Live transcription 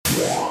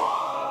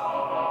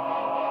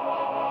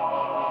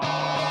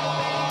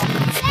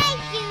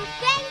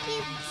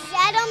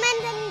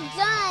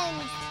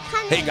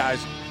Hey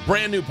guys,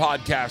 brand new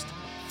podcast,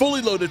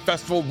 Fully Loaded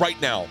Festival right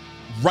now.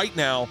 Right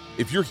now,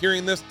 if you're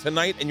hearing this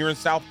tonight and you're in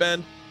South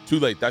Bend, too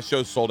late. That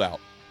show's sold out.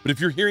 But if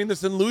you're hearing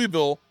this in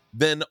Louisville,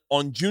 then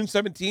on June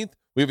 17th,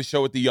 we have a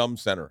show at the Yum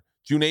Center.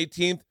 June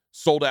 18th,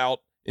 sold out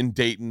in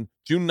Dayton.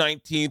 June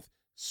 19th,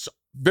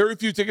 very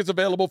few tickets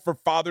available for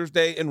Father's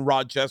Day in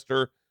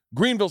Rochester.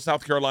 Greenville,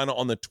 South Carolina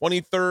on the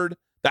 23rd.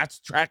 That's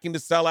tracking to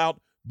sell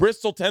out.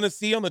 Bristol,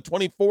 Tennessee on the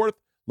 24th.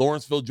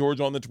 Lawrenceville,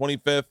 Georgia on the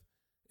 25th.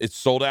 It's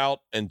sold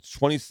out. And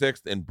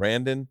 26th in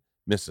Brandon,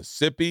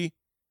 Mississippi.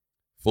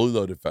 Fully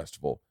Loaded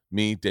Festival.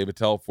 Me, David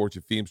Tell,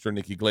 Fortune Feemster,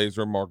 Nikki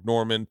Glazer, Mark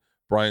Norman,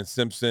 Brian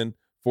Simpson,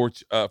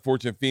 Fortune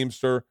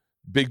Feemster,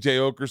 Big J.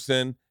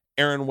 Okerson,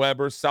 Aaron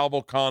Weber, Sal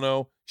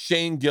Volcano,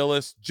 Shane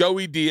Gillis,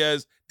 Joey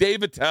Diaz,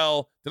 David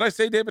Tell. Did I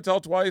say David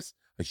Tell twice?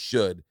 I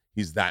should.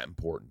 He's that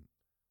important.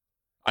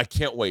 I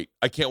can't wait.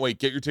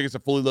 Get your tickets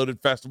at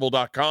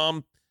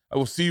fullyloadedfestival.com. I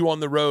will see you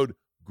on the road.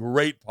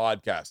 Great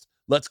podcast.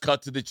 Let's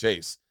cut to the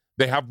chase.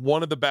 They have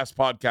one of the best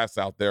podcasts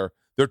out there.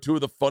 They're two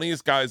of the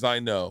funniest guys I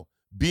know.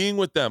 Being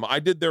with them, I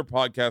did their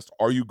podcast,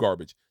 Are You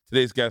Garbage?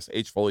 Today's guests,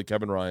 H. Foley,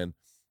 Kevin Ryan.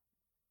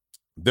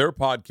 Their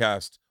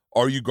podcast,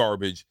 Are You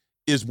Garbage,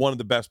 is one of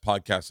the best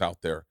podcasts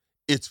out there.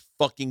 It's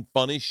fucking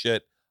funny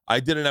shit. I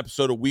did an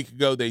episode a week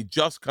ago. They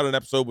just cut an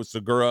episode with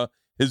Segura.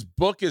 His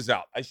book is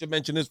out. I should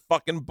mention his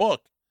fucking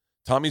book.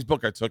 Tommy's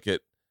book, I took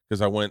it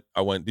because I went.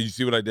 Did you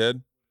see what I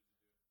did?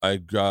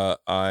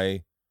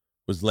 I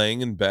was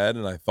laying in bed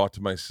and I thought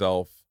to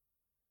myself,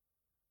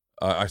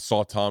 I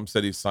saw Tom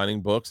said he's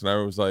signing books, and I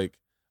was like,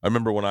 I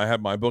remember when I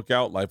had my book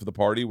out, Life of the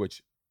Party,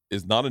 which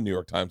is not a New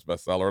York Times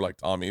bestseller like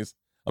Tommy's.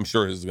 I'm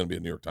sure his is going to be a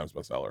New York Times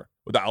bestseller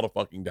without a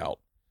fucking doubt.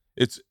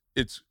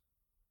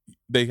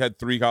 They had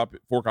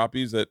 4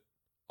 copies that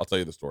I'll tell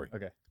you the story.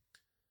 Okay.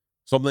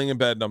 So I'm laying in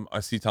bed and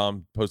I see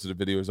Tom posted a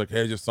video. He's like,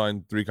 hey, I just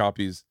signed 3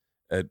 copies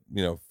at,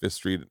 5th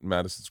Street,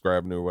 Madison Square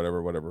Avenue,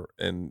 or whatever,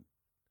 in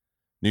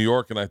New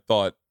York. And I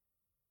thought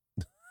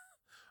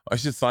I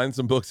should sign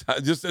some books.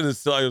 Just in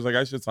his I was like,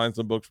 I should sign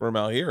some books for him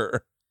out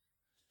here.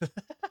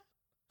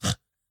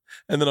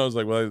 And then I was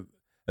like, and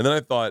then I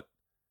thought,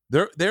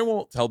 they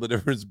won't tell the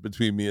difference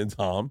between me and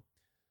Tom.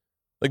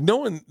 Like, no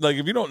one, like,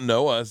 if you don't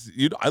know us,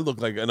 I look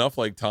like enough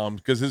like Tom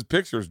because his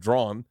picture's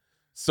drawn.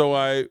 So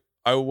I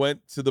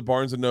went to the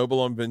Barnes & Noble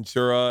on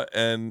Ventura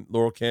and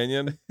Laurel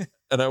Canyon,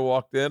 and I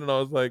walked in and I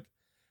was like,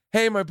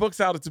 hey, my book's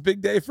out. It's a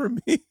big day for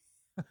me.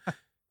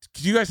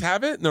 Do you guys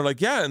have it? And they're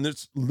like, yeah. And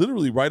it's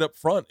literally right up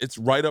front. It's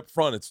right up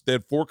front. They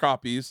had 4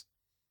 copies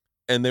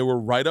and they were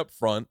right up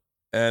front.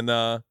 And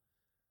I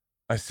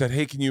said,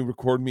 hey, can you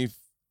record me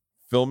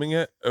filming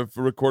it?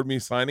 Record me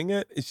signing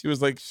it? And she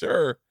was like,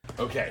 sure.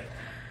 Okay.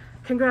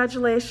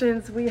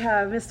 Congratulations. We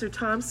have Mr.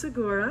 Tom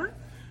Segura.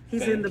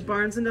 He's in the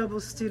Barnes & Noble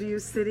Studio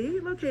City,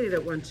 located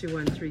at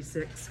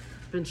 12136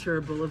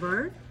 Ventura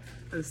Boulevard.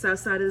 On the south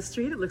side of the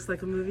street, it looks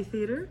like a movie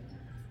theater.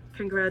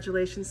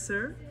 Congratulations,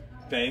 sir.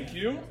 Thank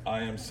you.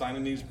 I am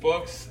signing these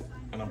books,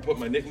 and I'm putting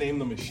my nickname,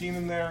 The Machine,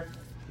 in there.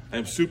 I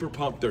am super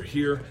pumped. They're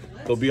here.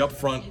 They'll be up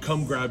front.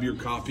 Come grab your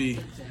copy.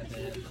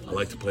 I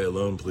like to play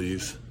alone,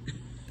 please.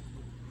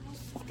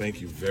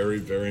 Thank you very,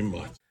 very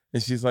much.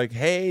 And she's like,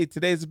 hey,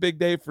 today's a big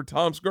day for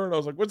Tom Segura. And I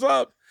was like, what's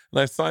up? And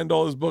I signed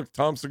all his books,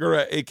 Tom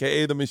Segura,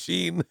 a.k.a. The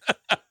Machine.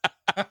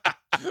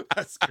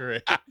 That's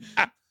great.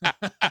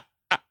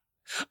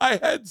 I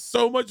had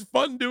so much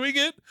fun doing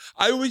it.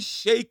 I was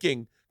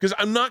shaking because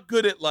I'm not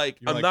good at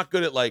not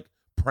good at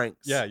pranks.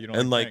 Yeah, you don't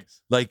and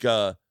pranks.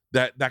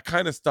 that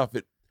kind of stuff.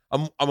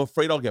 I'm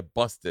afraid I'll get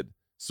busted,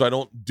 so I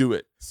don't do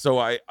it. So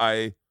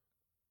I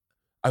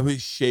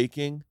was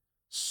shaking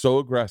so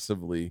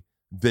aggressively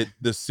that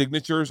the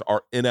signatures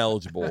are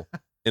ineligible.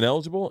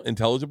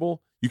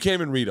 Intelligible. You can't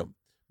even read them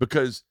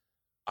because,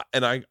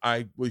 and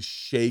I was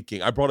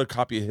shaking. I brought a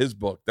copy of his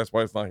book. That's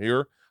why it's not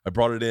here. I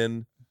brought it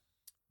in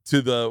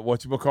to the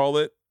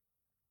whatchamacallit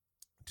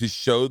to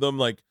show them,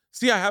 like,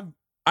 see, I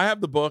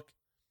have the book.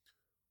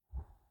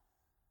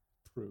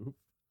 Proof.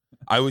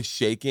 I was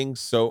shaking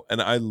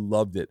and I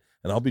loved it.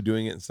 And I'll be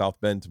doing it in South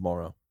Bend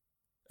tomorrow.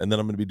 And then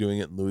I'm going to be doing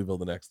it in Louisville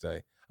the next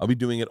day. I'll be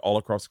doing it all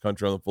across the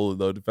country on the Fully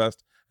Loaded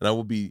Fest. And I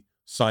will be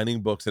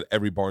signing books at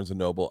every Barnes &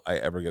 Noble I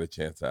ever get a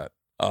chance at.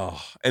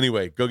 Oh,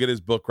 anyway, go get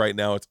his book right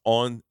now. It's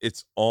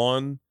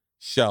on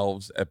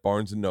shelves at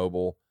Barnes &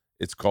 Noble.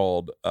 It's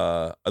called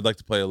I'd Like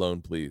to Play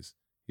Alone, Please.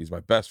 He's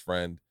my best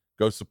friend.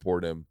 Go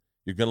support him.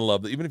 You're going to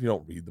love it. Even if you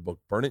don't read the book,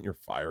 burn it in your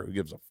fire. Who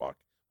gives a fuck?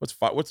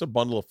 What's a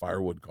bundle of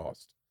firewood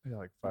cost? Yeah,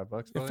 like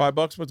 $5. Yeah,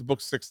 $5. What's a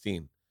book?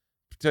 16.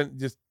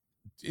 Just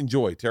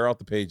enjoy. Tear out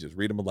the pages.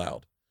 Read them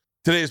aloud.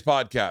 Today's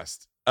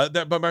podcast.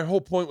 But my whole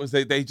point was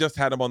they just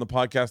had him on the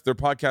podcast. Their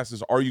podcast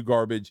is Are You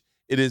Garbage?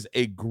 It is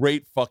a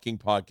great fucking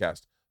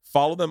podcast.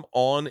 Follow them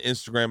on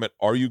Instagram at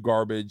Are You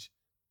Garbage.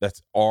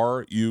 That's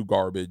Are You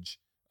Garbage.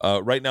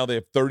 Right now they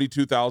have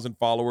 32,000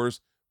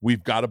 followers.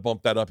 We've got to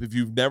bump that up. If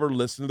you've never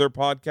listened to their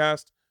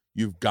podcast,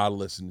 you've got to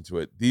listen to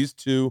it. These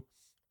two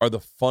are the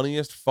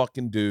funniest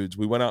fucking dudes.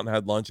 We went out and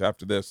had lunch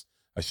after this.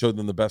 I showed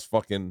them the best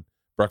fucking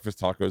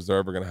breakfast tacos they're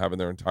ever going to have in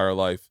their entire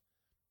life.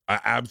 I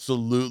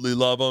absolutely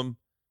love them.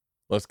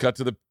 let's cut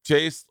to the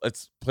chase.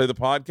 Let's play the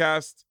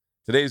podcast.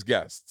 Today's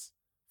guests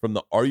from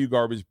the Are You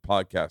Garbage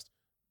podcast,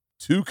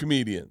 2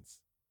 comedians,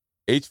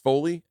 H.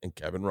 Foley and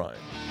Kevin Ryan.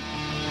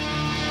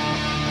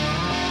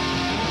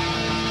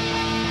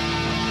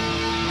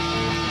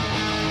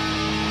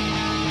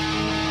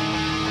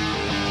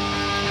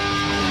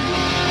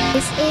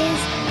 This is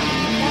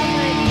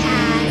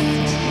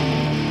Overcast.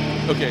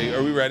 Okay,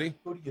 are we ready?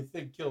 Who do you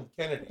think killed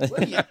Kennedy?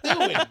 What are you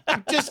doing?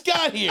 You just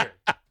got here.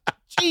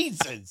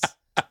 Jesus.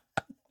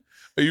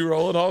 Are you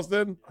rolling,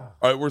 Austin? All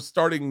right, we're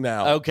starting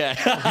now. Okay.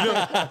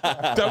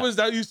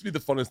 That used to be the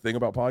funnest thing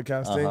about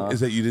podcasting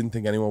is that you didn't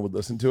think anyone would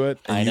listen to it,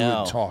 and I you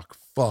know. would talk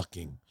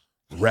fucking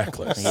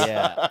reckless.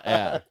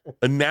 yeah.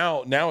 And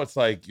now it's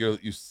like you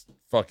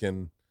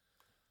fucking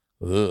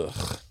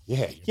ugh.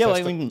 Yeah. Yeah, well,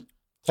 I mean,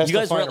 you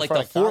guys were like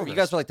you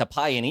guys were like the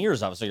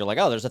pioneers of it. So you're like,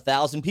 oh, there's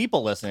 1,000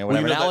 people listening or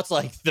whatever. Well, now it's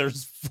like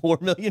there's 4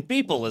 million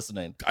people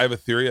listening. I have a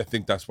theory. I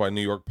think that's why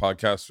New York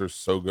podcasts are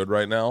so good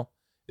right now,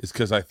 is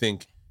because I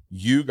think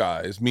you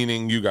guys,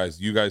 meaning you guys,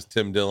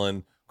 Tim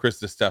Dillon,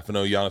 Chris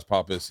DiStefano, Giannis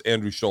Pappas,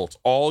 Andrew Schultz,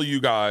 all you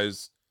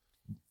guys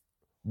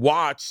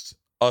watched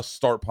us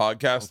start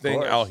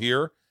podcasting out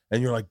here.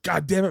 And you're like,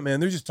 God damn it,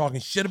 man. They're just talking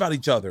shit about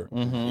each other.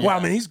 Mm-hmm.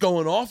 Wow, man, he's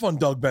going off on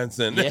Doug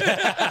Benson.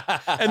 Yeah.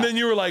 And then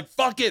you were like,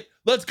 fuck it.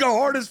 Let's go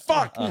hard as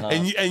fuck.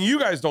 And you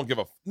guys don't give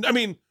a I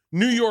mean,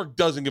 New York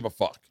doesn't give a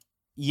fuck.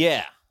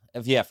 Yeah.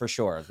 Yeah, for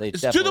sure. They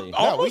It's definitely.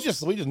 No, we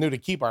just knew to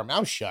keep our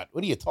mouth shut.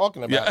 What are you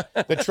talking about?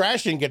 Yeah. The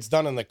trashing gets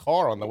done in the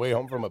car on the way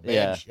home from a bad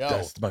Yeah. show.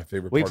 That's my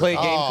favorite We part. play a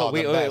game. Oh,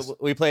 the best.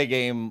 We play a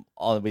game.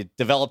 We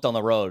developed on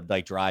the road,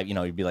 like drive. You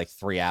know, you'd be like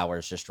 3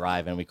 hours just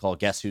driving. We call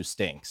Guess Who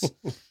Stinks,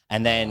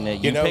 and then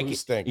you know pick, who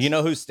stinks. You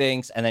know who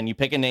stinks, and then you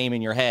pick a name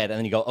in your head, and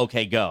then you go,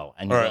 okay, go,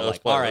 and you All go right, let's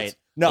like, play. all right,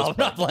 no, I'm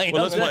not playing.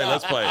 Well, I'm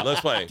not-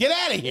 let's play. Get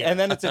out of here. And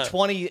then it's a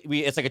 20.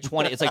 It's like a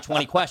 20. It's like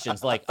 20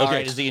 questions. Like, all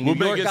right, is he a New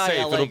we'll York make it guy,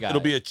 safe. LA guy? It'll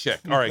be a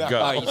chick. All right,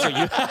 go. All right, so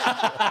you.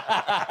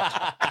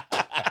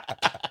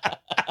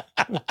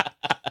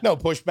 No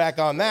pushback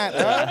on that.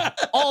 Huh?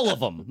 All of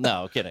them.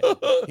 No kidding.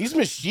 He's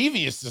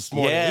mischievous this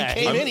morning. Yeah,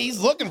 He came in. He's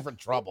looking for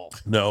trouble.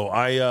 No,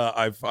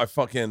 I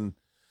fucking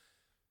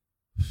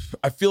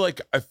I feel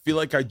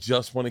like I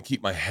just want to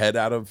keep my head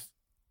out of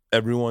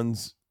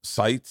everyone's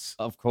sights.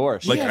 Of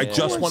course. Like Yeah, I of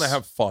just want to course.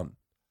 have fun.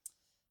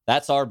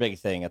 That's our big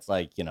thing. It's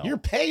like, you know.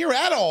 You're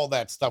at all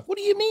that stuff. What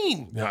do you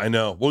mean? Yeah, I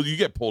know. Well, you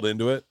get pulled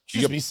into it.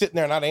 You should be sitting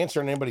there not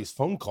answering anybody's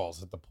phone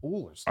calls at the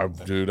pool or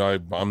something. Dude,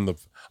 I'm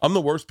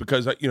the worst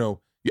because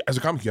as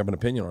a comic you have an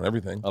opinion on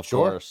everything. Of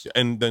Sure. course.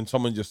 And then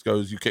someone just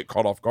goes, you get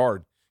caught off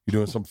guard. You're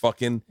doing some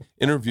fucking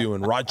interview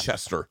in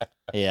Rochester.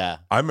 Yeah.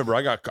 I remember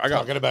I got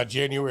Talking about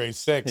January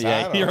 6th. I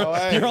Yeah, don't know.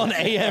 Hey. you're on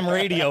AM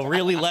radio,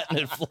 really letting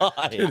it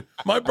fly.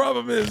 my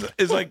problem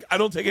is like I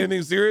don't take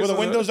anything serious. Were the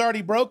windows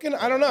already broken?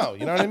 I don't know.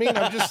 You know what I mean?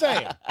 I'm just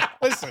saying.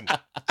 Listen,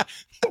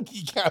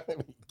 you gotta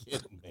be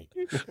kidding me.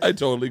 I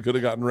totally could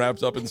have gotten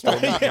wrapped up in storm.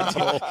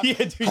 Yeah,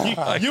 dude,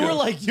 you were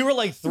like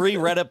 3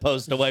 Reddit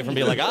posts away from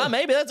being like,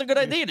 maybe that's a good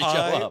idea to show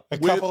up. A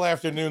couple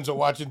afternoons of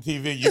watching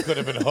TV, you could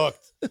have been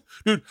hooked.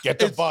 Dude, Get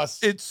the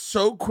bus. It's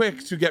so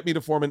quick to get me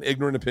to form an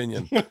ignorant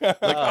opinion.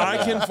 Like I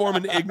can form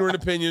an ignorant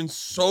opinion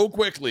so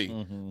quickly.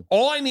 Mm-hmm.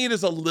 All I need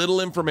is a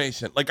little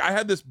information. Like I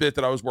had this bit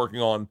that I was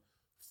working on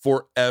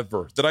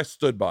forever that I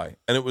stood by,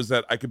 and it was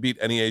that I could beat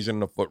any Asian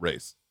in a foot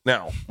race.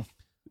 Now,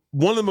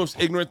 one of the most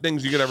ignorant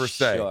things you could ever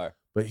say. Sure.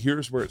 But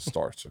here's where it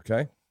starts,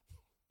 okay?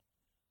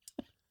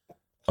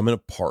 I'm in a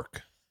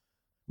park.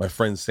 My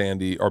friend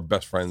Sandy, our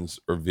best friends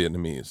are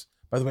Vietnamese.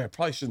 By the way, I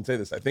probably shouldn't say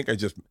this. I think I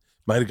just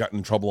might have gotten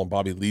in trouble on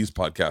Bobby Lee's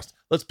podcast.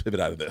 Let's pivot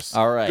out of this.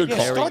 All right. Good Yeah,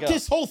 call. There we start go.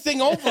 this whole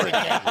thing over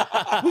again.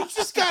 We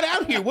just got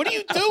out here. What are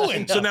you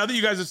doing? So now that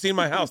you guys have seen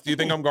my house, do you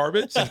think I'm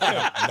garbage?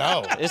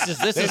 No. This is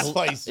This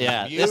place is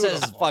yeah. This is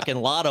beautiful. fucking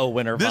lotto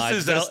winner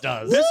vibes. This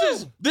does.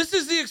 This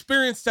is the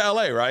experience to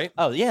LA, right?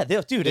 Oh yeah,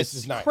 dude, This it's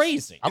is nice.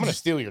 crazy. I'm going to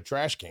steal your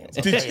trash cans.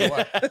 I'll tell you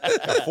what.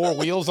 Got 4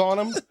 wheels on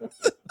them.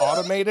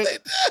 Automated.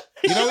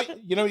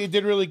 You know what you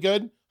did really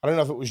good? I don't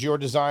know if it was your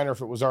design or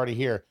if it was already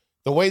here.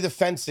 The way the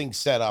fencing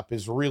set up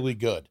is really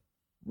good.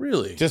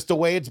 Really? Just the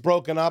way it's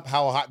broken up,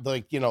 how high,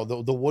 like,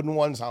 the wooden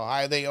ones, how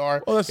high they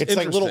are. Well, that's it's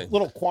like interesting.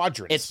 little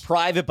quadrants. It's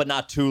private, but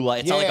not too like.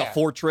 It's not like Yeah. a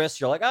fortress.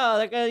 You're like, a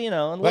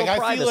little like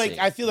privacy.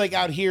 I feel like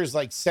out here is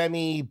like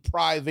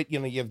semi-private.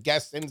 You have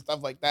guests and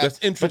stuff like that. That's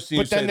interesting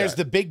But you say then there's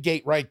that. the big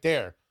gate right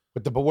there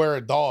with the beware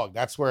a dog.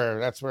 That's where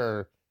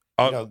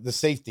the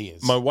safety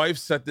is. My wife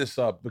set this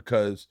up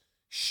because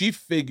she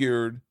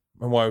figured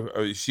my wife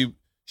she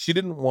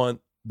didn't want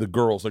the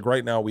girls. Like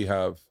right now we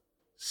have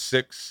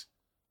 6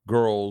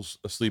 girls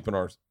asleep in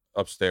our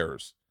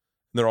upstairs,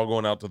 and they're all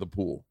going out to the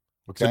pool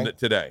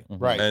today.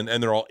 Right.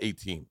 And they're all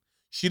 18.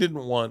 She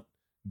didn't want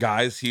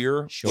guys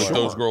here with Sure.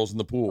 those girls in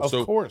the pool. Of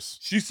So course.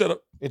 she set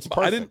up It's but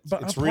I perfect. didn't-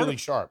 but It's I'm part really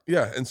of- sharp.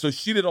 yeah, and so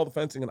she did all the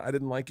fencing, and I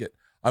didn't like it.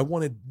 I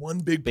wanted one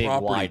big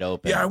property. wide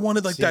open. Yeah, I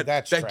wanted like See, that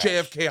that's that trash.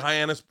 JFK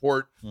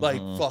Hyannisport, like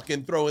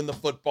fucking throwing the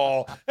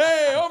football.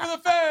 Hey, over the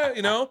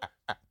fence,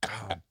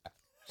 God,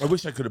 I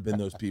wish I could have been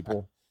those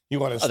people. You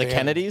want to the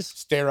Kennedys?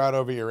 stare out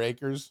over your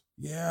acres?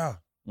 Yeah.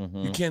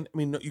 Mhm. You can't. I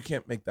mean, no, you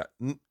can't make that.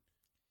 No, you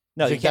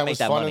think can't that make was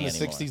that fun money in the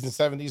anymore. 60s and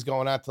 70s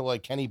going out to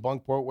like Kenny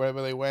Bunkport,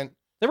 wherever they went.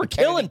 They were The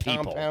Kennedy killing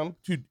people. compound.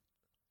 Dude,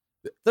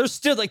 They're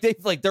still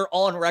they're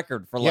on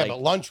record for Yeah, like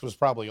but lunch was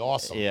probably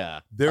awesome.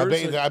 yeah.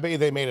 there's I bet you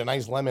they made a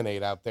nice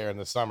lemonade out there in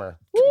the summer.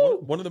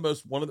 one of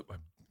the.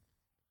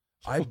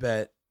 I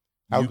bet.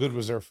 How you- good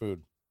was their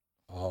food?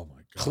 Oh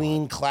my god!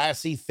 Clean,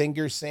 classy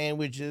finger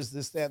sandwiches,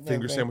 this, that, and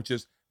finger everything.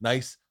 sandwiches,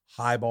 nice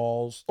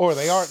highballs. Or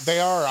they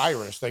are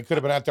Irish. They could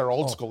have been out there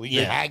old Oh, school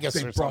eating haggis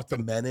They or brought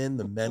something. the men in.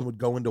 The men would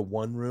go into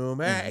one room.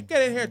 Hey,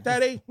 get in here,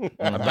 Daddy.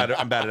 I'm bad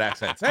at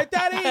accents. Hey,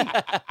 Daddy.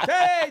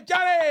 Hey,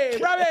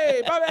 Johnny,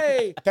 Robbie,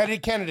 Bobby. Teddy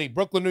Kennedy,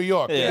 Brooklyn, New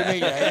York. Yeah. Good to meet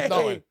you. How you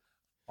doing?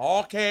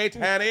 Okay,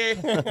 Teddy,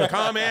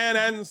 come in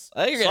and.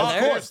 Oh, you're getting Of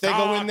there. course, they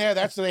go in there.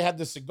 That's where they have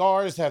the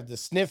cigars, have the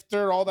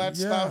snifter, all that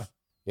Yeah. stuff.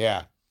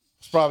 Yeah,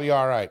 it's probably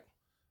all right.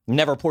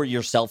 Never pour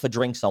yourself a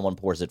drink. Someone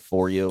pours it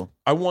for you.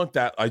 I want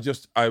that.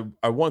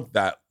 I want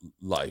that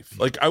life.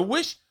 Like I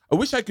wish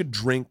I could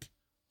drink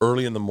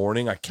early in the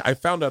morning. I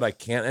found out I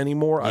can't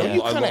anymore. Yeah.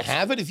 You kind of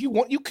have it. If you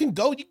want, you can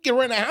go. You can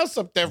rent a house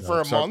up there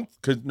for a month.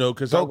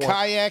 Because Go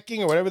kayaking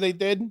or whatever they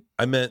did.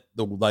 I meant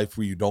the life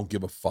where you don't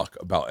give a fuck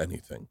about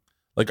anything.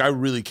 Like I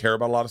really care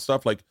about a lot of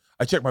stuff. Like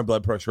I check my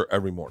blood pressure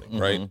every morning,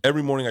 right?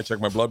 Every morning I check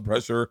my blood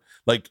pressure.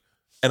 Like,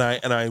 and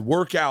I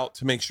work out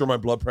to make sure my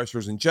blood pressure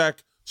is in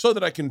check so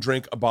that I can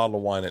drink a bottle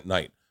of wine at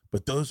night.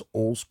 But those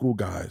old school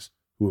guys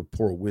who would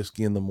pour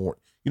whiskey in the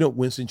morning, you know,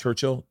 Winston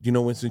Churchill. Do you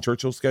know Winston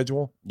Churchill's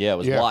schedule? Yeah, it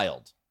was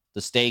wild.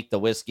 The steak, the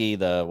whiskey,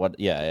 the what?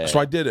 Yeah. So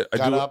I did it. I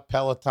Got do up,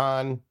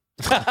 Peloton,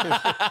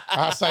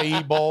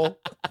 acai bowl.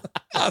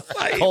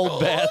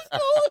 Cold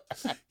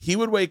bath. He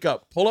would wake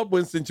up, pull up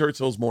Winston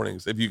Churchill's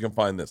mornings, if you can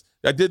find this.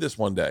 I did this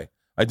one day.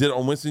 I did it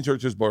on Winston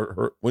Churchill's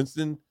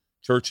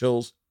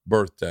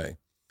birthday.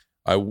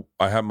 I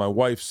had my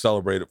wife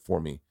celebrate it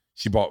for me.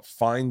 She bought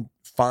fine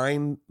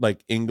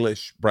like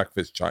English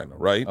breakfast china,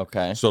 right?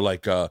 Okay. So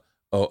like a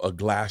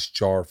glass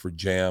jar for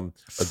jam,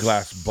 a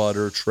glass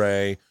butter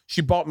tray.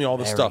 She bought me all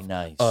the Very stuff.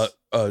 nice.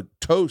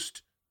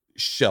 Toast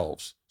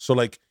shelves. So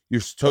like your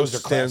Those toast are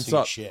stands classy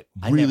up. shit.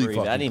 I Really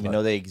didn't fucking even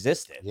know they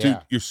existed. Yeah. Dude,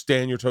 you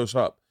stand your toast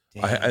up.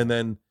 And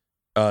then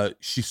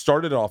she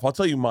started it off. I'll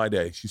tell you my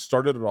day. She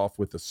started it off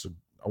with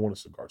I want a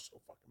cigar so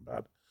fucking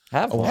bad.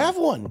 Have Oh, one. Have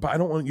one. But I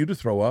don't want you to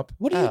throw up.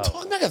 What are you Oh.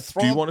 talking? I'm not gonna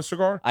throw. Do you up. want a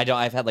cigar? I don't.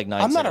 I've had like 9.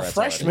 I'm not a cigarettes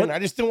already. freshman. I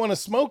just didn't want to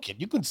smoke it.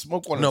 You can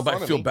smoke one. No, in but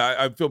front I of feel me. bad.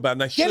 I feel bad.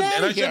 And I shouldn't. outta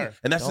And I shouldn't. here.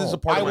 And that's No. a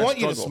part I of my want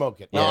you to struggle.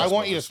 smoke it. No, Yeah, I smoke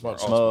want you to a smoke.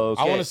 cigar. it. Smoke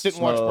I want to it, sit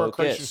and watch Bert smoke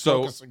it. Kreischer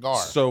smoke a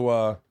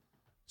cigar.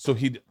 So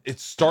it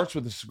starts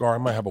with a cigar. I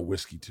might have a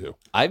whiskey too.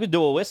 I would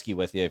do a whiskey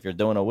with you if you're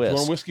doing a You want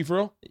whisk. a whiskey for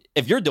real?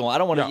 If you're doing, I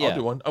don't want Yeah, to. Yeah, I'll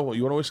do one. Oh,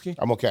 you want a whiskey?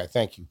 I'm okay.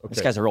 Thank you.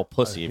 This guy's a real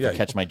pussy. If yeah, you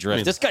catch my drift, I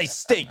mean- this guy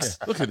stinks.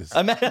 Look at this.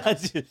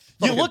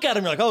 You look at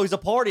him, you're like, oh, he's a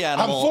party I'm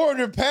animal.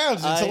 400 pounds.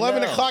 It's I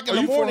 11 know. o'clock in Are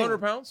the you morning. 400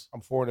 pounds?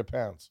 I'm 400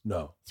 pounds.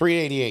 No.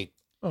 388.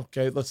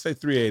 Okay, let's say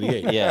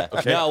 388. Yeah.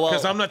 Okay. No, well-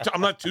 Because I'm not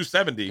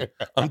 270.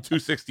 I'm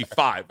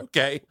 265.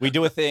 Okay. We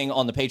do a thing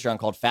on the Patreon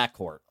called Fat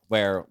Court,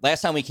 where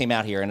last time we came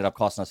out here, it ended up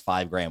costing us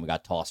 $5,000. We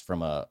got tossed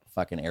from a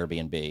fucking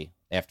Airbnb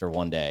after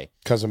one day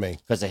Because of me.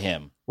 because of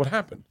him What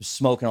happened?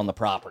 smoking on the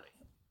property.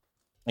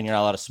 And you're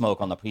not allowed to smoke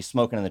on he's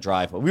smoking in the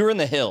driveway. We were in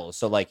the hills,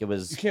 so like it You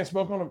was. can't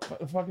smoke on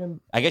a fucking.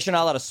 I guess you're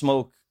not allowed to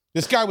smoke.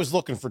 This guy was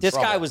looking for This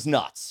trouble. guy was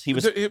nuts. He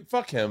was.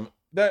 Fuck him.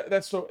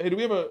 That's so. Hey, do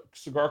we have a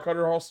cigar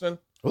cutter, Halston?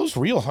 Are those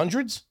real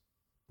hundreds?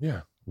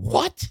 Yeah.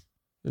 What?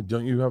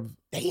 Don't you have?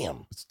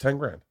 Damn. It's 10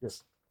 grand.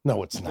 Yes.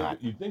 No, it's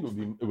not. You'd think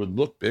it would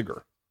look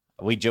bigger.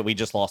 We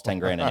just lost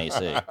 $10,000 in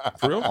AC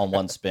For real? on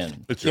one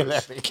spin. It's Get yours.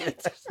 out of here.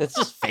 It's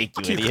just fake,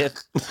 you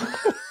idiot.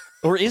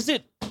 Or is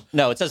it?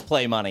 No, it says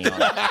play money on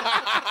it.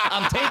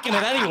 I'm taking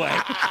it anyway.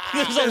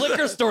 There's a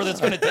liquor store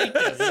that's going to take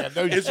this. Yeah,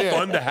 no It's shit.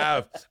 fun to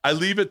have. I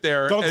leave it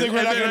there. Don't and, think we're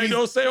and not then gonna I be-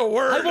 don't say a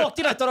word. I walked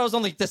in, I thought I was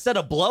on like the set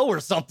of Blow or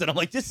something. I'm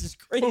like, this is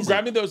crazy. Oh,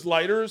 grab me those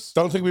lighters.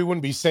 Don't think we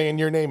wouldn't be saying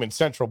your name in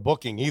central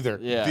booking either.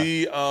 Yeah.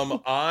 The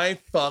I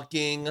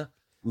fucking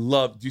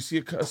love. Do you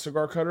see a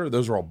cigar cutter?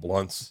 Those are all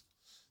blunts.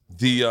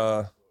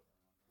 Those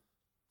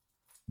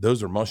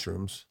are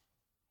mushrooms.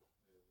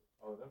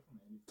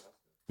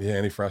 Yeah,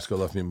 Andy Frasco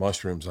left me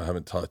mushrooms I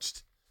haven't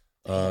touched.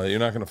 You're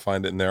not gonna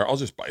find it in there. I'll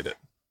just bite it.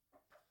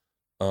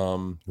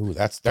 Ooh,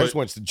 that's But-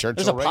 Winston Churchill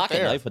There's a right pocket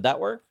there. knife. Would that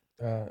work?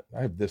 I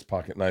have this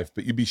pocket knife,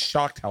 but you'd be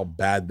shocked how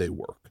bad they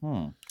work.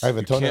 Hmm. I have a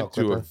You toenail can't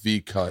do a clipper.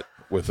 V cut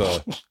with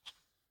a.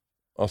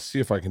 I'll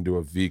see if I can do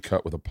a V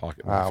cut with a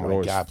pocket knife. Oh It my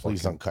always God!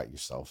 Please fucking- don't cut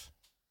yourself.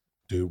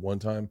 Dude, one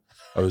time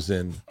I was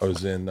in. I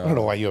don't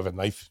know why you have a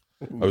knife.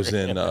 I was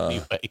in.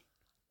 Anyway.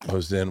 I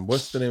was in.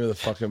 What's the name of the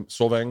fucking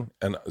Solvang?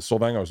 And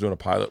Solvang. I was doing a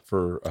pilot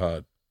for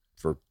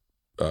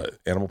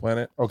Animal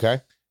Planet,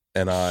 Okay.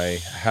 and I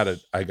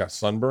got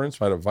sunburned,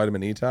 so I had a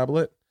vitamin E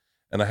tablet,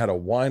 and I had a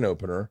wine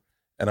opener,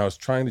 and I was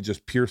trying to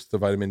just pierce the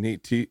vitamin E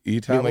You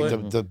mean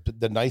tablet. like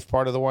the knife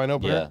part of the wine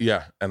opener? Yeah.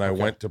 Yeah, and I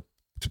Okay. went to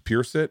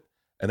pierce it,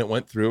 and it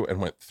went through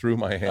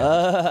my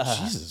hand,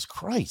 Jesus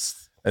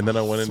Christ! and then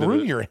I went into Through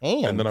the- your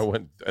hand. and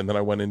then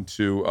I went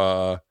into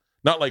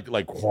not like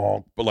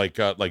wonk, but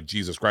like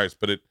Jesus Christ,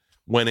 but it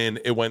went in.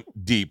 It went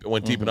deep. It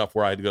went deep enough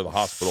where I had to go to the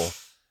hospital.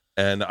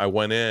 And I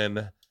went in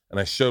and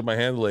I showed my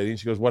hand to the lady. And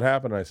she goes, "What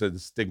happened?" And I said,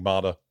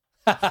 "Stigmata."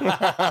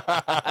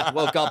 I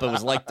woke up, it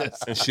was like this.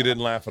 And she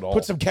didn't laugh at all.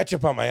 Put some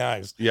ketchup on my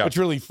eyes. Yeah. Which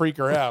really freak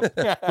her out.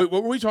 Wait,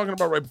 what were we talking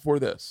about right before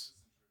this?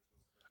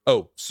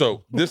 Oh,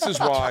 so this is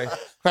why.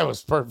 That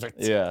was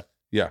perfect. Yeah.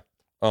 Yeah.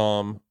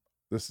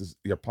 This is,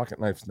 pocket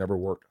knives never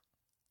work.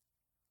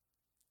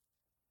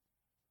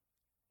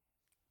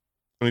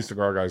 Any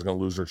cigar guy's gonna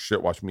lose their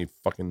shit watching me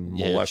fucking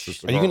molest this Are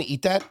cigar. you going to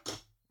eat that?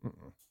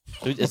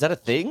 Dude, is that a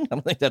thing? I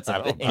don't think that's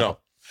a thing. No.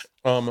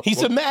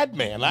 He's a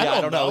madman.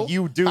 I don't know.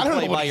 You do I don't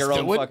play know what by he's your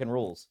own doing. fucking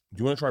rules. Do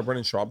you want to try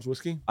Brendan Schaub's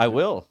whiskey? I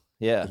will.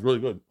 Yeah. It's really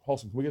good.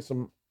 Halston, can we get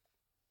some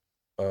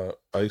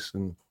ice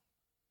and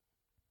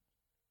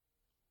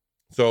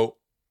so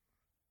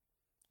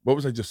what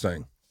was I just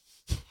saying?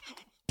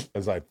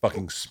 As I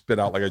fucking spit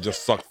out like I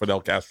just sucked Fidel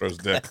Castro's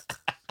dick.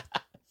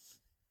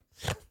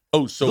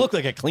 Oh, so You look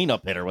like a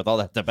cleanup hitter with all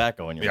that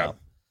tobacco in your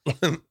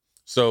mouth.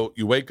 So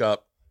you wake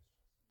up.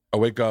 I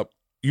wake up.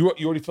 You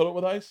already filled it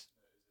with ice?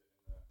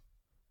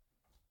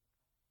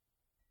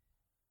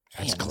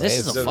 That's Damn, this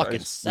is classy. a fucking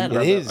Ice. setup. You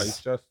grab It that is.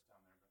 ice chest?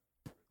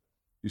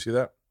 You see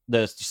that?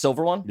 The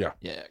silver one? Yeah.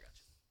 Yeah, I got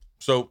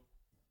So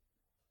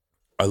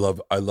I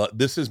love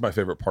this is my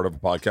favorite part of a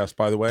podcast,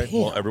 by the way.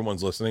 Damn. While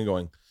everyone's listening,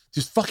 going,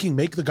 just fucking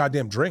make the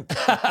goddamn drink. you.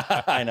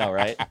 I know,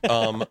 right?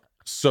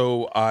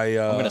 So I'm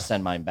I'm going to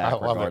send mine back I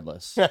love it.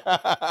 regardless.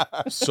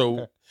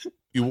 so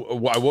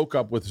I woke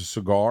up with a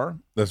cigar.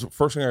 That's the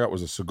first thing I got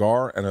was a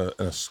cigar and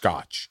a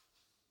scotch.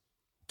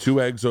 2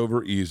 eggs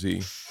over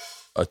easy.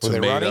 A they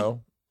runny?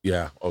 tomato.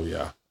 Yeah. Oh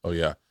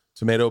yeah.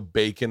 Tomato,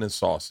 bacon, and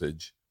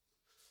sausage.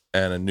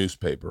 And a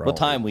newspaper. What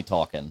time we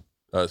talking?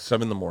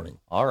 7 in the morning.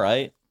 All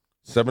right.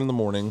 7 in the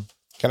morning.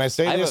 Can I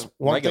say I have this? a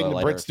One thing regular the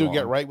lighter Brits do if you get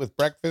want. right with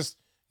breakfast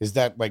is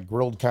that like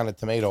grilled kind of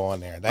tomato on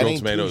there. That Grilled ain't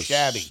tomato too is-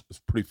 shabby. It's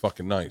pretty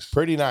fucking nice.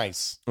 Pretty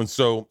nice. And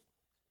so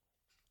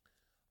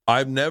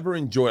I've never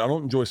enjoyed, I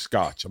don't enjoy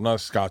scotch. I'm not a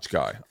scotch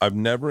guy. I've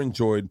never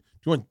enjoyed,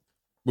 we'll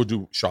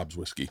do Schaub's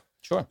whiskey.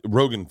 Sure.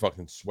 Rogan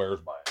fucking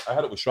swears by it. I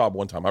had it with Schaub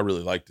one time. I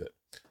really liked it.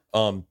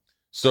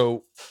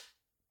 So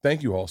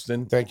thank you,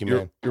 Halston. Thank you,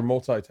 man. You're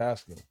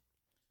multitasking.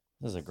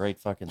 This is a great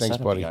fucking Thanks,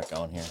 setup buddy. you got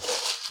going here.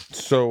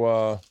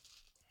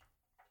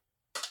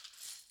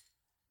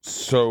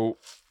 So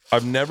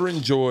I've never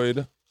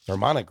enjoyed They're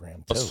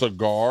monogram a too. They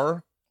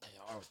cigar.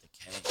 are with the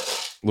K.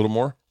 A little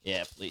more.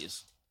 Yeah,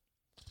 please.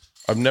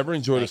 I've never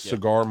enjoyed Thank a you.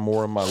 cigar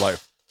more in my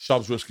life.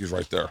 Schaub's whiskey's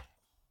right there.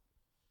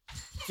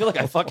 I feel like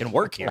I fucking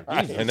work here.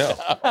 I know,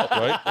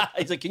 right?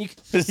 He's like, can you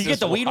get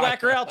the weed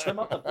whacker out, trim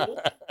up the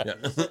pool? Yeah,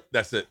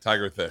 that's it.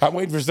 Tiger thick. I'm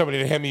waiting for somebody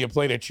to hand me a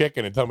plate of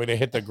chicken and tell me to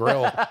hit the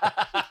grill.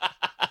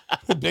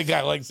 The big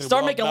guy likes it.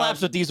 Start well making done.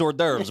 laps with these hors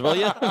d'oeuvres, will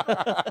you? Like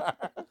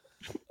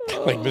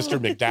Mr.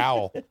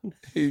 McDowell.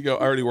 Here you go.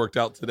 I already worked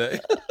out today.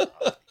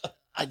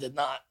 I did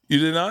not. You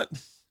did not?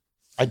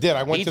 I did.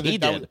 I went He to the.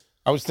 did.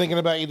 I was thinking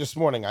about you this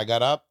morning. I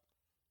got up,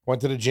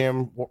 went to the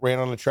gym, ran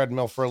on the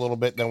treadmill for a little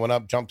bit, then went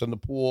up, jumped in the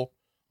pool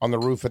on the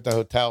roof at the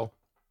hotel.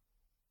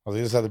 I was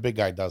like, this is how the big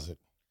guy does it,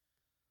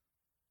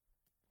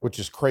 which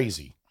is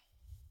crazy.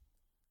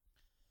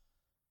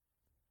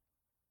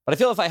 But I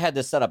feel if I had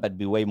this set up, I'd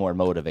be way more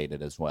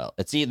motivated as well.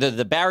 It's either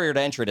the barrier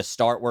to entry to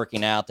start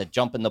working out, to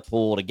jump in the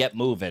pool, to get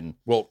moving.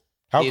 Well,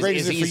 How Is- great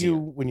is is it for easier. you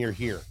when you're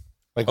here?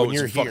 Like oh, when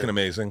you're it's here, fucking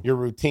amazing. your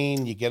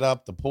routine, you get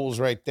up, the pool's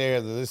right there.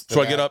 This,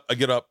 So I get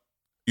up.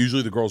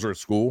 Usually the girls are at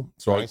school,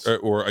 so Nice.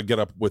 or I get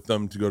up with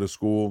them to go to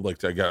school.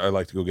 Like I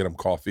like to go get them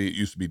coffee. It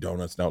used to be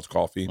donuts, now it's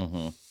coffee.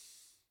 Mm-hmm.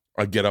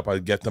 I get up, I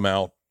get them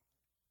out.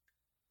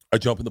 I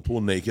jump in the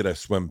pool naked. I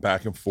swim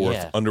back and forth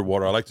Yeah.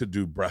 underwater. I like to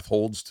do breath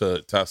holds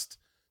to test,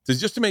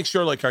 just to make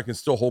sure like I can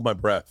still hold my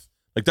breath.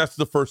 Like that's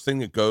the first thing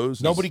that goes.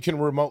 is Nobody can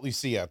remotely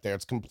see out there.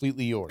 It's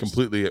completely yours.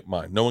 completely at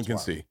mine. No one can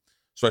That's see.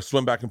 So I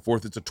swim back and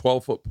forth. It's a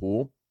 12-foot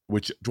pool,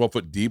 12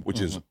 foot deep, which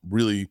is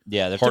really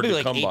Yeah, they're hard to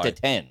typically like come 8 by.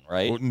 to 10,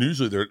 right? Well,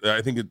 usually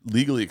I think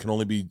legally it can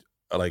only be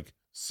like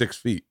 6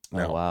 feet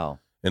now Oh, wow.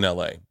 in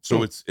LA. So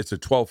Hmm. it's a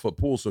 12-foot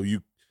pool. So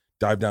you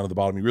dive down to the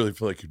bottom. You really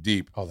feel like you're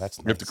deep. Oh, that's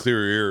nice. You have to clear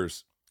your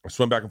ears. I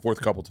swim back and forth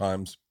a couple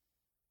times.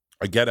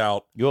 I get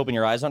out. You open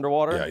your eyes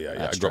underwater? Yeah.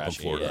 That's I grew up in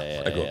trashy. Florida.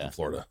 Yeah, I grew up yeah. in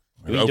Florida.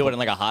 Do you do it in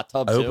like a hot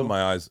tub I too? open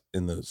my eyes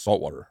in the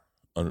salt water.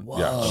 Whoa.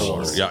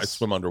 Underwater. Yeah, I Jesus.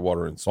 swim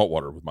underwater in salt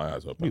water with my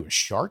eyes open. You a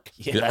shark?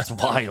 Yeah, that's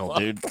wild,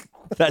 dude.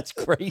 That's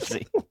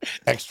crazy.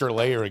 Extra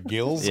layer of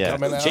gills Yeah,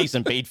 coming out.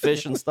 chasing bait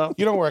fish and stuff.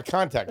 You don't wear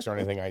contacts or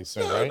anything, I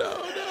assume, right?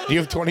 No. Do you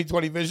have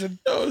 20/20 vision?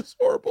 No, it's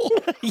horrible.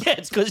 Yeah,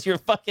 it's because you're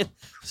fucking.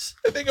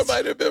 I think it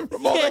might have been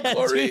from all that Yeah,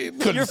 chlorine.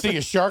 Couldn't see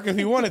a shark if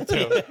you wanted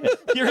to.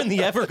 You're in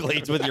the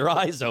Everglades with your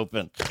eyes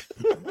open,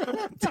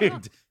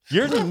 dude.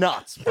 You're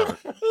nuts, bro.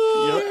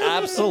 You're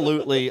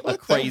absolutely a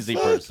crazy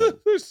person.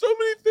 There's so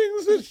many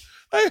things that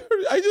I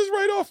just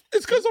write off.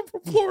 It's because I'm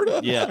from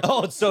Florida. Yeah.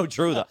 Oh, it's so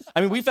true, though.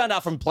 I mean, we found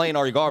out from playing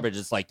Are You Garbage,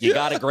 it's like you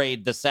got to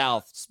grade the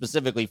South,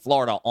 specifically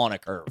Florida, on a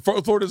curve.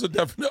 Florida's a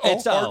definite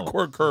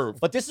hardcore curve.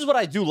 But this is what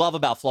I do love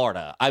about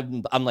Florida.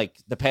 I'm like,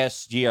 the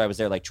past year I was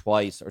there like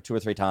twice or 2 or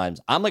 3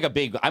 times. I'm like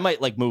I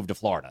might like move to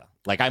Florida.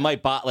 Like I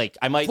might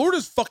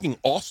Florida's fucking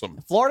awesome.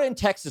 Florida and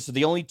Texas are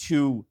the only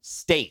 2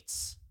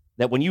 states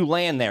that when you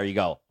land there, you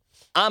go,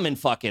 I'm in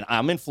Florida.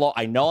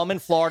 I know I'm in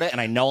Florida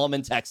and I know I'm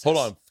in Texas. Hold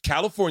on.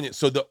 California.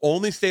 So the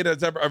only state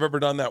I've ever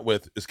done that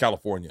with is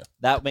California.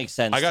 That makes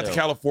sense. I got to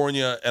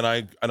California and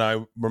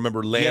I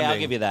remember landing. Yeah, I'll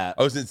give you that.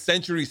 I was in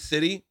Century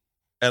City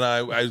and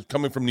I was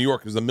coming from New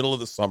York. It was the middle of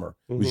the summer.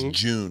 It was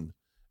June.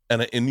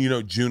 And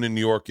June in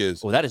New York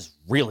is. Oh, that is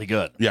really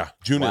good. Yeah.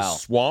 June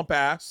is swamp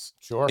ass.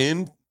 Sure.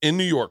 In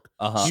New York.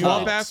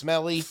 Swamp ass.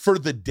 Smelly. For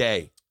the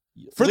day.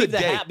 For Leave the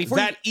day.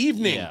 That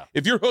evening. Yeah.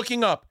 If you're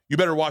hooking up, you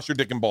better wash your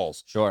dick and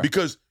balls. Sure.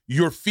 Because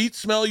your feet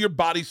smell, your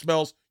body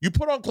smells. You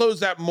put on clothes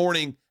that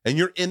morning and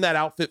you're in that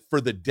outfit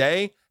for the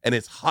day and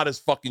it's hot as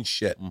fucking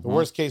shit. The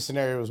worst case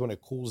scenario is when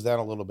it cools down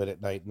a little bit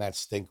at night and that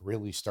stink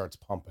really starts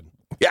pumping.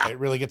 Yeah. It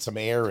really gets some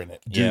air in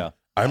it. Dude, yeah.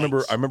 I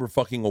remember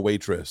fucking a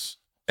waitress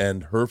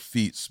and her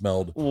feet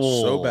smelled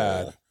so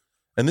bad.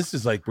 And this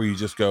is like where you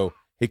just go,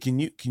 hey, can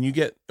you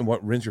get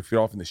rinse your feet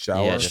off in the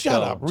shower? Yeah,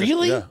 Shut up.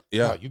 Really?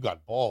 Yeah. Oh, you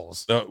got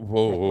balls.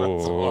 Whoa.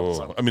 That's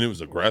awesome. I mean, it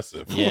was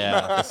aggressive.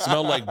 Yeah. It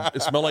smelled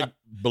like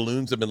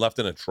balloons have been left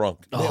in a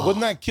trunk. Man, wouldn't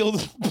that kill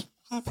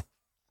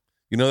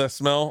You know that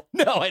smell?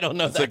 No, I don't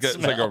know It's that like it's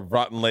like a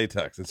rotten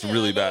latex. It's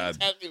really bad.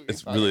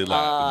 It's really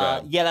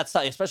bad. Yeah, that's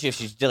especially if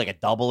she's did like a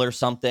double or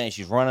something.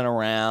 She's running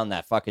around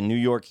that fucking New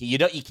York heat.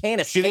 You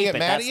can't escape didn't get it.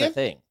 mad That's at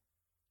the you? thing.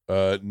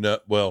 No.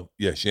 Well,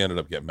 yeah, she ended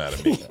up getting mad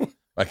at me.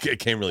 It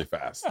came really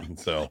fast, and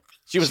so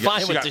She was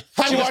fine with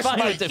I was washed fine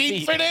my with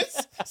defeat. feet for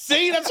this?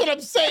 See, that's what I'm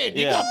saying.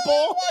 You Yeah. got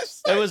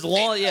balls? It was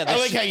long. Yeah, I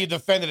like how you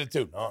defended it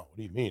too. No, what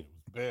do you mean? It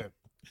was bad.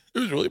 it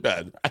was really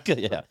bad, I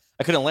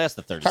couldn't last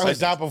the 30 I was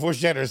seconds. out before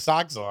she had her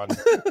socks on.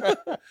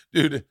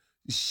 dude.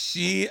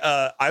 She,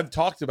 I've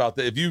talked about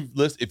that.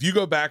 If you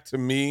go back to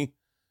me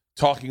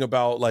talking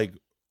about like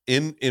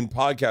in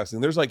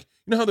podcasting, there's like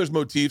how there's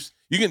motifs.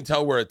 You can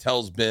tell where a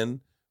tell's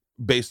been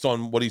based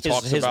on what he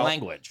talks his about.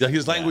 language. Yeah,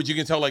 his language. You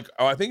can tell like,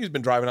 oh, I think he's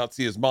been driving out to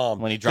see his mom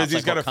When he drops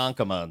he's like got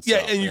Wakanka and yeah,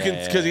 stuff. and you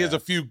can because he has a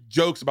few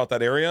jokes about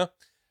that area.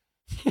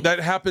 That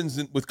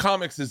happens with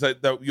comics is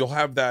that you'll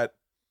have that.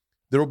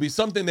 There will be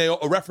something a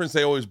reference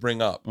they always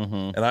bring up,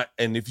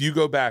 and if you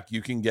go back,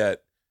 you can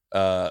get.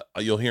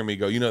 You'll hear me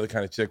go. You know the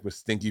kind of chick with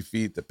stinky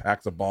feet that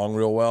packs a bong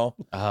real well.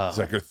 It's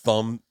like her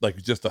thumb, like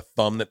just a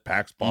thumb that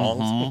packs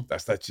bongs.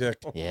 That's that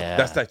chick. Yeah,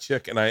 that's that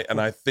chick. And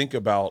I think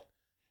about.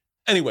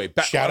 Anyway,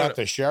 Shout out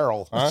to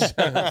Cheryl,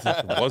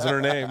 huh? Wasn't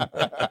her name.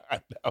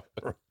 I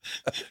know.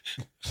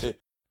 What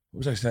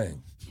was I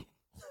saying?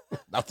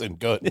 Nothing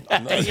good.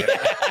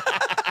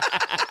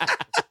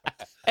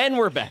 And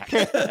we're back.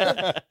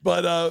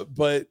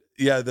 But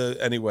yeah,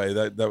 anyway,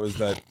 that was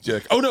that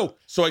chick. Oh no.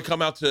 So I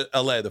come out to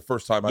LA the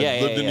first time. I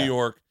lived in New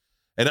York.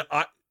 And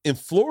in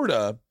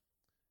Florida,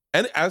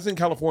 and as in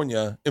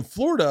California, in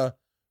Florida,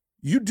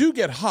 you do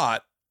get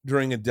hot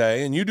during a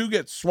day and you do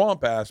get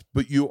swamp ass,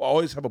 but you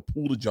always have a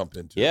pool to jump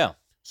into. Yeah.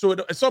 So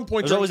at some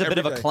point, There's always a bit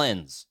of a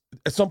cleanse.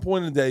 At some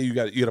point in the day, you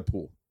got a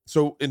pool.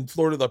 So in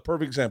Florida, the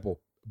perfect example,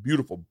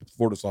 beautiful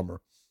Florida summer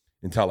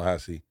in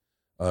Tallahassee.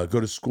 Go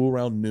to school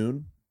around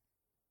noon.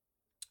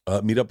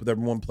 Meet up with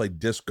everyone, play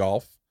disc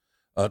golf.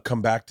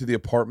 Come back to the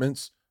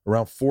apartments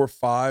around 4 or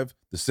 5.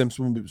 The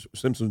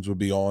Simpsons would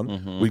be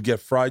on. We'd get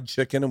fried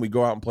chicken and we'd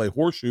go out and play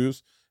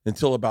horseshoes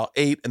until about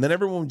 8, and then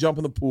everyone would jump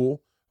in the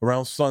pool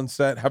around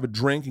sunset, have a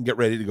drink, and get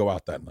ready to go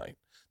out that night.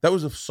 That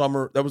was a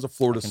summer. That was a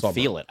Florida summer.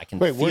 Feel it. I can.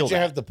 Wait, feel where'd you that.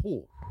 have the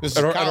pool? This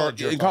is In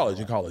college.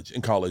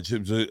 college. It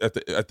was at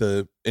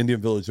the Indian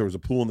Village. There was a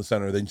pool in the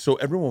center. Then so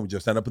everyone would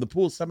just end up in the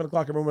pool. 7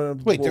 o'clock. Everyone went up in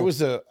the Wait, pool. there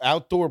was an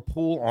outdoor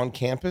pool on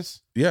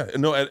campus? Yeah,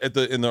 no,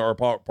 in our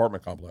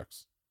apartment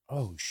complex.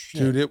 Oh shit,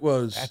 Dude, it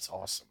was. That's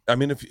awesome. I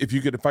mean,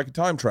 if I could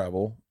time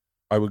travel,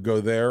 I would go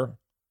there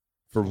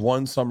for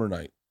one summer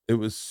night. It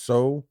was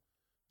so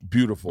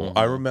beautiful.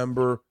 I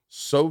remember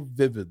so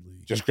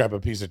vividly. Just grab a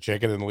piece of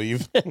chicken and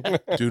leave.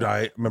 Dude,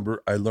 I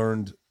remember I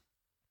learned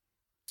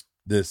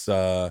this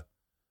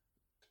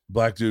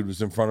black dude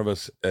was in front of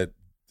us at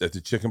the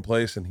chicken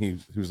place, and he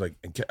was like,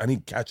 I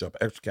need ketchup,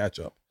 extra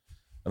ketchup.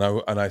 And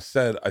I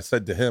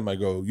said to him, I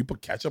go, you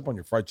put ketchup on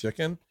your fried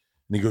chicken?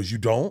 And he goes, you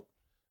don't?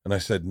 And I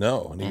said,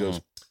 no. And he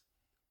goes,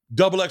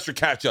 double extra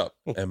ketchup.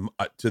 And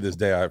to this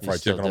day, I have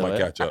fried chicken on my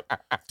ketchup.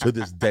 To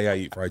this day, I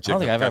eat fried I chicken. don't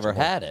think I've ever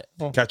had it.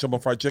 Ketchup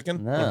on fried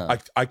chicken? No.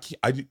 I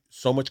do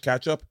so much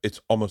ketchup, it's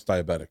almost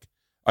diabetic.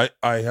 I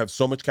have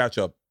so much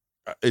ketchup,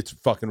 it's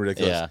fucking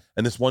ridiculous. Yeah.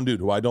 And this one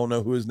dude who I don't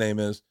know who his name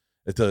is,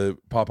 at the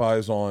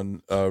Popeyes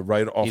on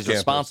right off He's campus.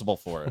 responsible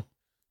for it.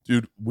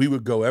 Dude, we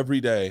would go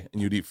every day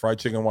and you'd eat fried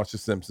chicken and watch The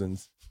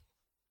Simpsons.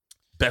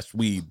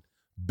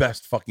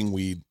 Best fucking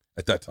weed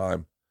at that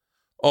time.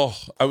 Oh,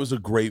 I was a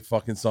great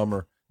fucking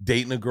summer.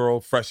 Dating a girl,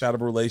 fresh out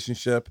of a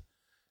relationship,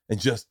 and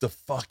just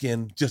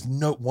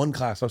one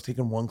class. I was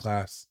taking one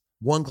class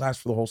one class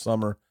for the whole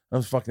summer. That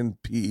was fucking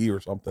PE or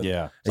something.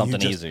 Yeah, And you something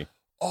just- easy.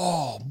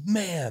 Oh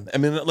man. I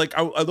mean, like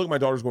I look at my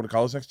daughter's going to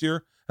college next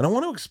year, and I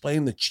want to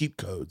explain the cheat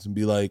codes and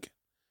be like,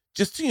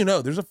 just so you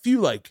know, there's a few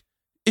like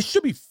it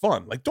should be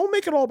fun. Like, don't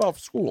make it all about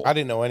school. I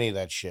didn't know any of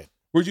that shit.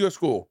 Where'd you go to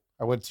school?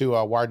 I went to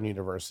Warden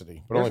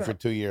University, but Where's only for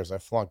that? 2 years. I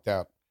flunked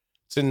out.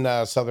 It's in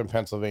southern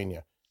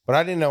Pennsylvania. But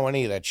I didn't know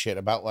any of that shit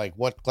about like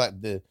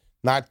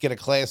not get a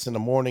class in the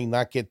morning,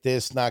 not get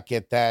this, not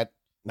get that.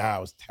 Nah, I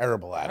was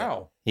terrible at it.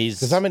 Wow.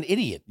 Because I'm an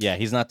idiot. Yeah,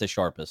 he's not the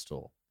sharpest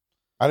tool.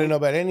 I didn't know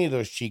about any of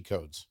those cheat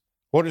codes.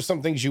 What are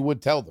some things you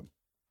would tell them?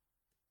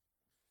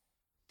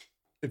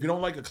 If you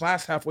don't like a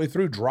class halfway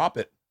through, drop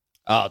it.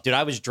 Oh, dude,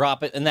 I was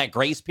dropping in that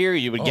grace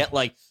period. You would get Oh.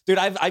 like, dude,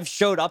 I've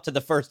showed up to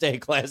the first day of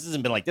classes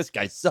and been like, this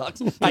guy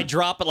sucks. I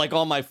drop it like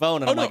on my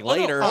phone, and Oh, I'm no, like, oh,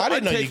 no. later. Oh, I I'd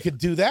didn't know you take- could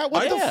do that.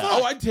 What the Yeah. fuck?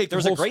 Oh, I'd take There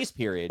was whole a grace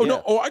period. Oh yeah.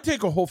 no! Oh, I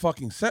take a whole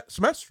fucking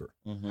semester.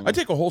 Mhm. I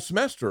take a whole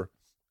semester.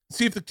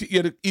 See if you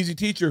had an easy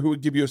teacher who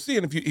would give you a C,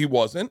 and if he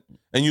wasn't,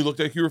 and you looked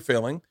like you were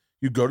failing,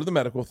 you go to the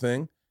medical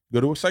thing, go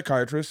to a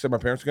psychiatrist. Say my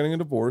parents are getting a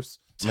divorce.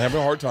 I'm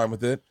having a hard time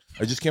with it.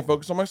 I just can't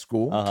focus on my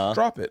school. Uh-huh.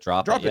 Drop it.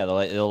 Drop it. Yeah,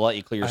 they'll let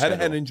you clear your I had a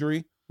schedule. head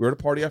injury. We were at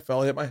a party. I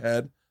fell. I hit my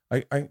head.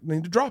 I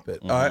need to drop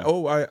it.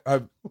 Mhm. I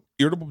have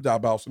irritable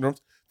bowel syndrome.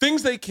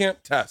 Things they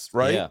can't test,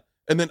 right? Yeah.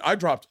 And then I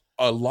dropped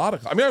a lot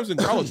of. I mean, I was in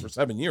college for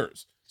 7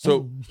 years.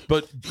 So,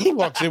 but He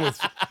walks in with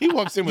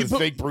but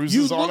fake you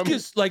bruises on look him.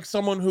 as like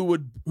someone who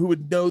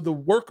would know the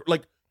work.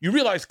 Like you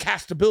realize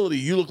castability.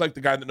 You look like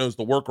the guy that knows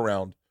the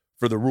workaround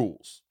for the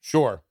rules.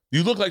 Sure.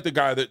 You look like the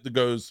guy that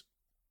goes,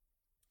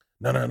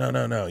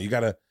 no. You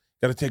gotta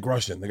take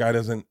Russian. The guy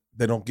doesn't.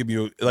 They don't give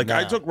you like.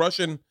 I No. took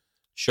Russian.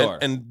 Sure.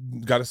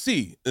 And got a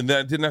C, and then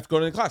I didn't have to go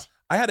to any class.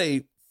 I had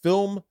a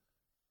film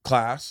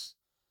class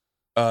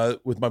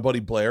with my buddy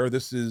Blair.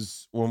 This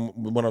is when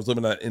I was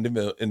living at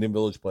Indian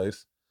Village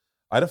place.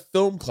 I had a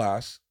film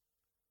class.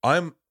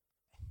 I'm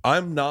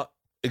not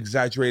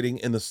exaggerating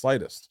in the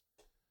slightest.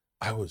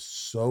 I was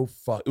so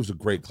fun. It was a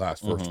great class,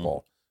 first of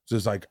all. So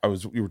it's like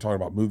you were talking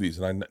about movies,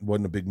 and I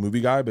wasn't a big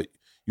movie guy, but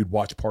you'd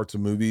watch parts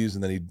of movies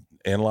and then he'd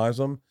analyze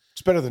them.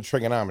 It's better than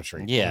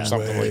trigonometry. Yeah. Or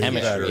something Way like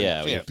that. Chemistry.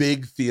 Yeah. Yeah.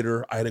 Big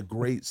theater. I had a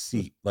great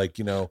seat. Like,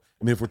 you know,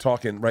 I mean, if we're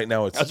talking right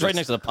now, it's I was right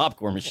next to the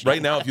popcorn machine.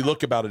 right now, if you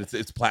look about it,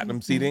 it's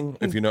platinum seating.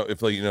 If you know,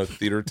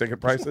 theater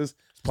ticket prices,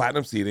 it's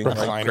platinum seating. Like,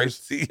 great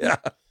Recliners. seat. Yeah,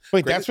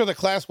 Wait, that's where the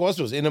class was?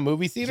 It was in a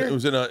movie theater? it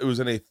was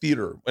in a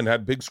theater and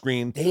had big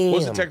screen. Damn.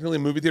 Wasn't technically a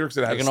movie theater because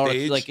it had Like a an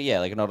stage.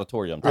 like an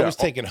auditorium. I was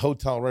taking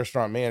hotel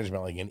restaurant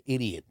management like an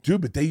idiot.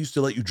 Dude, but they used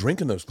to let you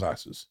drink in those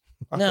classes.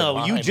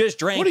 No, you just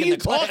drank. What are in you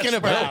the class, talking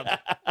bro. about?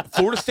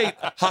 Florida State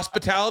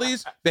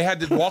hospitalities, they had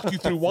to walk you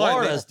through wine.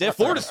 Florida's different.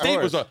 Florida State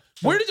was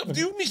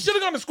you should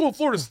have gone to school at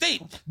Florida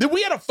State. Then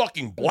we had a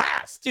fucking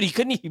blast. Dude,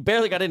 he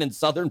barely got in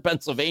southern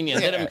Pennsylvania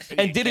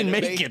and didn't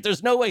make it.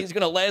 There's no way he's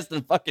gonna last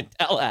in fucking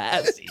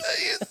Tallahassee.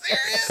 Are you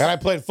serious? And I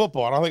played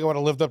football. I don't think I would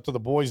have lived up to the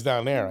boys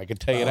down there. I can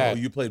tell you Oh, that.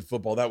 you played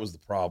football. That was the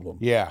problem.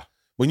 Yeah.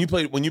 When you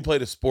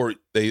played a sport,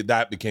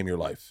 that became your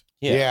life.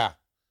 Yeah.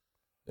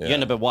 You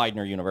end up at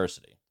Widener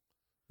University.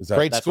 Is that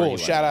Great that's where school.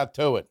 he Shout went. out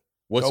to it.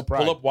 What's Go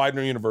Pride. pull up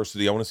Widener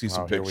University? I want to see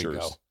some Oh, here we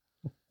pictures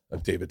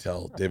of David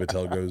Tell. David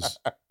Tell goes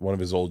one of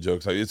his old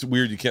jokes. It's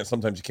weird.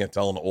 Sometimes you can't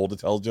tell an old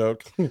Tell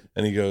joke,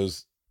 and he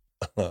goes,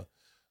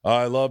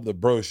 "I love the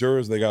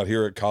brochures they got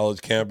here at college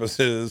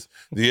campuses.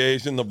 The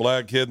Asian, the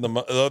black kid, and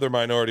the other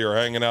minority are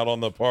hanging out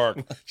on the park.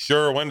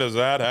 Sure, when does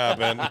that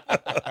happen?"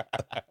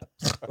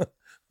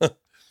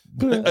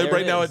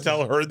 Right now,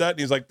 Tell heard that, and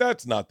he's like,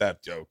 "That's not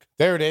that joke.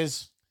 There it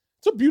is.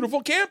 It's a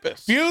beautiful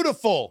campus,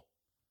 Beautiful.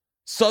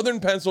 Southern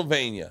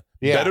Pennsylvania,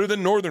 Yeah. better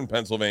than Northern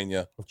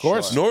Pennsylvania." Of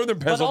course. Northern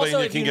But Pennsylvania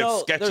also, if can you get know,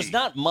 sketchy. there's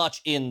not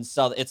much in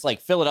South. It's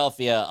like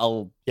Philadelphia,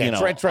 Yeah,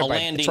 it's right a by-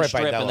 landing it's right by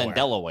strip, and then Delaware.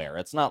 Delaware.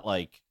 It's not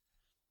like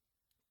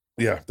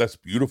Yeah, that's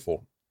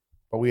beautiful.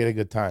 But we had a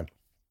good time.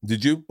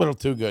 Did you A little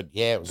too good.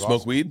 Yeah, it was smoke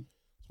awesome. weed,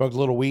 Smoked a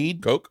little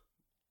weed. coke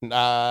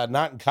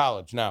Not in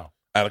college, no.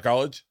 out of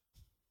college?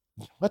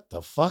 What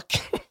the fuck?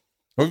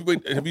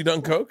 Have you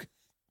done coke?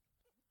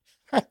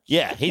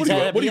 yeah. He's What are, you,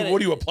 had,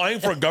 what, are you applying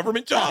for a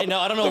government job? I know.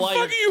 I don't know The why.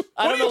 fuck are you?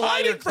 I what don't are know you why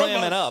hiding you're from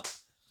clamming us? up.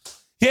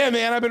 Yeah,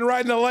 man, I've been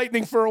riding the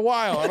lightning for a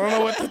while. I don't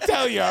know what to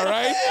tell you, all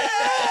right?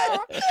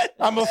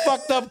 I'm a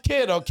fucked up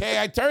kid,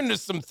 okay? I turned to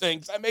some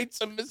things. I made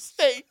some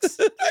mistakes.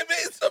 I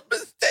made some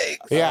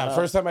mistakes. Yeah,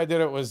 first time I did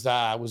it was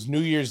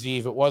New Year's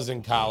Eve. It was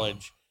in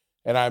college.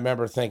 And I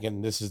remember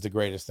thinking, this is the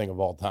greatest thing of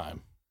all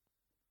time.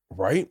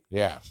 Right?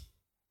 Yeah.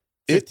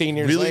 It 15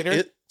 years really- later,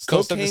 it-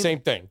 still said the cocaine- same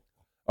thing.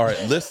 All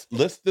right, list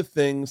the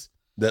things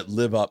that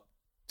live up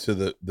to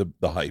the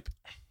hype.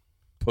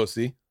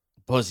 Pussy.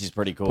 Pussy's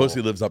pretty cool.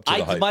 Pussy lives up to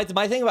the hype.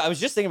 My thing about I was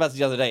just thinking about this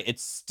the other day.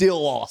 It's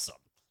still awesome.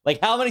 Like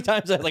how many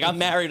times I'm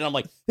married and I'm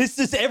like, this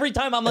is every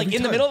time I'm like Every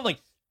in the time. middle, I'm like,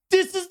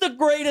 this is the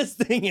greatest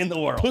thing in the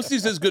world.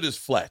 Pussy's as good as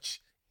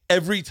Fletch.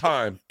 Every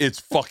time, it's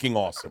fucking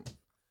awesome.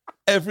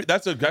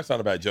 That's not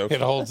a bad joke.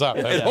 It holds up.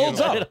 It holds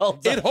up. It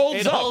holds up. It holds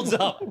It up. holds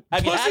up.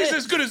 Have you had Pussy's it?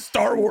 as good as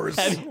Star Wars.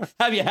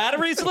 Have you had it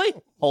recently?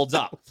 Holds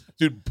up.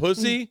 Dude,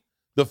 Pussy,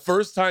 the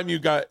first time you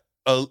got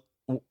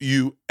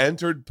you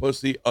entered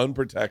pussy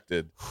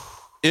unprotected,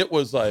 it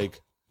was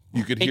like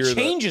you could hear It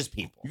changes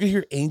people. You could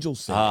hear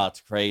angels sing. Ah,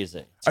 it's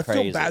crazy. I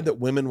feel bad that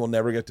women will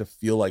never get to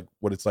feel like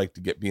what it's like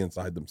to be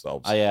inside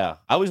themselves. Yeah.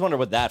 I always wonder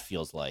what that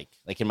feels like.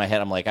 Like in my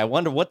head, I'm like, I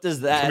wonder what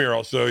does that. Come here,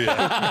 I'll show you.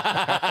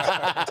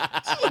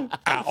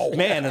 Ow.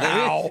 Man,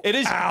 it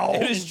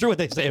is true what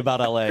they say about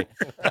LA.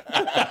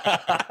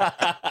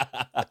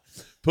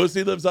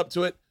 Pussy lives up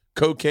to it.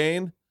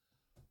 Cocaine.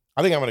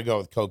 I think I'm going to go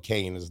with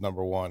cocaine as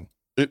number one.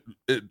 I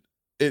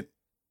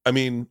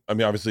mean,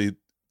 obviously,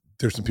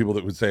 there's some people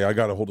that would say I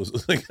got to hold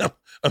this. Like,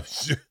 I'm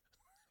sure.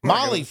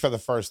 Molly for the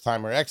first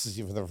time or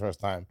ecstasy for the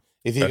first time.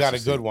 If you got a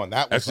good one,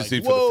 that was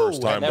ecstasy like, for the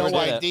first time. No Never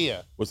did it.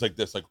 idea. Was like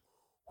this, like,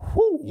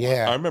 whew.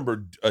 Yeah. I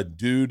remember a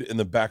dude in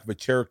the back of a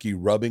Cherokee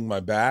rubbing my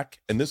back,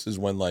 and this is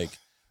when like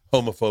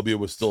homophobia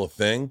was still a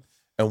thing,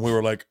 and we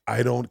were like,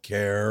 I don't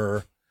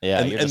care.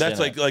 Yeah, and that's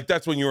like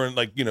that's when you were in,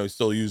 like,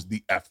 still use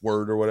the F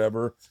word or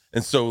whatever.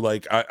 And so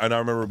like I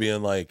remember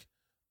being like,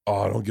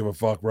 oh, I don't give a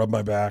fuck, rub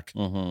my back.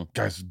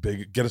 Guy's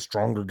big, get a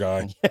stronger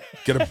guy,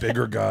 get a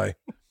bigger guy.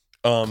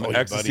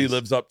 Ecstasy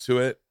lives up to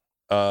it.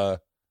 A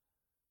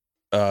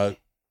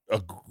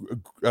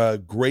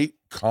great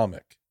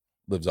comic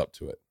lives up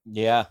to it.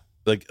 Yeah.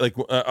 Like I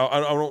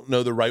don't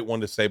know the right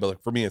one to say, but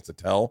like for me it's a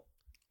tell.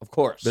 Of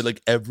course. But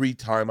like every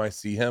time I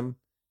see him,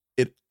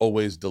 it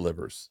always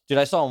delivers. Dude,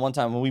 I saw him one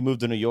time when we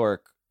moved to New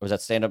York. It was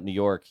at Stand Up New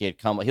York. He had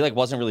come. He like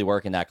wasn't really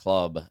working that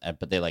club,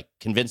 but they like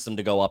convinced him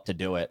to go up to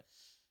do it.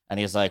 And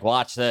he's like,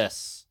 "Watch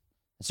this."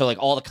 And so like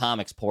all the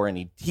comics pour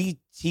in. He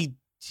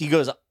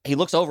goes. He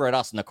looks over at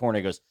us in the corner.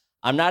 He goes,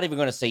 "I'm not even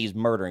going to say he's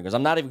murdering." He goes,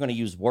 "I'm not even going to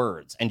use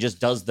words," and just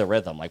does the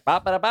rhythm like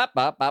bop bop bop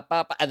bop bop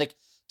bop. And like,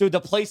 dude,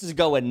 the place is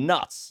going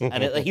nuts.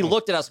 And he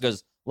looked at us and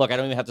goes, "Look, I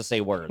don't even have to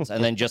say words,"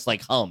 and then just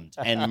like hummed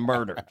and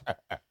murdered.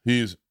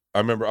 I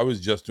remember I was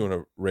just doing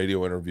a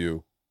radio interview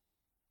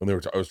when I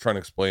was trying to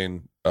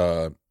explain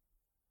a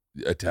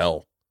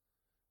tell,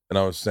 and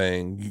I was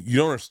saying you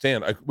don't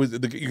understand.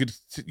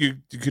 You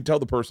could tell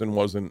the person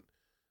wasn't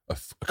a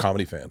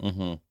comedy fan.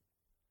 Mm-hmm.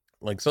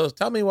 Like, so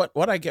tell me what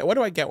I get. What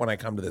do I get when I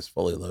come to this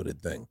Fully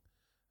Loaded thing?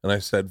 And I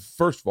said,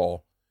 first of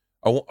all,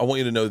 I want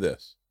you to know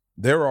this: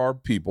 there are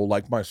people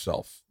like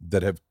myself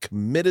that have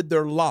committed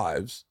their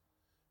lives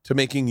to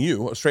making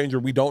you, a stranger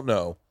we don't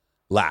know,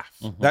 laugh.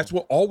 That's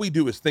what all we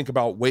do is think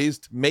about ways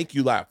to make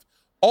you laugh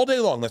all day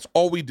long. That's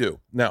all we do.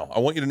 Now, I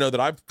want you to know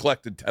that I've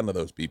collected 10 of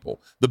those people,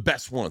 the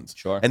best ones.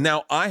 Sure. And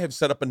now I have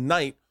set up a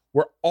night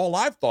where all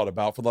I've thought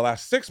about for the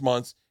last 6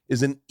 months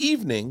is an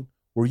evening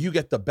where you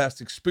get the best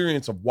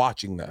experience of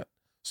watching that.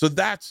 So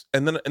that's,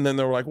 and then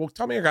they were like, well,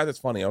 tell me a guy that's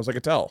funny. I was like,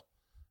 Attell.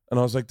 And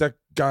I was like, that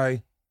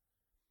guy,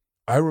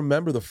 I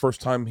remember the first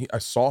time I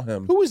saw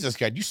him. Who is this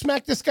guy? You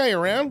smack this guy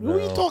around? No. Who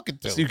are you talking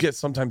to? So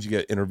sometimes you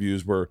get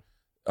interviews where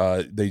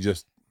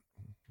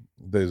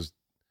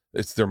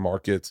it's their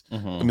markets.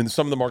 I mean,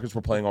 some of the markets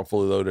we're playing on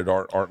Fully Loaded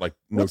aren't like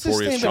What's this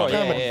notorious. stand-up Yeah,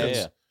 comedy? yeah,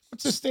 yeah.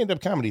 What's this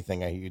stand-up comedy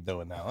thing I hear you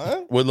doing now?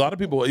 Huh? Well, a lot of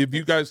people, if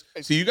you guys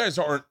see, you guys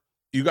aren't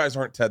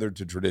tethered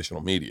to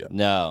traditional media.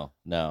 No.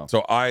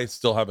 So I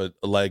still have a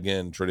leg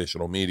in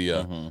traditional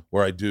media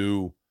where I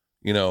do.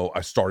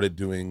 I started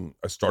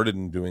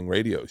in doing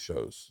radio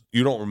shows.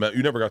 You don't remember?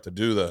 You never got to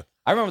do the.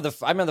 I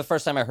remember the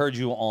first time I heard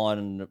you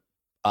on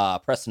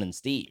Preston and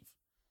Steve.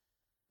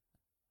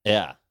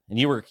 Yeah, and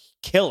you were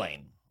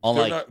killing on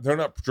They're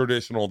not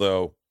traditional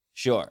though.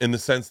 Sure. In the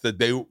sense that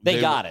they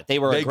got it. They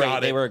were a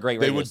great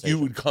radio station.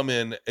 You would come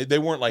in. They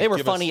weren't like they were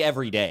funny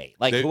every day.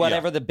 Like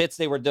whatever the bits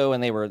they were doing,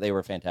 they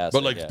were fantastic.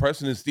 But like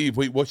Preston and Steve,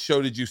 wait, what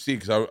show did you see?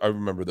 Because I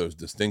remember those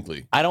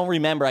distinctly. I don't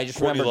remember. I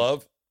just remember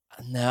Love.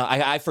 No,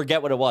 I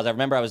forget what it was. I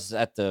remember I was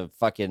at the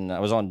I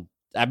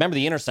remember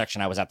the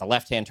intersection. I was at the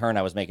left-hand turn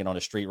I was making on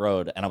a street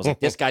road, and I was like,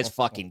 this guy's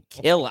fucking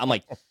killing. I'm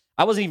like,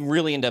 I wasn't even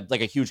really into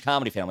like a huge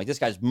comedy fan. I'm like, this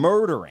guy's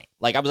murdering.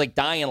 Like, I was like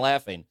dying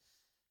laughing.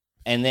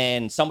 And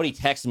then somebody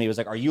texted me, was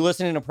like, are you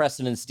listening to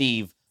Preston and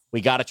Steve?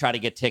 We got to try to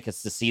get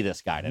tickets to see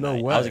this guy tonight.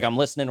 No way. I was like, I'm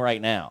listening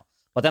right now.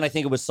 But then I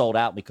think it was sold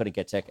out and we couldn't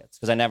get tickets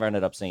because I never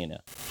ended up seeing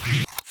it.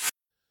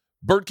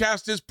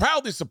 Birdcast is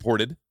proudly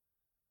supported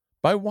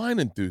by Wine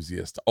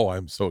Enthusiast. Oh,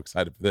 I'm so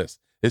excited for this.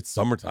 It's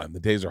summertime.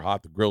 The days are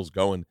hot. The grill's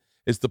going.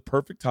 It's the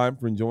perfect time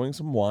for enjoying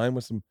some wine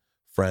with some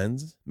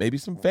friends, maybe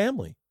some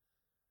family.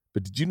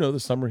 But did you know the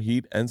summer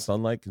heat and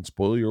sunlight can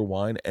spoil your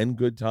wine and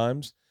good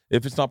times?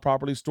 If it's not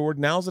properly stored,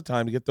 now's the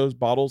time to get those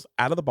bottles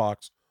out of the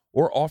box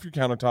or off your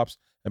countertops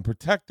and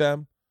protect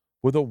them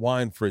with a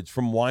wine fridge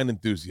from Wine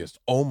Enthusiast.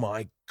 Oh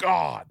my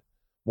God.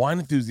 Wine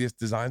Enthusiast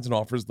designs and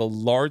offers the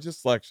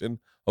largest selection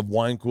of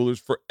wine coolers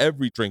for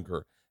every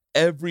drinker,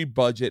 every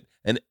budget,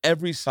 and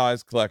every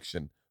size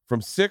collection,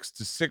 from 6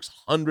 to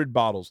 600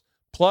 bottles.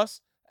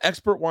 Plus,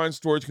 expert wine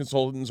storage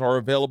consultants are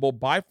available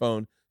by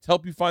phone to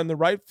help you find the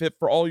right fit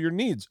for all your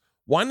needs.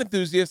 Wine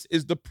Enthusiast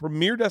is the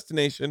premier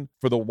destination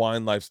for the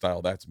wine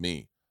lifestyle. That's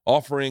me.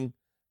 Offering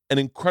an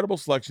incredible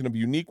selection of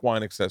unique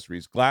wine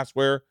accessories,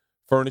 glassware,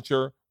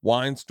 furniture,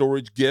 wine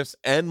storage, gifts,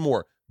 and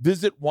more.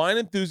 Visit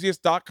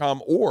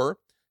wineenthusiast.com or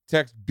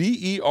text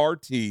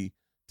BERT to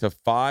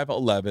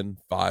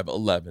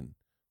 511-511.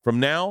 From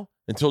now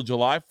until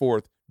July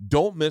 4th.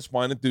 Don't miss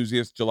Wine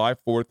Enthusiast July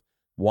 4th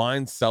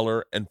wine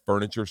cellar and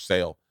furniture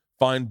sale.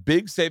 Find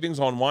big savings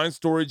on wine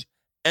storage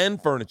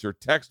and furniture.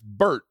 Text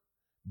BERT,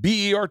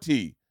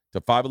 B-E-R-T,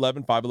 to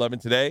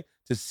 511-511 today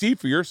to see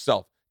for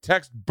yourself.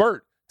 Text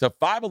BERT to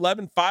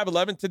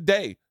 511-511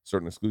 today.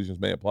 Certain exclusions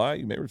may apply.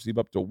 You may receive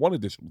up to one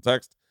additional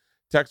text.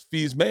 Text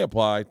fees may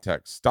apply.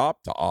 Text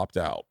STOP to opt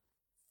out.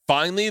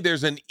 Finally,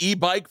 there's an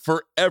e-bike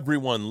for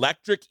everyone,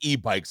 electric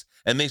e-bikes,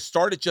 and they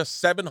start at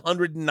just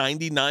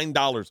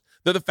 $799.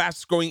 They're the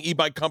fastest growing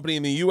e-bike company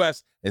in the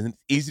U.S., and it's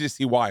easy to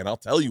see why, and I'll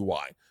tell you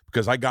why,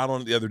 because I got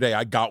on it the other day.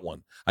 I got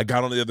on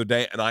it the other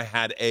day, and I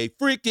had a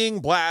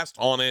freaking blast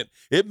on it.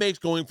 It makes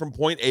going from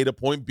point A to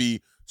point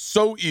B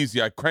so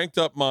easy. I cranked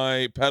up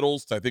my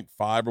pedals to, I think,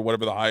 5 or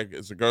whatever the high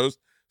as it goes.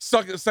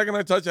 The second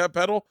I touch that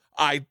pedal,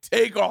 I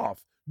take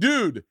off.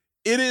 Dude,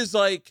 it is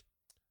like,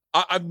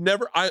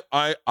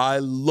 I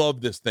love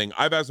this thing.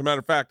 As a matter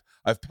of fact,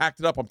 I've packed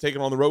it up. I'm taking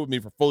it on the road with me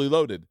for Fully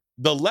Loaded.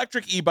 The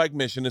electric e-bike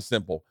mission is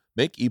simple.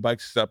 Make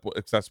e-bikes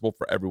accessible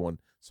for everyone.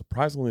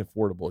 Surprisingly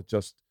affordable at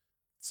just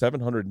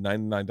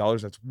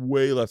 $799. That's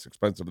way less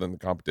expensive than the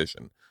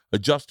competition.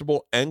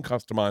 Adjustable and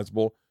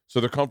customizable, so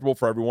they're comfortable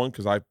for everyone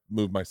because I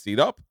moved my seat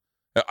up.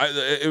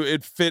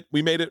 It fit.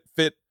 We made it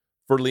fit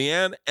for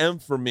Leanne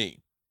and for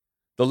me.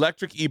 The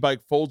electric e-bike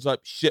folds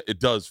up. Shit, it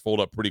does fold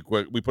up pretty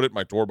quick. We put it in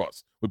my tour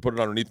bus. We put it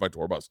underneath my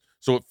tour bus.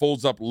 So it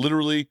folds up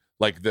literally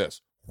like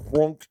this.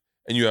 Whonk,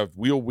 and you have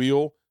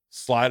wheel,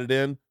 slide it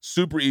in.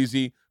 Super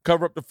easy.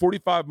 Cover up to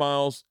 45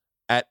 miles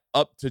at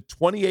up to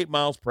 28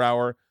 miles per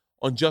hour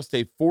on just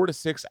a 4 to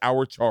 6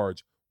 hour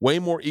charge. Way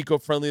more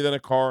eco-friendly than a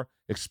car.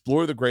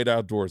 Explore the great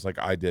outdoors like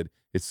I did.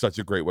 It's such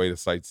a great way to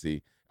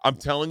sightsee. I'm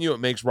telling you, it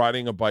makes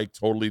riding a bike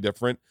totally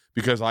different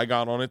because I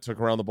got on it, took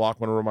around the block,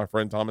 went over to my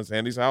friend Thomas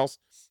Andy's house,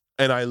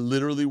 and I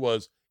literally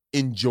was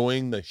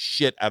enjoying the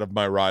shit out of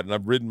my ride. And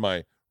I've ridden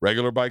my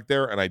regular bike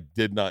there, and I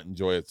did not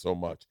enjoy it so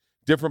much.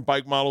 Different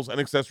bike models and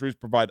accessories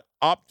provide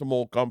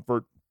optimal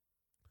comfort,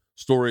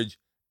 storage,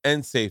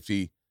 and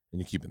safety, and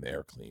you're keeping the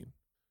air clean.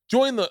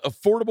 Join the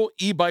affordable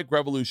e-bike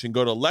revolution.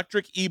 Go to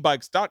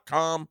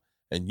electricebikes.com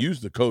and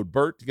use the code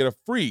BERT to get a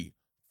free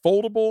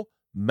foldable,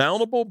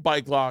 mountable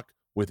bike lock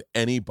with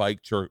any bike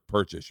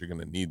purchase. You're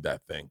going to need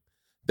that thing.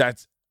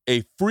 That's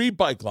a free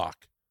bike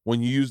lock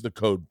when you use the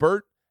code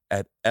BERT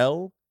at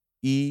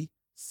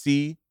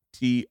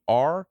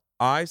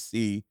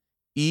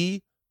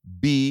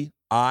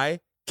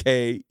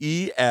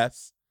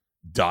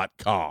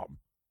electricebikes.com.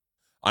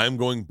 I'm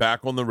going back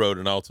on the road,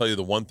 and I'll tell you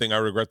the one thing I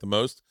regret the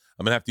most.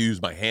 I'm going to have to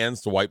use my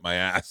hands to wipe my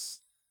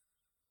ass.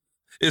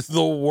 It's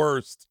the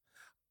worst.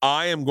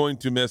 I am going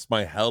to miss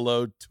my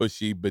Hello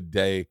Tushy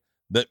bidet.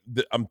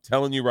 I'm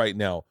telling you right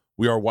now,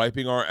 we are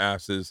wiping our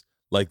asses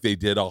like they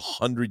did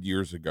 100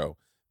 years ago.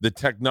 The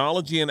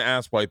technology in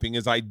ass wiping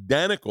is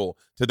identical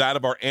to that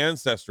of our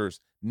ancestors.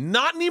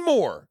 Not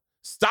anymore.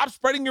 Stop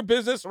spreading your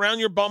business around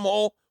your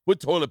bumhole with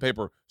toilet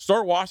paper.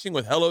 Start washing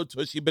with Hello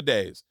Tushy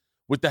bidets.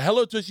 With the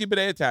Hello Tushy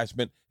bidet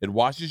attachment, it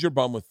washes your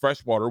bum with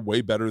fresh water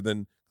way better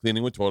than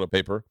cleaning with toilet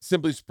paper.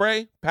 Simply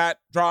spray, pat,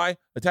 dry,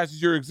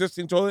 attaches your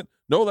existing toilet.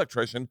 No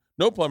electrician,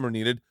 no plumber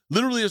needed.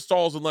 Literally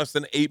installs in less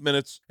than 8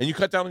 minutes, and you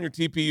cut down on your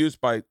TP use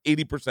by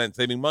 80%,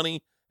 saving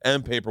money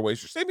and paper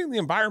waste. You're saving the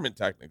environment,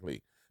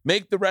 technically.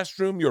 Make the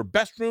restroom your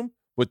best room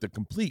with the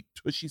complete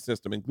Tushy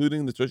system,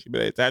 including the Tushy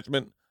bidet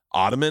attachment,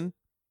 ottoman,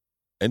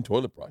 and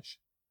toilet brush.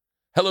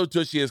 Hello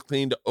Tushy has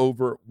cleaned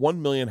over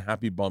 1 million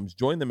happy bums.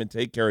 Join them and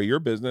take care of your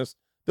business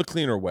the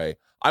cleaner way.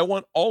 I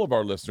want all of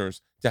our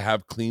listeners to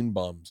have clean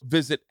bums.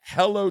 Visit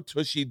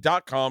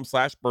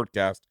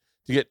hellotushy.com/Bertcast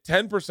to get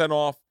 10%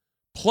 off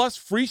plus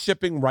free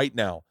shipping right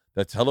now.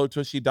 That's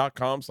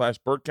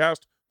hellotushy.com/Bertcast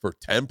for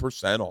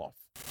 10% off.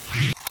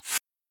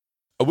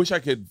 I wish I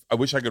could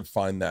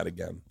find that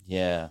again.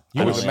 Yeah.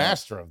 You were the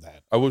master of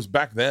that. I was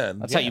back then.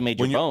 That's how you made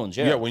your bones,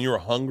 yeah. Yeah, when you were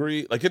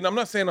hungry. Like, I'm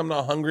not saying I'm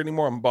not hungry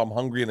anymore. I'm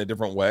hungry in a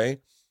different way.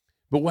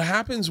 But what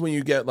happens when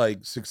you get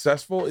like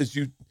successful is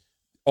you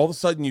all of a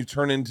sudden you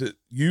turn into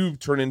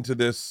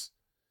this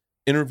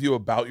interview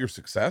about your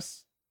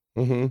success.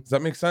 Mm-hmm. Does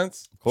that make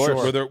sense? Of course. Sure.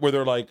 Where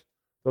they're like,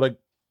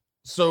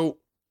 so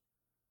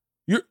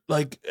you're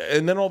like,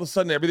 and then all of a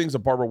sudden everything's a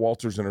Barbara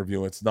Walters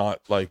interview. It's not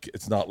like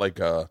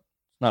a.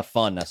 Not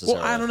fun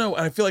necessarily. Well, I don't know.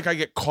 I feel like I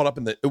get caught up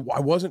in I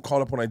wasn't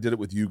caught up when I did it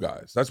with you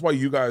guys. That's why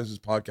you guys'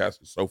 podcast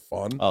is so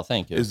fun. Oh,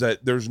 thank you. Is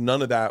that there's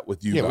none of that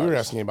with you guys. We were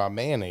asking about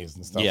mayonnaise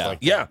and stuff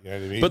like that. Yeah. You know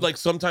what I mean? But like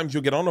sometimes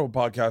you'll get onto a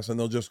podcast and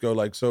they'll just go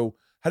like, so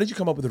how did you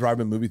come up with the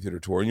drive-in movie theater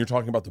tour? And you're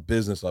talking about the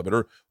business of it.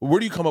 Or where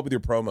do you come up with your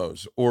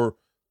promos? Or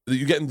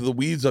you get into the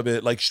weeds of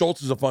it. Like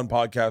Schultz is a fun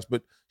podcast,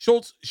 but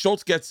Schultz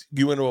gets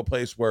you into a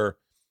place where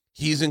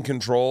he's in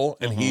control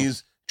and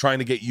he's trying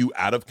to get you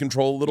out of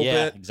control a little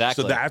bit.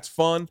 Exactly. So that's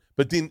fun.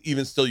 But then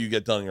even still you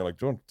get done and you're like,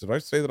 did I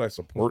say that I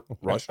support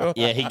Russia?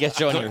 Yeah, he gets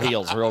you on your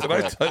heels real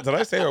quick. Did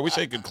I say I wish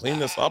I could clean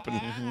this up and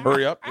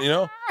hurry up, you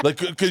know? Like,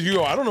 because you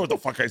go, I don't know what the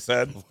fuck I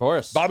said. Of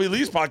course. Bobby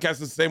Lee's podcast is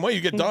the same way.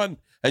 You get done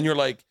and you're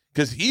like,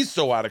 because he's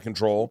so out of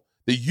control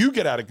that you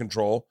get out of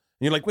control.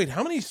 And you're like, wait,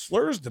 how many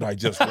slurs did I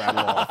just rattle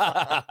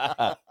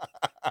off?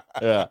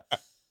 Yeah.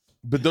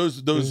 But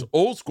those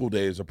old school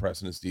days of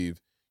Preston and Steve,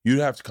 you'd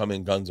have to come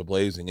in guns a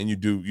blazing, and you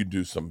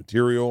do some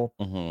material,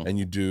 and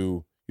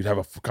you'd have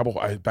a couple.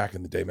 Back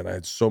in the day, man, I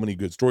had so many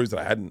good stories that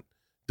I hadn't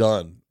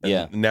done.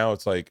 And now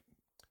it's like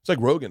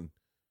Rogan.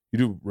 You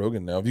do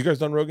Rogan now. Have you guys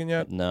done Rogan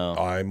yet? No.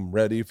 I'm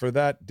ready for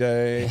that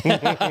day.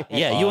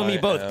 Yeah, you and me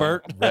both,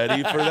 Bert.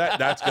 Ready for that.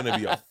 That's going to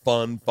be a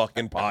fun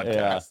fucking podcast.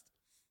 Yeah.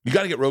 You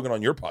got to get Rogan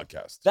on your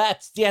podcast.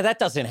 That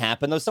doesn't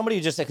happen though. Somebody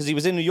just said, because he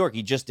was in New York,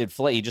 he just did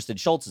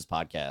Schultz's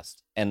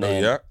podcast, and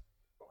then yeah.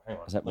 Hang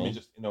on. Is that Let me? me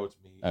just it's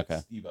me. Okay.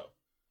 It's Steve-O.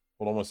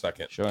 Hold on 1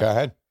 second. Sure. Go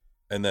ahead.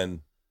 And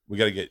then we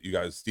got to get you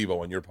guys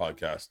Steve-O on your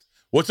podcast.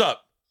 What's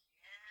up?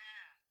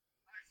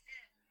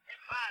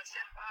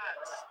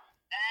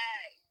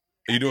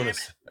 Are you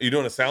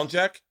doing a sound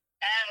check?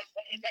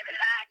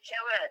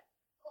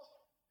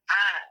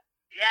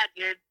 Yeah,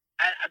 dude.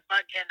 I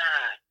fucking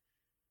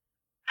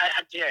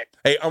I did.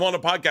 Hey, I'm on a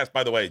podcast,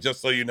 by the way,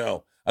 just so you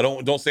know. I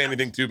don't say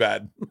anything too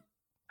bad.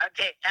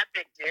 Okay,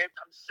 epic, dude.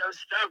 I'm so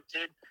stoked,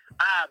 dude.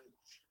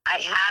 I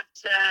have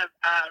to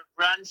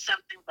run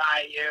something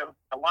by you.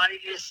 I wanted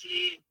you to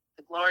see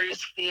the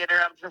glorious theater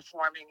I'm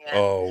performing in.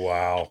 Oh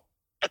wow.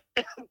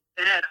 And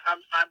I'm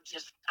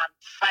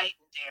fighting,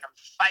 dude. I'm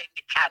fighting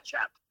to catch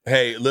up.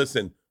 Hey,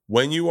 listen,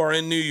 when you are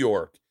in New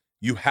York,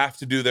 you have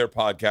to do their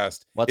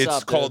podcast. What's it's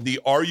up, called dude?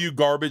 the Are You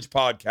Garbage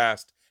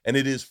podcast, and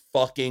it is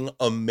fucking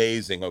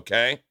amazing,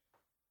 okay?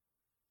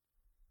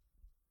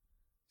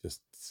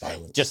 Just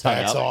silence. Just hung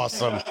That's up.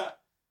 awesome.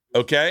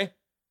 Okay?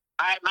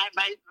 All right,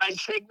 my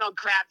signal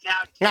crapped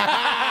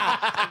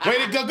out.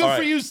 Way to go. Good All right,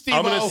 for you, Steve.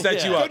 I'm going to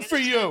set you up. Good for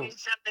It's you. gonna be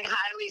something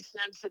highly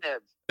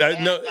sensitive.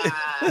 No.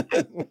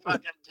 I'm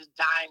fucking just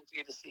dying for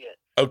you to see it.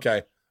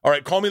 Okay. All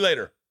right, call me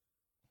later.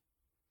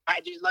 All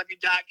right, dude. Love you,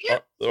 Doc. Yeah.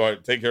 All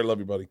right, take care. Love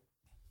you, buddy.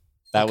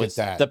 That Look was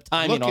at the that.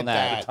 timing Look on at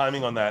that. that.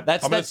 Timing on that. I'm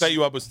That's- going to set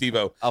you up with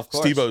Steve-O. Of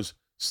course.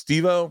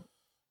 Steve-O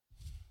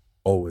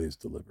always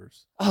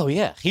delivers. Oh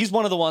yeah, he's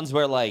one of the ones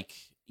where like,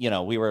 you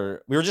know, we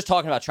were just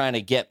talking about trying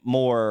to get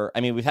more.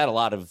 I mean, we've had a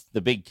lot of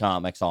the big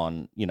comics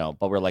on, you know,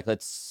 but we're like,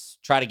 let's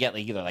try to get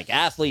like either like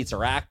athletes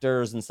or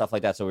actors and stuff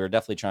like that. So we were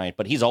definitely trying.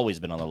 But he's always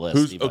been on the list.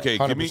 Who's Steve-O. okay?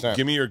 100%.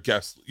 Give me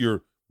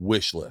your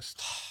wish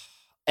list.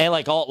 And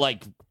like all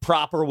like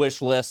proper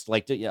wish list.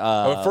 Like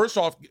First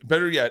off,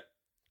 better yet,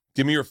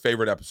 give me your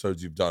favorite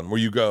episodes you've done. Where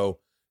you go,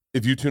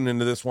 if you tune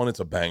into this one, it's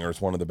a banger.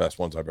 It's one of the best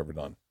ones I've ever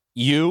done.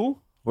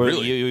 you were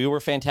Really? you were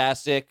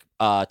fantastic.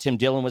 Tim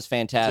Dillon was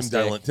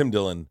fantastic. Tim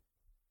Dillon,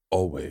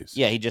 always.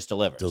 Yeah, he just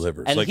delivers.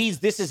 And And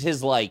this is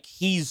his like,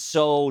 he's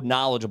so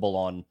knowledgeable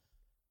on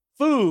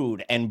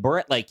food and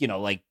like, you know,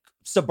 like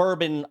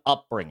suburban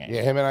upbringing.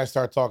 Yeah, him and I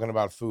start talking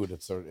about food.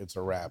 It's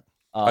a wrap.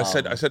 I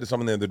said to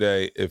someone the other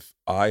day, if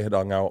I had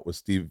hung out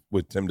with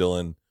Tim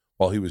Dillon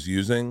while he was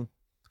using,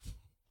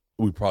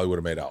 we probably would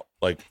have made out.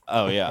 Like,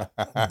 oh yeah.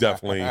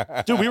 definitely.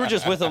 Dude, we were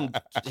just with him.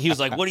 He was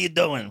like, "What are you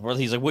doing?"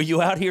 He's like, "Were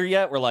you out here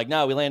yet?" We're like,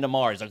 "No, we land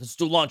tomorrow." He's like, "Let's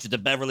do lunch at the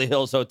Beverly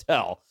Hills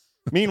Hotel."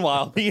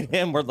 Meanwhile, me and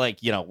him were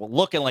like, you know,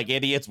 looking like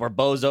idiots. We're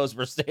bozos.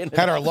 We're standing.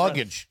 Had our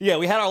luggage. Yeah,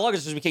 we had our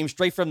luggage because we came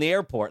straight from the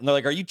airport. And they're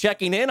like, "Are you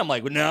checking in?" I'm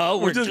like, "No,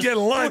 We're just getting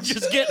lunch." We're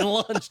just getting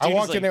lunch." I Dude,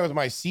 walked he's in there with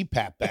my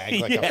CPAP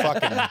bag like Yeah. a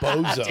fucking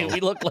bozo. Dude,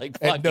 we look like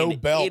And fucking no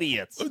belt.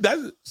 idiots.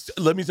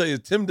 Let me tell you,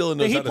 Tim Dillon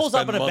knows He how to pulls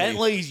up spend in a money.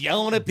 Bentley. He's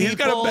yelling at people. He's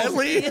got a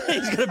Bentley? Yeah,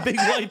 he's got a big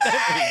white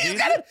Bentley.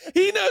 Dude.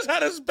 He knows how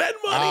to spend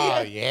money.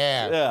 Oh,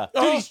 yeah. Yeah,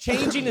 Oh. dude, he's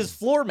changing his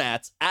floor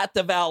mats at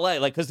the valet,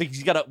 like because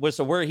he's got a.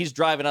 So where he's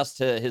driving us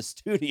to his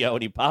studio,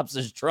 and he pops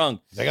his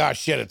trunk. He's like, oh,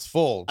 shit, it's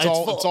full. It's, It's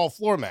all full. It's all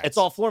floor mats. It's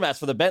all floor mats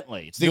for the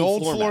Bentley. It's the new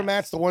old floor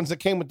mats, the ones that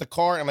came with the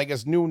car, and I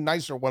guess new,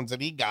 nicer ones that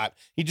he got.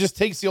 He just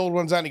takes the old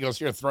ones out and he goes,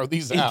 here, throw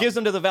these He out. gives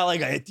them to the valet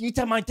guy. Do you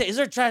tell my is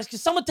there trash? Can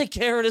someone take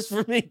care of this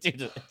for me,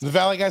 dude? The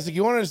valet guy's like,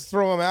 you want to just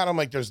throw them out? I'm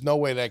like, there's no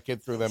way that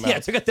kid threw them Yeah, out.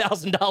 it took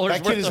 $1,000.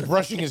 That kid is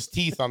brushing his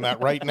teeth on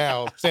that right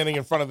now, standing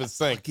in front of his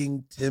sink.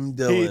 Fucking Tim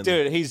Dillon.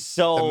 Dude, he's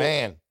so The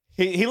man.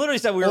 He literally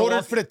said we were Ordered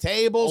walking- for the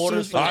table.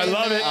 Orders for the I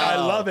love it. I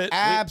love it.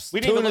 Apps, We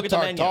didn't even tuna look at the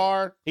menu.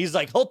 tartare. He's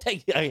like, he'll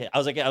take. I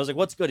was like,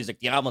 what's good? He's like,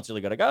 the omelet's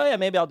really good. I go, oh, yeah,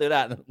 maybe I'll do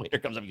that. And the waiter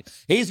comes up.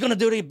 He's gonna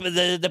do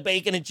the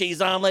bacon and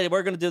cheese omelet.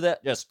 We're gonna do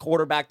that. Just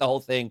quarterback the whole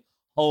thing.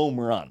 Home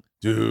run.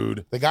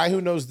 Dude. The guy who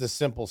knows the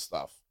simple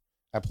stuff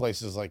at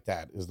places like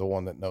that is the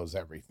one that knows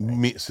everything.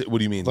 What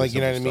do you mean? Like,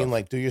 you know what I simple mean? stuff?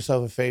 Like, do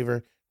yourself a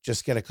favor.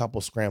 Just get a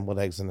couple scrambled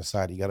eggs on the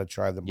side. You got to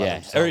try them by Yeah.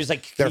 themselves. Or he's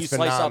like, They're can you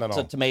slice up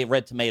phenomenal.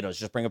 red tomatoes?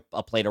 Just bring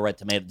a plate of red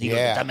tomatoes. He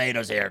Yeah. goes, the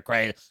tomatoes here,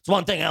 great. It's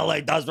one thing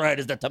LA does right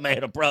is the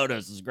tomato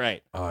produce is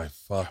great. I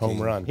fucking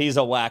Home run. He's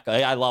a whack.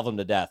 I love him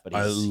to death, but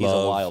he's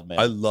a wild man.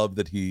 I love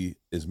that he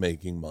is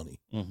making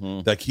money.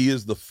 Mhm. Like, he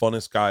is the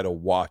funnest guy to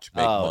watch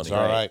make Oh, money. it's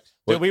All right.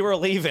 Dude, we were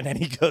leaving, and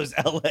he goes,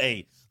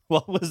 LA.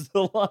 What was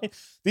the line?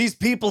 These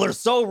people are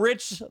so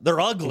rich,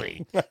 they're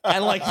ugly.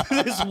 And like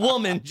this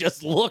woman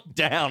just looked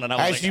down, and I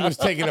was As like, she was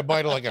taking a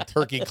bite of like a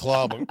turkey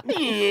club.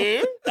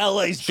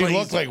 LA's She crazy.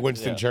 looked like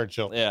Winston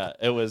Churchill. Yeah,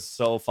 it was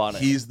so funny.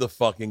 He's the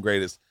fucking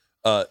greatest.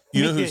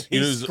 You know who's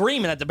He's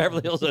screaming at the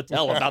Beverly Hills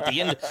Hotel about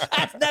the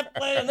that's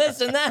Netflix and this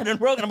and that, and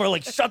Rogan. And we're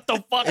like, shut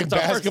the fuck up. In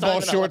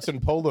basketball shorts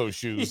and polo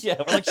shoes. Yeah,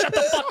 we're like, shut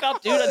the fuck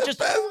up, dude. I just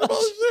basketball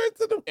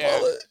shorts and a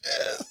polo.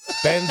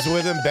 Ben's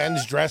with him.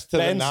 Ben's dressed to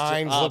the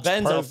nines. Looks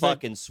Ben's perfect. a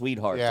fucking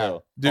sweetheart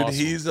too. Dude,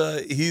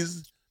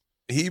 Awesome.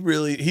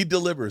 he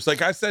delivers.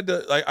 Like I said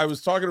I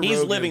was talking to He's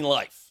Rogan. living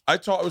life. I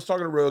was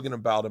talking to Rogan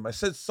about him. I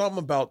said something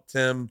about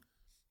Tim.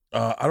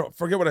 I don't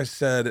forget what I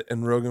said,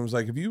 and Rogan was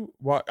like, "Have you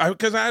watched?"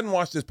 Because I hadn't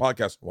watched his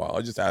podcast in a while.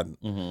 I just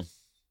hadn't. Mm-hmm.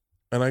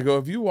 And I go,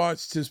 "Have you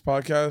watched his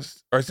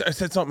podcast?" Or I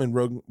said something, and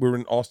Rogan. We were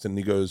in Austin. And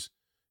he goes,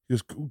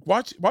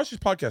 "Watch his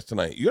podcast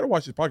tonight. You got to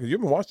watch his podcast. You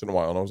haven't watched it in a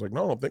while." And I was like,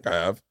 "No, I don't think I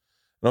have."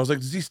 And I was like,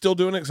 "Is he still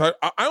doing it?" Because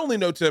I only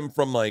know Tim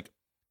from like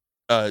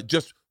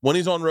just when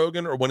he's on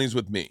Rogan or when he's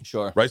with me.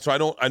 Sure. Right.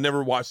 So I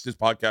never watched his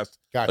podcast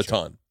Gotcha. a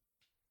ton.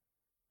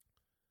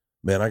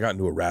 Man, I got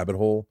into a rabbit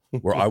hole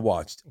where I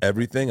watched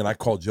everything, and I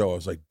called Joe. I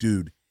was like,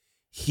 dude,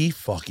 he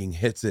fucking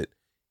hits it.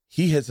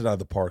 He hits it out of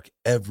the park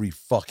every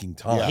fucking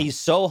time. Yeah. He's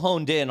so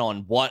honed in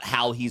on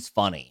how he's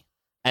funny.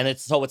 And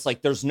it's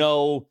like, there's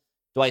no,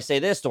 do I say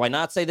this? Do I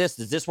not say this?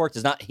 Does this work?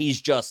 Does not?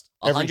 He's just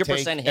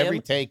 100% him.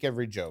 Every take,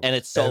 every joke. And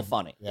it's so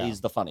funny. Yeah.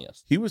 He's the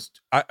funniest. He was,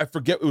 I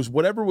forget, it was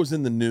whatever was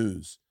in the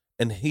news,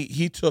 and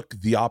he took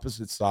the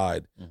opposite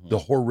side, the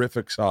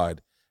horrific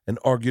side, and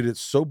argued it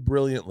so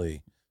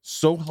brilliantly,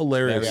 so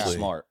hilariously. Very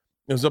smart.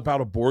 It was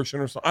about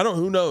abortion or something. I don't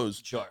know, who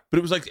knows? Sure. But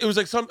it was like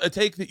a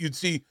take that you'd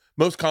see.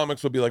 Most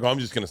comics would be like, "Oh, I'm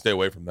just going to stay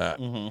away from that."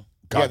 Mm-hmm.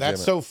 Yeah,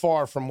 that's so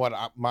far from what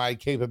my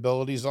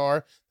capabilities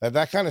are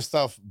that kind of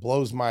stuff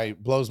blows my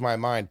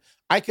mind.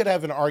 I could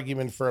have an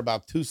argument for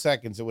about 2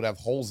 seconds. It would have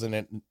holes in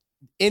it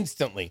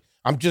instantly.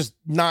 I'm just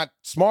not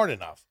smart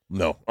enough.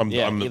 No, I'm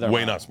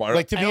way not smart.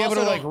 Like to be able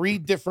to like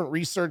read different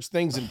research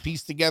things and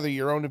piece together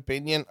your own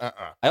opinion.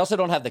 I also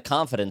don't have the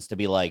confidence to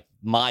be like,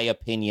 my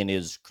opinion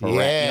is correct.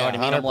 Yeah, you know what I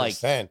mean? 100%. I'm like,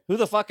 who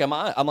the fuck am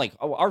I? I'm like,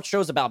 oh, our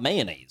show's about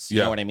mayonnaise. You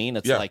know what I mean?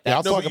 It's like that. Yeah,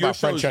 I'll talk about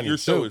French onion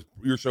soup.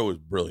 Your show is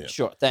brilliant.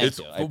 Sure, thank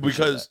you. I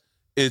because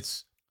that.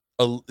 it's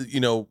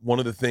one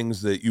of the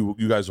things that you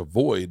guys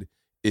avoid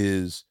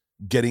is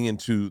getting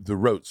into the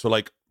rote. So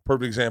like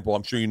perfect example,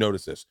 I'm sure you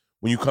notice this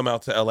when you come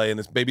out to LA, and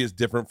it's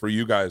different for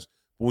you guys.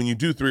 But when you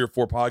do 3 or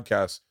 4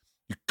 podcasts,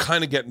 you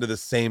kind of get into the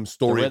same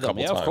story a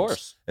couple times. Of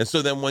course. And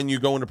so then when you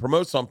go in to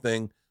promote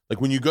something,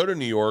 like when you go to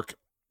New York,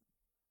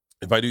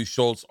 if I do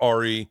Schultz,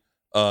 Ari,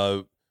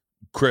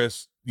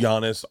 Chris,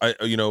 Giannis,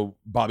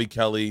 Bobby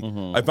Kelly.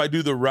 If I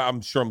do I'm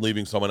sure I'm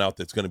leaving someone out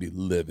that's going to be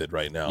livid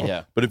right now.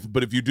 Yeah.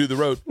 But if you do the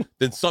road,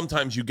 then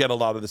sometimes you get a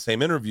lot of the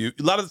same interview,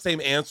 a lot of the same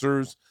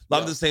answers, a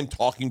lot of the same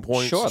talking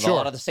points. Sure. A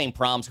lot of the same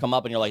prompts come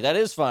up, and you're like, that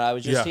is fun. I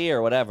was just here,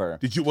 or whatever.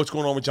 What's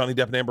going on with Johnny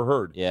Depp and Amber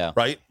Heard? Yeah.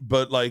 Right.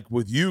 But like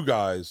with you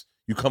guys,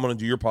 you come on and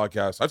do your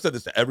podcast. I've said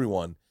this to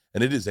everyone,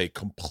 and it is a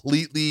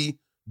completely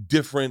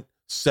different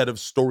set of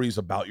stories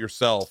about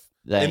yourself,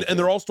 and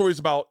they're all stories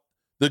about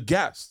the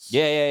guests.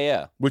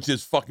 Yeah. Which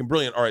is fucking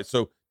brilliant. All right,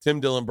 so Tim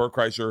Dillon, Bert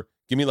Kreischer,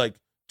 give me like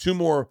 2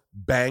 more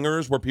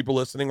bangers where people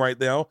listening right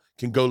now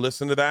can go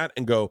listen to that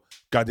and go,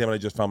 God damn it, I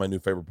just found my new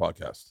favorite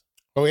podcast.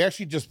 Well, we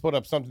actually just put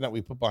up something that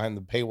we put behind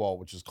the paywall,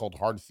 which is called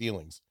Hard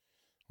Feelings,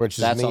 which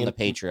is that's on the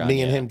Patreon.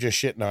 Me and him just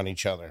shitting on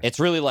each other. It's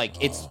really like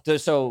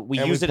so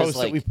we use it as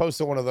like we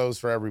posted one of those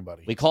for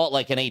everybody. We call it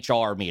like an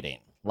HR meeting,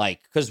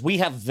 like because we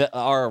have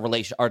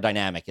our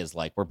dynamic is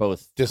like we're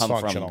both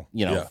dysfunctional,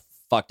 come from,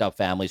 fucked up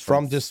families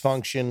from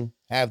dysfunction,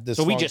 have dysfunction.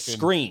 So we just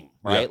scream,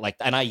 right? Like,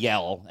 and I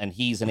yell, and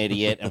he's an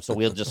idiot, and so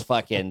we'll just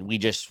fucking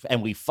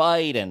we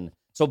fight, and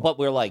so but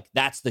we're like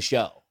that's the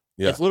show.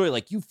 Yeah. It's literally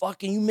like you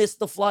missed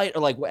the flight,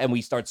 or like, and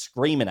we start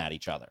screaming at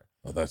each other.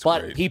 Oh, that's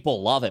but great.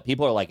 People love it.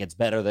 People are like, it's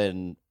better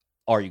than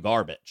Are You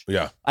Garbage?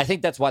 Yeah, I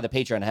think that's why the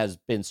Patreon has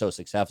been so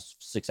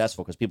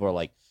successful because people are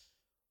like,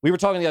 we were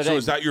talking the other day. So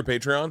is that your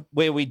Patreon?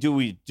 We do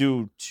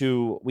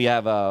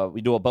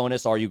a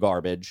bonus Are You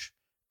Garbage,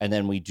 and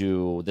then we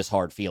do this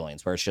Hard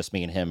Feelings where it's just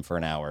me and him for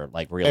an hour,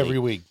 like really every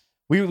week.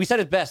 We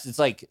said it best. It's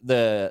like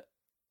the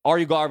Are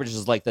You Garbage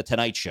is like the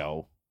Tonight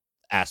Show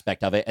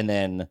aspect of it, and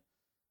then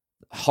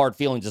Hard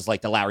Feelings is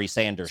like the Larry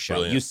Sanders Show.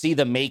 Brilliant. You see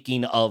the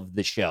making of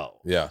the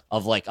show. Yeah.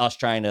 Of like us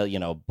trying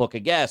to, book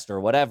a guest or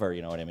whatever,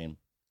 you know what I mean?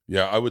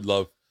 Yeah, I would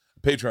love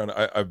Patreon.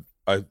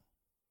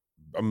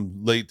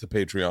 I'm late to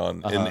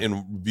Patreon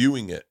in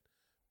viewing it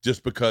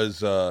just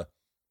because I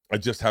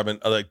just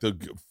haven't like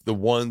the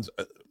ones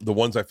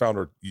I found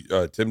are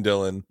Tim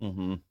Dillon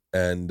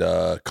and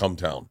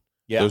Cumtown.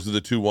 Yeah. Those are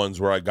the 2 ones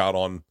where I got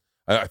on.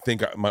 I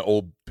think my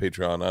old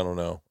Patreon, I don't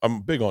know.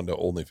 I'm big on the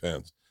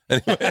OnlyFans.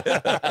 Anyway.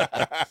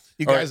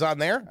 You guys on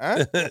there?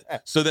 Huh?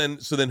 So then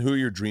who are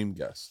your dream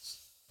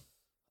guests?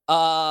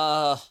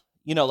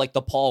 Like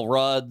the Paul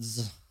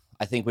Rudds,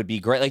 I think would be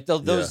great. Like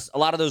those a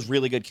lot of those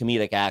really good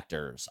comedic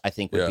actors, I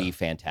think would be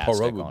fantastic.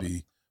 Paul Rudd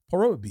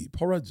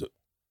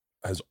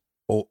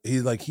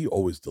he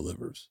always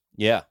delivers.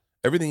 Yeah.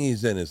 Everything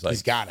he's in is like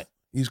he's got it.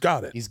 He's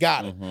got it. He's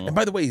got it. And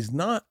by the way, he's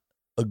not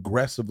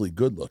aggressively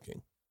good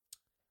looking.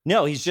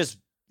 No, he's just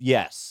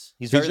Yes,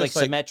 he's very like just,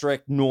 like-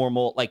 symmetric,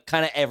 normal, like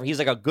kind of. He's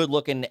like a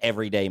good-looking,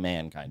 everyday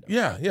man, kind of.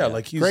 Yeah.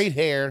 Like he's Great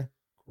hair,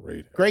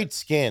 great. great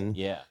skin.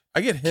 Yeah.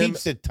 I get him.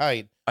 Keeps it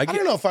tight. I I get-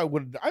 don't know if I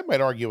would. I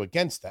might argue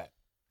against that.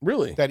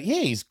 Really?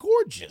 He's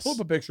gorgeous. Pull up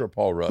a picture of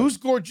Paul Rudd. Who's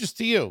gorgeous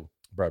to you?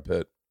 Brad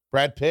Pitt?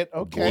 Brad Pitt.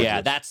 Okay. Gorgeous.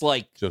 Yeah, that's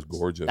like Just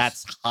gorgeous.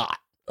 that's hot.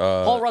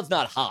 Uh, Paul Rudd's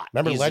not hot.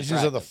 Remember He's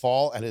Legends of the attractive.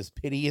 Fall at his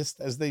pettiest,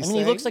 as they I say. mean,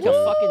 he looks like a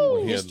fucking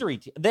He had- history.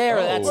 There,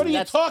 Oh. that's What are you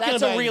that's, talking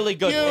that's about? a really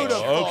good Beautiful.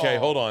 picture. okay,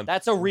 hold on.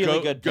 That's a really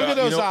good Look picture. at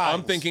those eyes.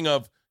 I'm thinking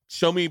of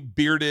show me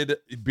bearded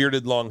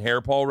long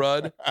hair Paul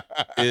Rudd.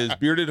 Is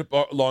bearded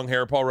long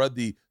hair Paul Rudd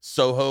the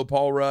Soho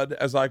Paul Rudd,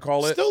 as I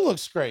call it? Still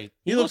looks great.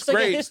 He looks like a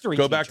great. history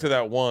Go back teacher. to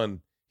that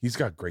one. He's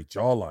got great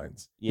jaw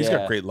lines. He's Yeah.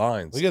 got great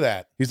lines. Look at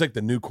that. He's like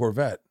the new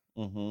Corvette,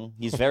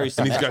 He's very and he's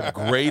symmetric. got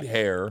great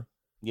hair.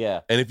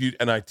 Yeah. And if you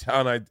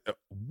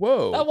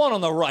whoa, That one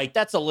on the right,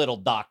 that's a little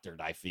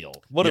doctored, I feel.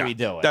 What Yeah, are we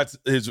doing? that's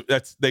his.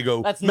 They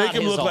go That's make not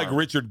him his look like arm.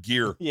 Richard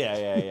Gere.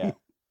 yeah.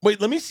 Wait,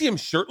 let me see him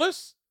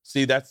shirtless.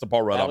 See, that's the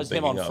Paul Rudd That I'm was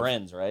him thinking on of.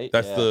 Friends, right?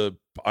 That's Yeah. the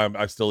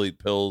I still eat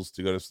pills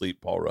to go to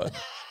sleep, Paul Rudd.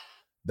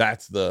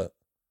 That's the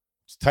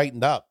It's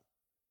tightened up.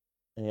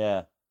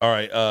 Yeah. all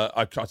right.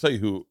 I'll tell you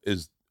who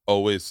is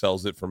always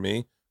sells it for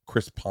me.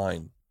 Chris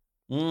Pine.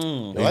 You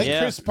like yeah.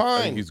 Chris I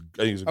Pine? think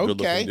he's a good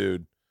Okay. looking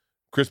dude.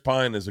 Chris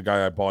Pine is a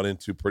guy I bought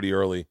into pretty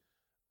early.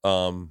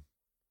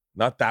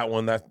 Not that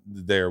one.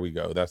 There we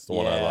go. That's the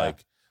one I Yeah.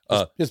 like.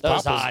 His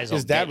Those pop eyes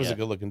his will dad get was ya. a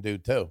good looking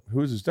dude too.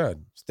 Who's his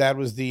dad? His dad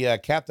was the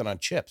captain on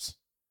Chips.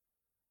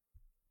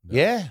 No.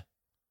 Yeah,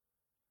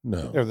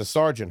 No. they're the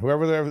sergeant.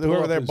 Whoever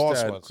Pull up their his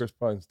boss dad, was. Chris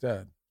Pine's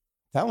dad.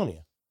 Telling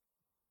you.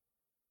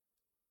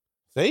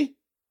 See,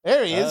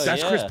 there he is. Oh,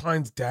 That's yeah. Chris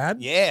Pine's dad.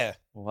 Yeah.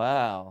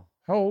 Wow.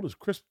 How old is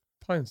Chris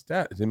Pine's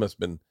dad? He must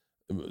have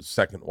been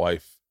second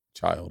wife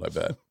child. I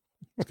bet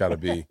it's got to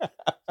be.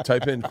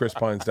 Type in Chris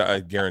Pine's dad. I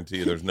guarantee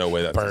you, there's no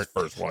way that's his Bert.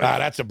 first wife. Ah,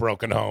 that's a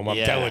broken home. I'm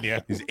Yeah. telling you.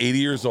 He's 80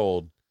 years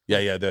old.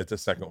 Yeah, that's a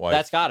second wife.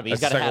 That's got to be. He's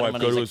That's got the to second have him wife.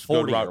 when Go he's to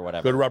like his 40 or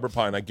whatever. Go to Robert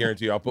Pine. I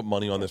guarantee you, I'll put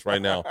money on this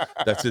right now.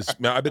 That's his.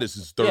 I bet it's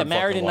his third. Yeah,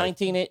 married in fucking wife.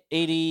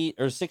 1980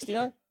 or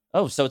 69?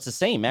 Oh, so it's the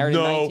same. Married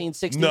in No,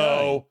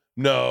 1969.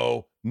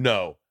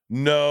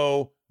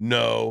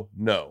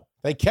 No.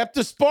 They kept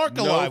the spark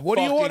No alive. What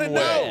do you want to fucking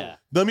know? way. Yeah.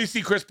 Let me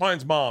see Chris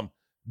Pine's mom.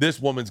 This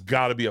woman's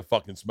got to be a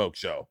fucking smoke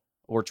show.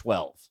 Or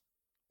 12.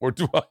 Or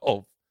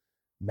 12.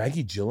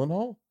 Maggie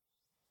Gyllenhaal?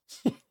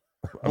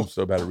 I'm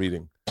so bad at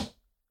reading.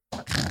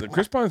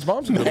 Chris Pine's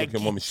mom's a good looking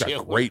Maggie woman. She's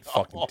got great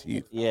fucking Gyllenhaal.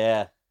 teeth.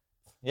 Yeah.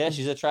 Yeah,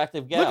 she's an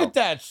attractive gal. Look at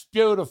that. It's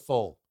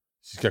beautiful.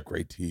 She's got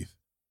great teeth.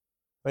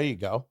 There you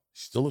go.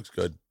 She still looks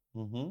good.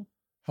 Mm-hmm.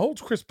 How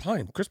old's Chris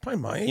Pine? Chris Pine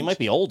my age? He might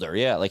be older.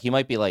 Yeah. Like, he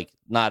might be like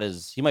not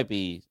as, he might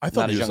be I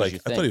thought not he as was young as like you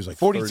I think. thought he was like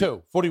 42,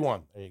 30.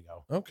 41. There you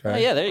go. Okay. Oh,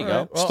 yeah, there you All go.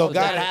 right. Well, Still His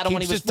got dad it. had him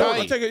when he Keeps was it 40. I'll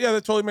tight. take it. Yeah,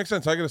 that totally makes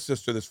sense. I got a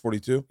sister that's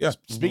 42. Yeah.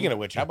 Speaking of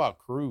which, how about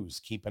Cruise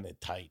keeping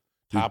it tight?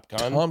 Dude, Top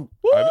Gun. Tom,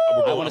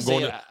 wanna see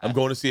it. I'm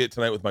going to see it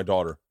tonight with my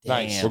daughter.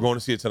 Nice. Damn. We're going to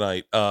see it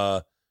tonight.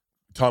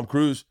 Tom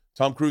Cruise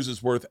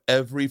is worth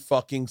every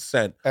fucking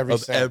cent Every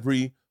of cent.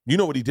 every. You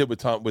know what he did with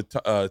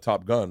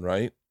Top Gun,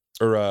 right?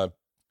 Or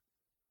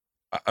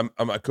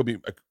I could be.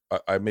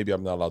 Maybe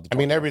I'm not allowed to. I talk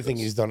mean, about everything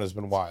this. he's done has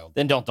been wild.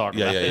 Then don't talk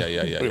Yeah, about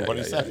it. yeah. Wait, what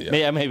is that?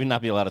 Yeah. Maybe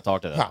not be allowed to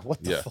talk to them. Huh,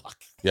 what the Yeah. fuck?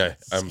 Yeah,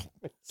 I'm.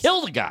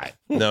 Kill the guy.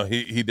 No,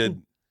 he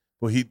did.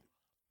 Well, he.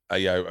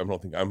 Yeah, I don't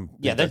think I'm.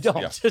 Yeah, then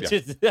that's-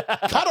 don't. Yeah,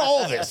 Cut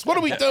all this. What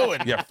are we doing?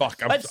 yeah, fuck.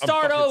 Let's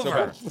start fucking so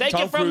over. bad. Take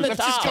Tom it from Cruise- the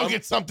Let's just go top.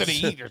 get something to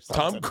eat or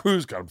something. Tom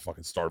Cruise, God, I'm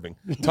fucking starving.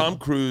 Tom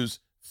Cruise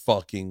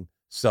fucking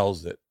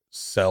sells it.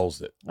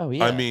 Oh,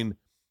 yeah. I mean,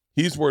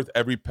 he's worth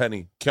every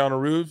penny. Keanu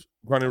Reeves,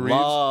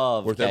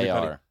 Love worth every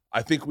penny. KR.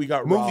 I think we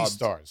got Movie robbed.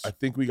 stars. I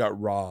think we got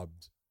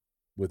robbed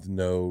with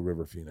no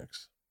River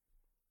Phoenix.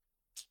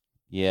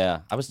 Yeah,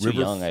 I was too River-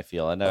 young, I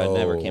feel. I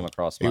never Oh. came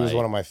across He my... was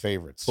one of my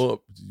favorites. Pull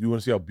up. You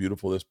want to see how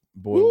beautiful this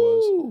boy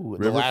was? Woo!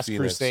 The River Last Phoenix.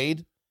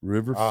 Crusade.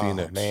 River Oh,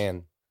 Phoenix,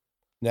 man.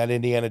 That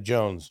Indiana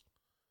Jones.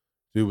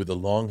 dude, with the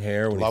long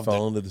hair when Loved he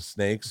fell it. into the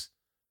snakes.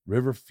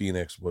 River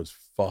Phoenix was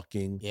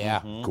fucking Yeah.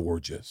 Mhm.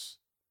 gorgeous.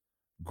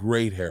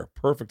 Great hair,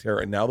 perfect hair.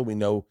 And now that we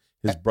know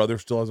his brother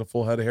still has a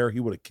full head of hair,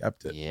 he would have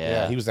kept it.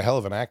 Yeah. He was a hell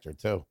of an actor,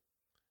 too.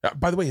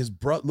 By the way, his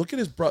brother. Look at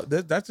his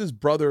brother. That's his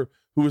brother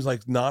who was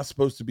like not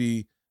supposed to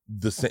be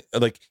the same.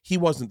 Like he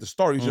wasn't the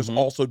star. He was Mhm. just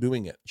also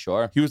doing it.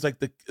 Sure. He was like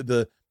the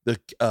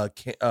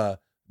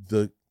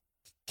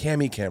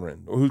Cammy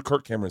Cameron, or who's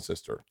Kirk Cameron's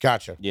sister.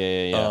 Gotcha.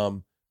 Yeah.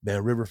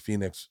 Man, River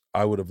Phoenix.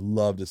 I would have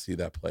loved to see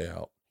that play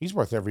out, He's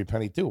worth every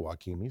penny, too,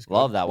 Joaquin. He's good.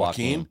 Love that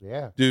Joaquin.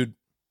 Yeah. dude.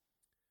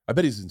 I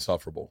bet he's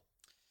insufferable.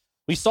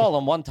 We saw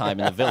him one time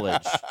in the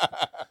village.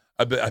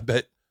 I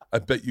bet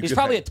you. He's could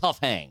probably hang. a tough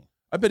hang.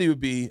 I bet he would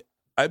be.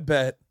 I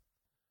bet.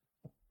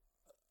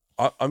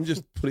 I'm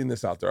just putting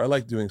this out there. I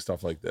like doing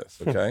stuff like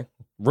this. Okay.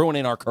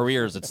 Ruining our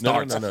careers at No,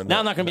 no, starts. no, no, Now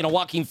I'm no. not going to be in a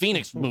Joaquin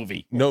Phoenix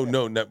movie. No.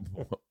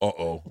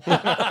 Uh-oh.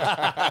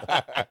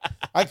 I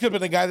could have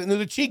been the guy that knew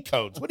the cheat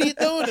codes. What are you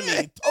doing to me? You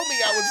told me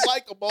I was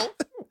likable.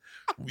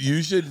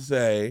 You should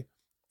say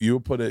you will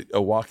put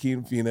a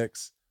Joaquin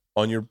Phoenix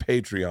on your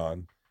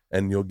Patreon,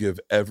 and you'll give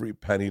every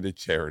penny to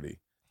charity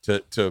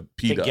to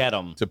PETA. To get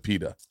 'em. To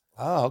PETA.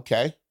 Oh,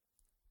 okay.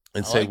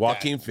 And I say, like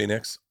Joaquin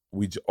Phoenix,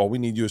 all we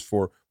need you is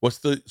for, what's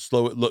the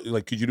slow,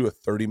 like, could you do a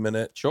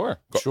 30-minute Sure.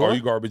 Are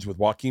You Garbage with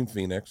Joaquin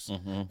Phoenix?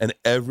 Mhm. And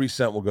every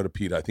cent will go to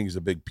PETA. I think he's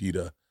a big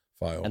PETA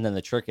file. And then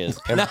the trick is,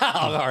 no,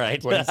 all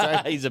right. What'd he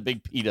say? He's a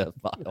big PETA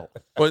file.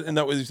 Isn't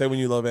that what you say when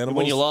you love animals?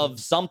 When you love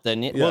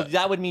something, well,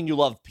 that would mean you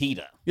love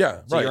PETA.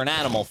 Yeah, So right. you're an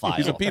animal file.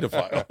 He's a PETA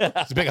file.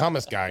 He's a big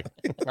hummus guy.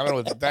 I don't know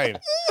what to tell you.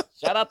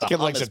 Shout out to Kid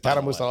likes a hummus, by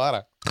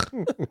tata the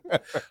way.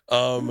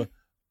 musalada.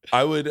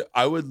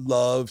 I would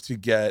love to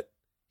get,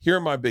 here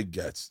are my big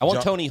gets. I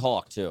want Tony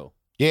Hawk too.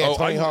 Yeah, Oh,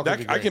 Tony Hawk. would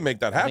be I great. can make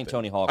that I happen. think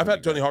Tony Hawk. I've would had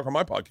be Tony great. Hawk on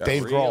my podcast.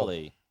 Dave Grohl.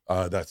 Really?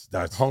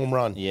 That's home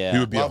run. Yeah. he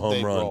would be Love a home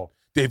Dave run. Grohl.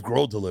 Dave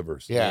Grohl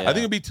delivers. Yeah. I think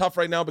it'd be tough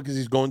right now because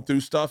he's going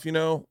through stuff,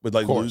 with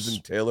like course.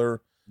 losing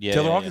Taylor Yeah.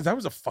 Hawkins. That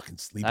was a fucking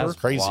sleeper. That was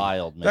Crazy.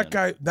 wild, man.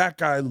 That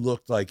guy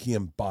looked like he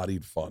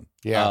embodied fun.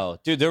 Yeah. Oh,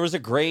 dude, there was a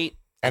great.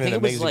 And I think an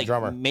it was amazing like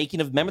drummer. making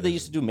of. Remember they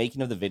used to do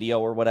making of the video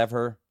or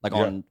whatever, like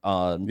on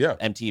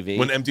MTV.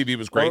 When MTV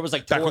was great. Or it was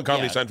like back tour- when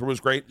Comedy yeah. Central was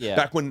great. Yeah.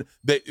 Back when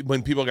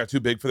people got too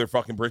big for their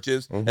fucking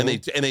britches, and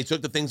they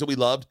took the things that we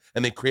loved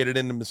and they created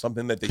into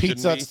something that they Pizza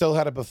shouldn't Hut be. still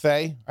had a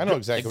buffet. I know The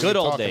exactly good what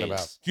you're old talking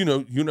days.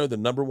 about. You know the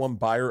number one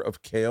buyer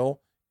of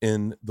kale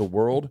in the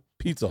world?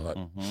 Pizza Hut.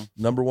 Mhm.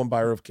 Number one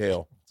buyer of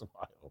kale.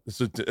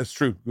 It's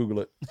true. Google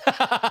it.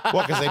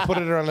 What? Because they put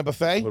it on the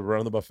buffet. Put it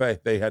around the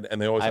buffet. They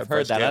always had I've heard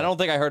fresh that. kale. I don't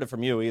think I heard it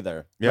from you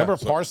either. Yeah, Remember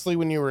so- parsley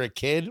when you were a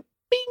kid?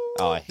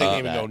 Oh, I hate Didn't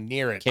even that. go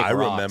near it. Kick I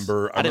rocks.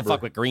 remember- I didn't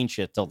fuck with green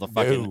shit till the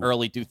fucking No.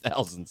 early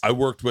 2000s. I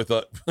worked with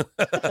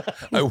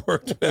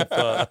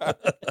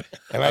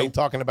And I ain't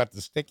talking about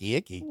the sticky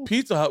icky.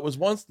 Pizza Hut was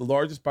once the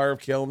largest buyer of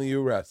kale in the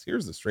U.S.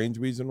 Here's the strange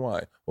reason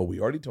why. Well, we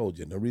already told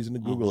you. No reason to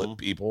Google it,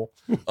 people.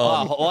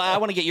 Well, I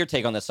want to get your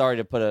take on this. Sorry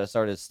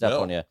to step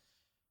No. on you.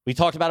 We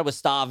talked about it with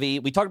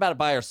Stavi. We talked about it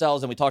by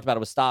ourselves, and we talked about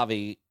it with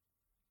Stavi.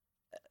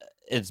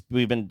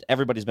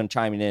 Everybody's been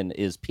chiming in.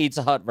 Is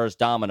Pizza Hut versus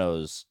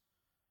Domino's?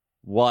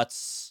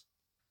 What's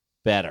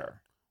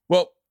better?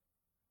 Well,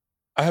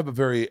 I have a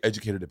very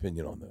educated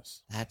opinion on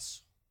this.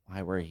 That's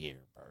why we're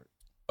here,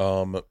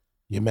 Bert.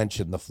 You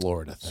mentioned the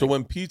Florida thing. So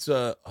when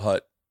Pizza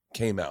Hut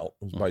came out,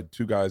 it was by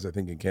two guys, I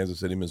think, in Kansas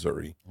City,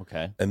 Missouri,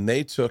 Okay. and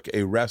they took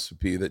a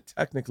recipe that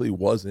technically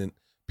wasn't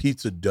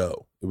pizza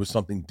dough. It was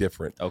something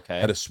different. Okay.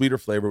 Had a sweeter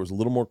flavor. It was a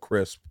little more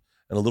crisp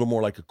and a little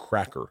more like a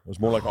cracker. It was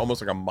more like almost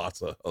like a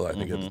matzah, I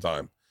think, at the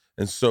time.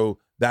 And so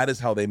that is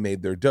how they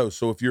made their dough.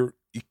 So if you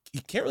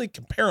can't really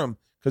compare them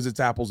because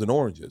it's apples and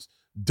oranges.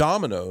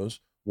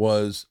 Domino's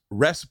was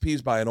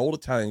recipes by an old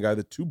Italian guy.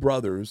 The two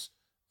brothers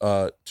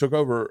took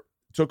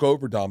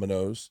over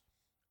Domino's,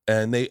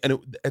 and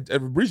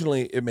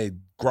originally it made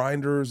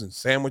grinders and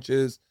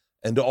sandwiches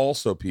and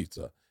also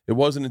pizza. It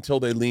wasn't until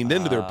they leaned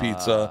into their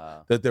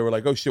pizza that they were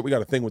like, "Oh shit, we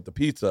got a thing with the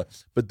pizza."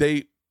 But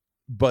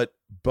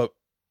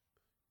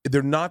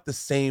they're not the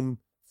same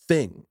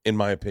thing, in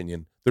my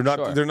opinion. They're not.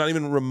 Sure. They're not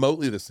even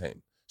remotely the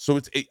same. So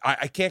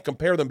I can't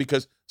compare them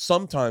because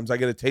sometimes I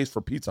get a taste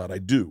for Pizza Hut. I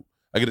do.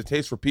 I get a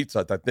taste for Pizza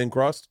Hut, that thin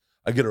crust.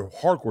 I get a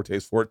hardcore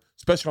taste for it,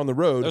 especially on the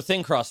road. Their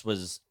thin crust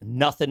was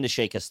nothing to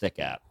shake a stick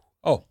at.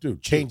 Oh,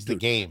 dude, Change the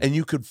game. And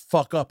you could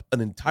fuck up an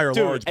entire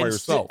large by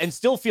yourself. and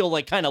still feel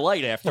like kind of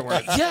light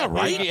afterwards. Yeah,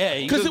 right? Yeah,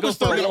 you Because could it go was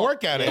for still a gonna walk.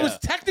 work at it. It was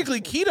technically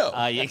keto.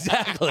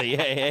 Exactly.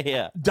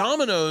 Yeah.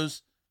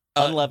 Domino's.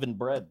 Unleavened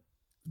bread.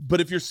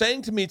 But if you're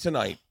saying to me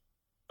tonight,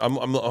 I'm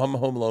home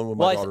alone with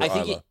my Well, daughter I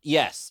think Isla.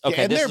 yes. Yeah,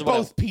 Okay, and this they're is what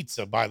both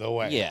pizza, by the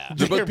way. Yeah.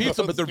 They're both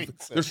pizza, both but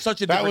pizza. they're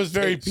such a That different was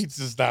very taste.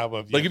 pizza style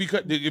of you. Like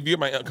if you get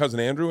my cousin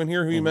Andrew in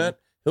here, who you met,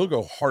 he'll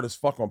go hard as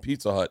fuck on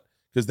Pizza Hut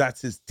because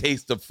that's his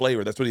taste of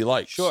flavor. That's what he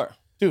likes. Sure.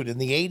 Dude, in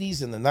the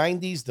 80s and the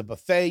 90s, the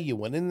buffet, you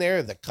went in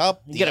there, the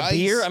cup, You the get a ice,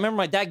 beer. I remember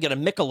my dad get a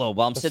Michelob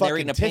while I'm the sitting there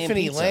eating fucking a pan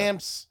Tiffany pizza.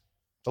 lamps,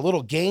 the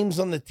little games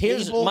on the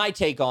Here's table. my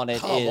take on it.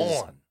 Come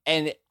is, on.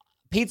 and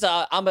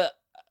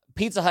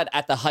Pizza Hut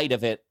at the height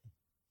of it.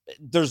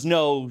 There's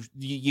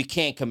you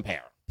can't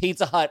compare.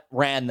 Pizza Hut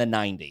ran the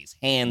 90s,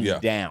 hands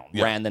down.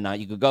 Yeah. Ran the 90s.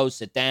 You could go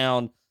sit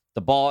down,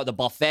 the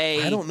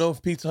buffet. I don't know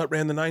if Pizza Hut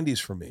ran the 90s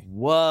for me.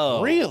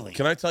 Whoa. Really?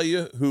 Can I tell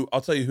you who?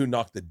 I'll tell you who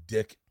knocked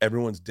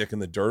everyone's dick in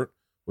the dirt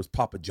was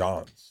Papa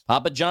John's.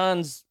 Papa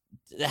John's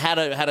had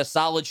a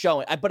solid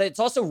showing, but it's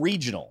also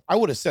regional. I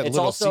would have said It's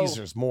Little also-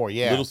 Caesars more,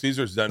 yeah. Little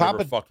Caesars never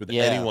Papa- fucked with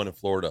Yeah. anyone in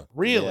Florida.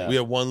 Really? Yeah. We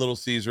had one Little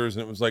Caesars,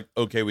 and it was like,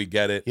 okay, we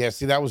get it. Yeah,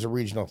 see, that was a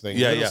regional thing.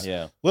 Yeah, Little,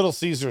 Yeah. Little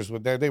Caesars,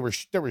 there were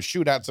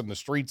shootouts in the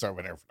streets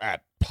over there for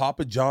that.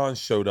 Papa John's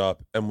showed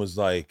up and was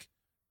like,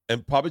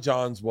 and Papa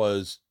John's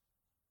was,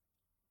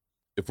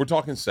 if we're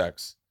talking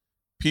sex,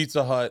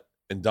 Pizza Hut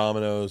and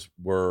Domino's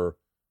were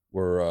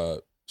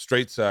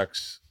straight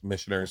sex,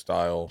 missionary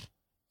style.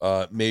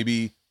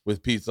 Maybe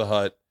with Pizza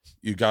Hut,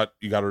 you got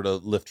her to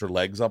lift her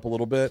legs up a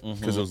little bit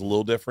because it was a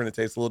little different. It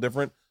tastes a little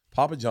different.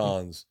 Papa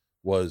John's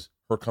was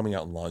her coming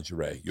out in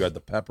lingerie. You had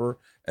the pepper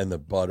and the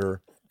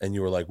butter, and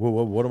you were like, whoa,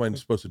 what am I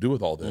supposed to do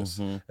with all this?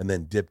 And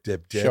then dip. Show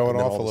and it then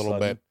off all a of little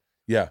sudden- bit.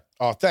 Yeah.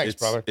 Oh, thanks,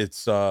 brother.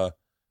 It's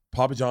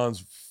Papa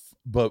John's,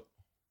 but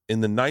in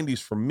the 90s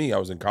for me, I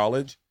was in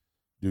college.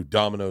 Dude,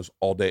 Domino's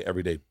all day,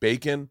 every day.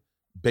 Bacon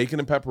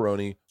and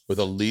pepperoni with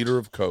a liter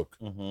of Coke.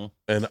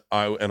 And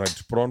I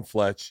put on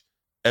Fletch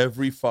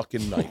every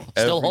fucking night.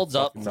 Still holds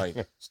up.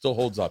 Night. Still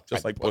holds up,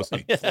 just like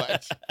pussy.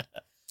 Fletch.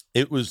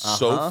 It was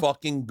so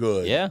fucking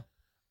good. Yeah.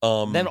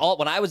 Then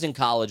when I was in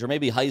college or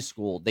maybe high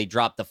school, they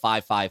dropped the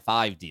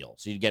 5-5-5 deal.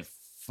 So you'd get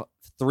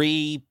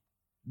 3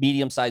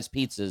 medium-sized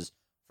pizzas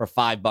for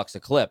 $5 a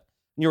clip.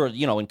 You were,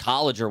 in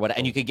college or whatever,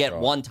 and you could get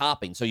one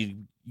topping. So you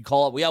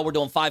call it, we're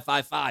doing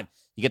 5-5-5.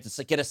 You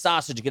get a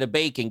sausage, you get a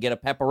bacon, get a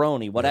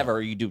pepperoni, whatever.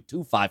 Or you do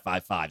 2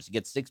 5-5-5s. You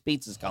get 6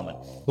 pizzas coming.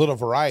 Little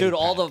variety.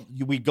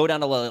 Dude, we'd go down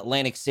to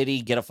Atlantic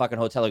City, get a fucking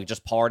hotel, like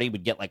just party.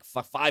 We'd get like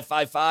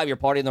 5-5-5. You're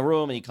partying in the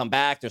room, and you come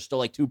back. There's still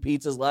like 2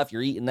 pizzas left.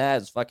 You're eating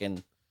that. It's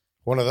fucking.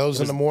 One of those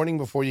in the morning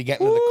before you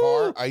get into the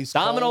car. Ice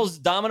Domino's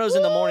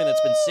in the morning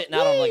that's been sitting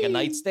out on like a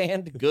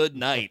nightstand. Good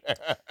night,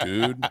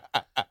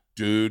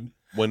 dude.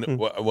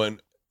 When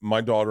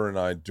my daughter and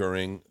I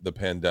during the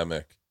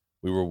pandemic,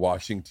 we were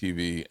watching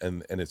TV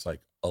and it's like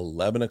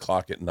 11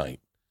 o'clock at night,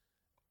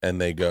 and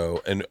they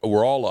go, and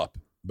we're all up,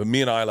 but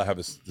me and Isla have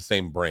the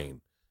same brain.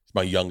 It's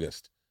my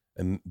youngest,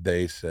 and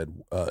they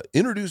said,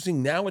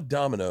 introducing now at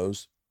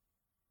Domino's,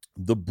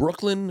 the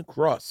Brooklyn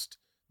crust.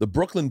 The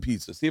Brooklyn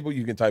pizza. See if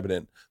you can type it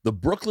in. The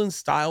Brooklyn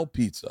style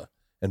pizza.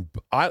 And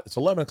it's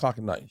 11 o'clock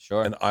at night.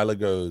 Sure. And Isla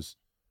goes,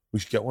 we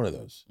should get one of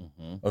those.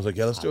 I was like,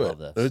 yeah, let's do it.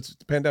 It's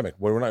the pandemic.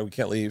 We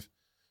can't leave.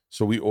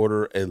 So we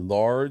order a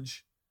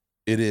large.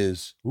 It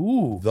is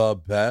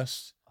the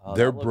best.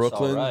 They're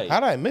Brooklyn. Right. How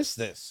did I miss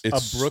this? A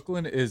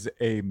Brooklyn is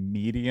a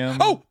medium.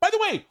 Oh, by the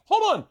way,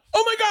 hold on.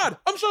 Oh my God.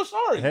 I'm so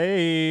sorry.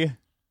 Hey.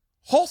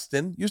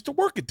 Halston used to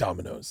work at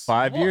Domino's.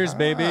 5 years,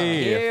 baby.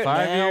 Here,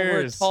 5 now we're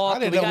years. talking.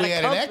 I didn't know we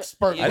had an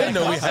expert. I didn't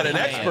know we had an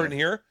expert in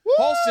here.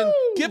 Halston,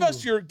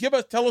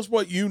 tell us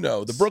what you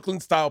know. The Brooklyn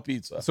style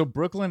pizza. So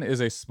Brooklyn is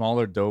a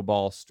smaller dough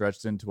ball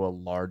stretched into a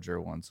larger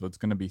one. So it's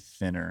going to be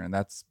thinner. And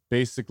that's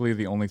basically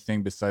the only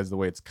thing besides the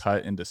way it's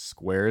cut into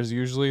squares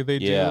usually they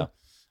do.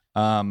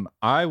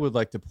 I would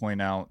like to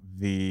point out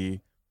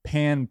the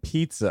pan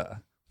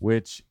pizza,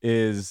 which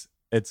is,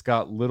 it's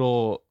got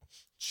little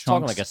chunks.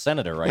 Talking like a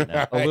senator right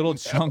now. Little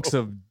chunks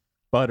of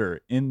butter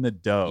in the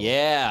dough.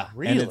 Yeah.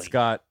 Really? And it's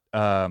got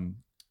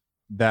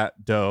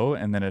that dough,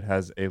 and then it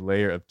has a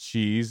layer of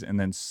cheese, and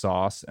then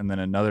sauce, and then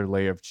another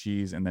layer of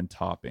cheese, and then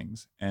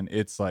toppings. And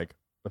it's like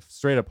a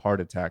straight up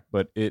heart attack,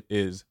 but it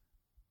is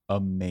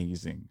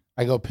amazing.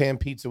 I go pan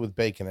pizza with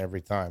bacon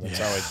every time. That's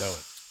how I do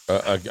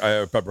it. I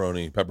have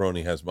pepperoni.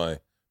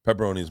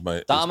 Pepperoni's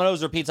my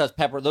Domino's or Pizza Hut's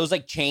pepper. Those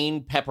like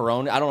chain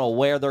pepperoni. I don't know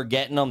where they're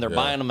getting them. They're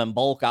buying them in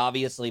bulk,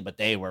 obviously, but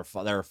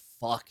they're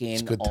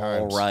fucking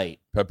all right.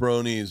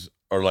 Pepperonis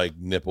are like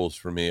nipples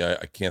for me.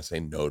 I can't say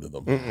no to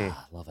them. I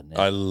love a nip.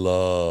 I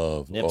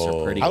love nips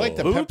are pretty. I like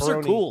the Boots pepperoni.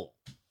 are cool.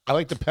 I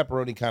like the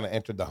pepperoni kind of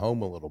entered the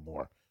home a little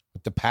more.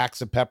 With the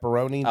packs of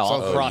pepperoni.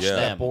 I'll crush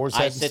them. Boar's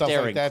I head and sit stuff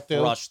there like and that, dude.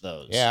 crush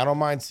those. Yeah, I don't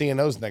mind seeing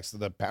those next to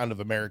the pound of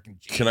American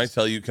cheese. Can I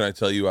tell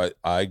you?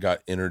 I got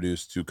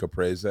introduced to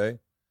caprese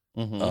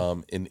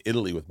in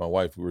Italy with my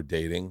wife. We were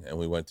dating, and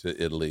we went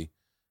to Italy,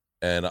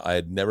 and I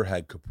had never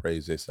had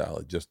caprese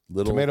salad. Just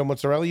little tomato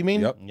mozzarella. You mean?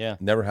 Yep. Yeah.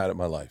 Never had it in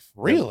my life.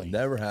 Really?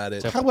 Never had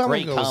it. How long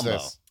Great ago was combo.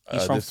 this?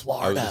 He's from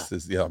Florida.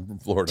 I'm from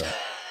Florida.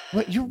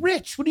 What? You're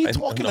rich. What are you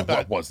talking No, about?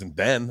 I wasn't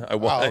then. I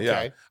was. Oh, okay. Yeah,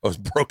 I was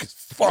broke as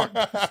fuck.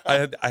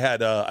 I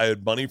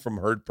had money from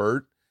Hurt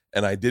Burt,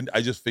 and I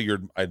just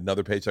figured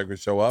another paycheck would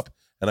show up,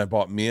 and I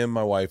bought me and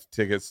my wife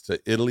tickets to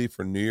Italy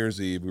for New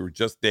Year's Eve. We were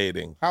just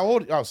dating. How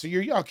old? Oh, so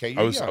you're okay.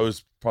 You're young. I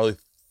was probably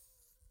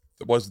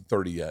wasn't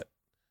 30 yet,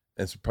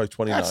 and it's probably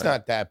 29. That's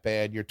not that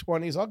bad. Your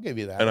 20s, I'll give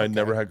you that. And I Okay.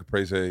 never had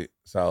caprese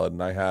salad,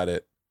 and I had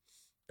it,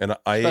 and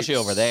Especially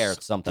over there,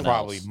 it's something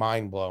Probably else.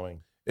 mind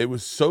blowing. It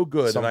was so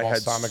good, Some and I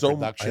balsamic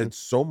had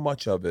so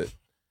much of it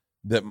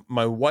that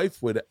my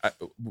wife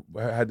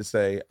had to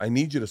say, "I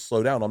need you to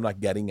slow down. I'm not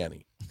getting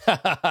any."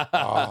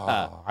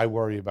 Oh, I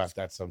worry about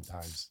that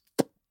sometimes.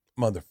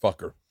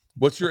 Motherfucker.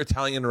 What's your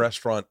Italian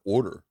restaurant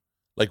order?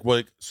 Like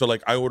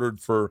I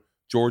ordered for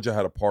Georgia,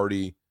 had a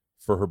party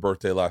for her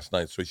birthday last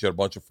night. So she had a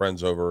bunch of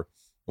friends over,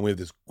 and we have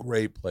this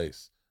great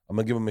place. I'm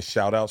going to give them a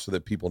shout out so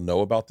that people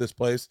know about this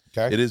place.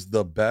 Okay. It is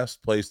the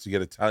best place to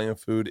get Italian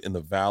food in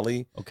the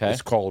Valley. Okay.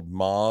 It's called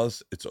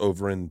Ma's. It's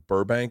over in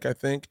Burbank, I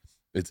think.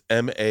 It's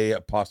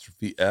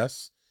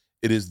MA''S.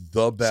 It is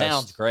the best.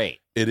 Sounds great.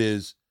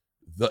 It's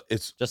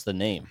Just the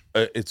name.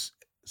 It's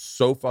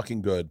so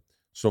fucking good.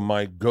 So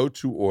my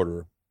go-to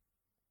order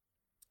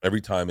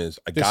every time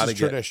is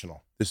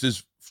Traditional. This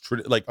is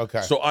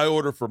Okay. So I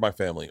order for my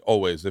family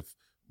always. If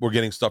we're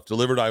getting stuff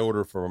delivered, I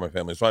order for my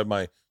family. So I have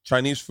my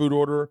Chinese food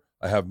order,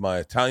 I have my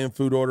Italian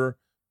food order,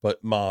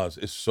 but Ma's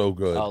is so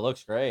good. Oh, it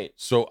looks great.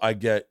 So I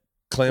get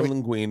clam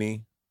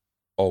linguine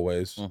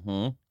always.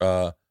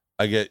 I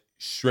get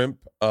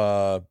shrimp.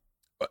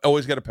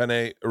 Always get a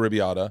penne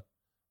arrabbiata.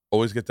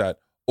 Always get that.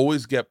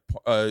 Always get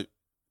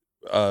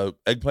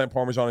eggplant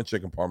parmesan and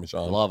chicken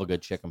parmesan. Love a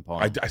good chicken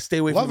parm. I stay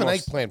away Love from an the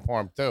eggplant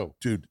parm too,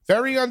 dude.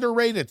 Very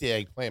underrated, the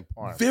eggplant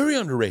parm. Very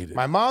underrated.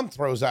 My mom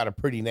throws out a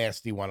pretty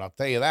nasty one. I'll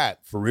tell you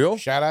that. For real?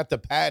 Shout out to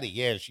Patty.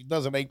 Yeah, she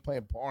does an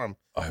eggplant parm.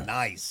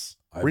 Nice,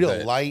 I real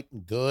bet. light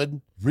and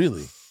good.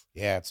 Really?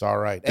 Yeah, it's all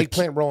right.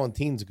 Eggplant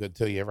rollantine's good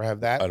too. You ever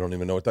have that? I don't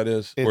even know what that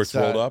is. Or it's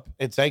rolled up.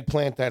 It's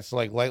eggplant that's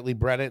like lightly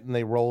breaded, and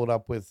they roll it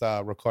up with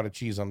ricotta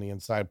cheese on the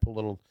inside. Put a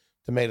little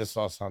tomato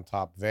sauce on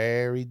top.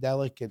 Very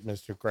delicate,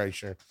 Mr.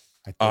 Kreischer.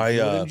 I think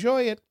you would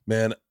enjoy it.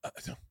 Man,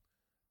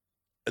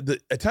 the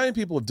Italian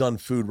people have done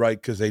food right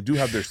because they do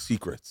have their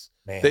secrets.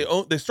 Man.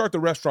 They start the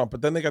restaurant,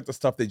 but then they got the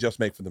stuff they just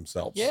make for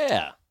themselves.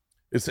 Yeah.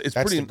 It's That's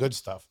pretty the good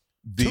stuff.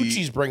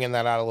 Tucci's bringing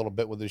that out a little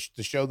bit with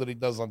the show that he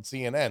does on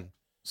CNN.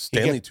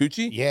 Stanley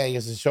Tucci? Yeah, he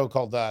has a show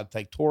called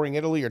like Touring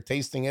Italy or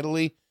Tasting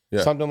Italy,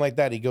 Yeah. something like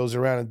that. He goes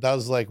around and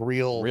does like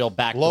real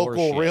backdoor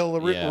local,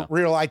 shit.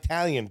 real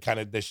Italian kind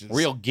of dishes.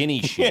 Real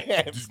guinea shit.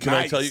 Yeah, it's Can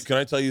nice.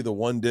 I tell you the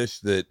one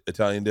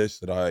Italian dish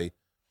that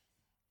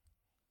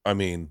I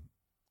mean,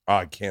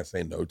 I can't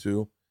say no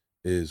to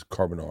is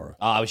carbonara.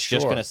 Oh, I was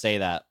just Sure. gonna say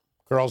that.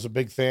 Girl's a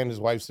big fan. His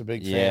wife's a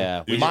big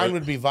Yeah. fan. Mine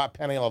would be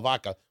penne alla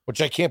vodka,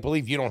 which I can't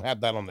believe you don't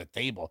have that on the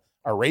table.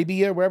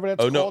 Arabia, wherever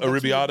that's Oh no, called.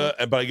 that's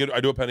arrabbiata, but I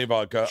do a penne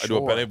vodka. I do a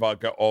Sure. penne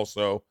vodka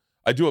also.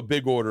 I do a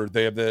big order.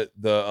 They have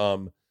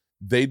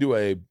they do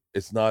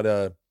it's not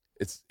a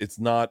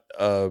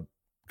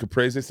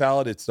caprese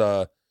salad. It's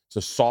a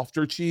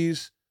softer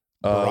cheese.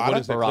 Burrata? What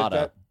is it? Click Burrata.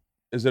 that?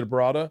 Is it a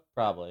burrata?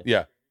 Probably.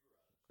 Yeah.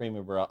 Creamy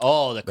burrata.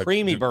 Oh, the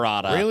creamy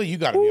burrata. Really, you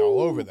got to be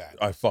all over that.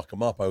 I fuck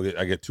them up.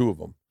 I get two of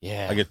them.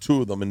 Yeah. I get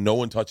two of them, and no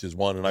one touches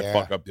one, and I Yeah.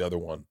 fuck up the other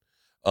one.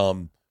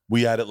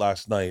 We had it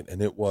last night,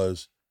 and it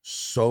was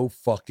so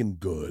fucking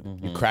good.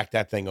 Mhm. You crack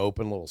that thing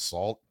open, little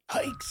salt.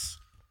 Yikes.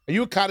 Are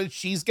you a cottage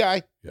cheese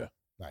guy? Yeah.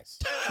 Nice.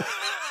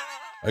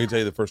 I can tell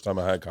you the first time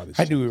I had cottage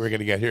I cheese. knew we were going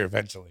to get here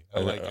eventually. I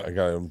like I it.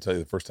 got to tell you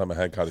the first time I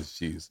had cottage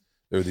cheese.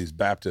 There were these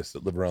Baptists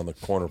that live around the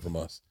corner from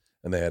us,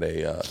 and they had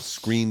a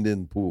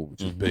screened-in pool,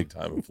 which is big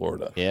time in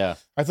Florida. Yeah.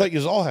 I thought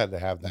you all had to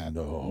have that.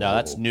 No, No,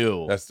 that's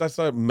new. That's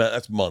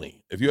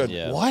money. If you had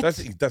Yeah. What?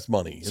 that's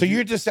money. So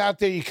you're just out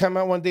there, you come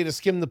out one day to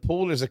skim the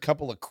pool, there's a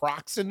couple of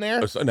crocs in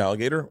there? an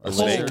alligator, a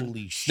snake.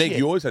 Holy Snake. shit.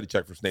 You always had to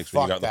check for snakes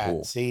when you Fuck got in the that.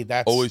 pool. See,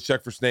 that's... Always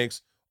check for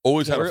snakes.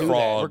 Always had a do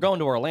frog. We're going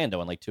to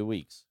Orlando in like 2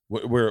 weeks.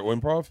 We're at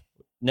Improv.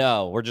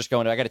 No, we're just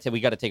going to. We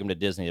got to take him to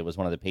Disney. It was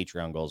one of the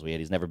Patreon goals we had.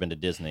 He's never been to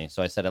Disney,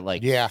 so I said at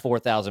like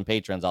 4,000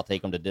 patrons, I'll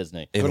take him to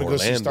Disney. In I'm gonna go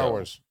see Orlando. Star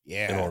Wars.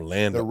 Yeah. In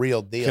Orlando. The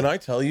real deal. Can I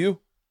tell you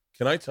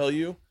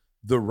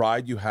the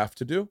ride you have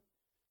to do?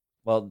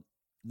 Well,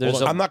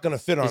 there's I'm not going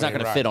to fit on He's not any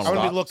gonna ride. fit on I'm going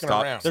to Stop, be looking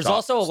stop. around. There's Stop,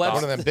 also a stop. website.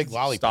 One of them big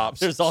lollipops.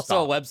 There's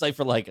also Stop. a website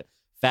for like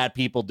fat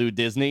people do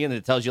Disney, and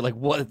it tells you like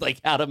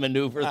how to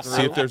maneuver through.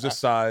 See if there's a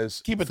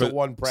size. Keep it for- to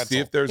one pretzel. See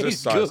if there's a He's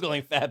size.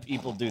 googling fat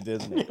people do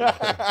Disney. See Yeah,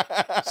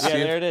 if-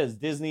 there it is.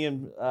 Disney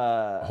and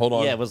Hold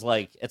on. Yeah, it's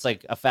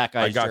like a fat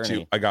I guy's got journey.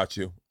 you. I got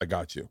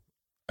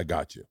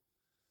you.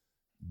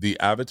 The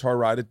Avatar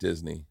ride at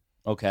Disney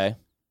Okay,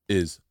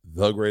 is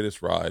the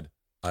greatest ride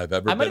I've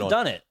ever I might been have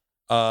on. done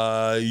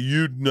it.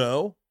 You'd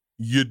know.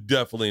 You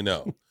definitely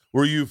know.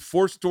 Were you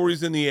 4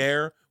 stories in the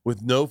air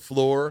with no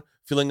floor,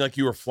 feeling like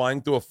you were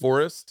flying through a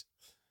forest?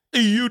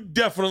 You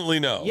definitely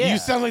know. Yeah. You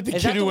sound like the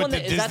Is kid that who the went one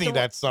to is that Disney the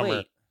that one- summer.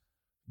 wait,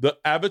 The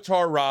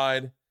Avatar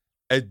ride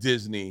at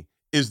Disney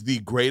is the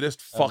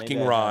greatest Oh, maybe fucking I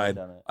haven't ride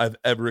done it. I've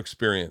ever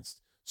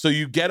experienced. So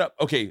you get up.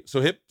 Okay,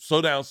 so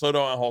slow down,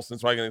 Halston,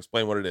 so I can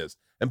explain what it is.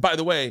 And by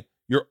the way,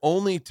 you're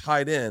only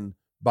tied in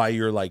by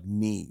your like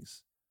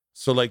knees.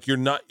 So like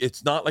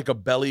it's not like a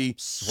belly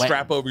Sweating.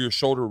 strap over your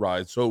shoulder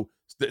ride. So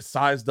the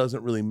size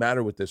doesn't really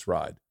matter with this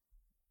ride.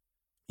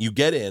 You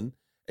get in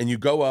and you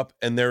go up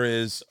and there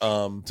is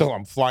Until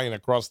I'm flying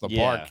across the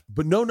Yeah. park.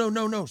 but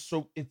no.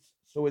 So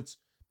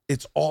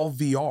it's all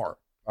VR.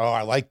 Oh,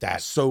 I like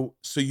that. So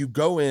you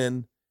go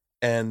in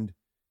and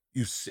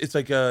it's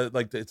like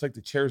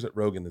the chairs at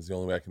Rogan is the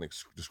only way I can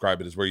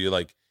describe it, is where you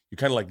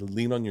kind of like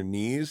lean on your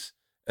knees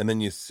and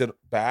then you sit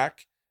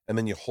back and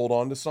then you hold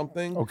on to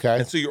something. Okay.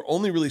 And so you're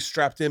only really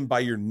strapped in by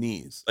your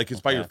knees. Like it's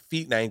by your Okay.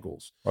 feet and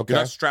ankles. Okay.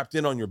 You're not strapped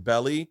in on your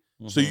belly.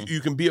 So Mhm. you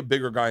can be a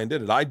bigger guy and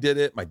did it. I did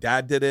it. My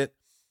dad did it.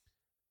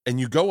 And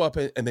you go up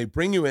and they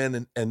bring you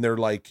in and they're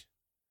like,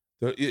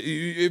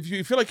 if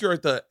you feel like you're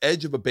at the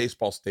edge of a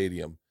baseball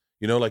stadium,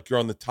 like you're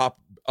on the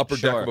upper deck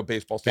Sure. of a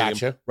baseball stadium,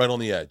 Gotcha. right on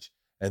the edge.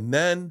 And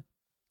then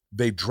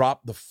they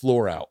drop the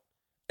floor out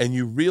and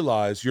you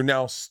realize you're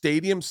now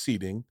stadium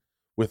seating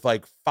with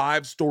like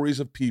 5 stories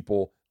of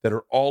people that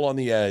are all on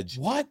the edge.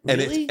 What? And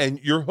Really? and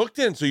you're hooked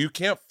in, so you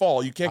can't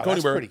fall. You can't Oh, go that's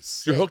anywhere. pretty You're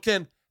sick. hooked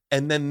in.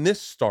 And then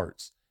this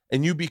starts.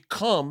 And you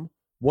become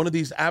one of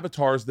these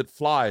avatars that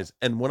flies.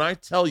 And when I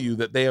tell you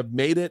that they have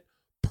made it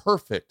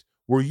perfect,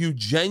 where you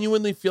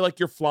genuinely feel like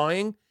you're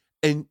flying,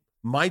 and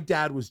my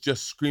dad was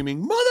just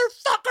screaming,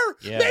 "Motherfucker,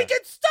 Yeah. make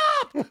it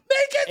stop! Make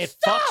it It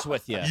stop!" fucks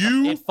with you.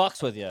 You It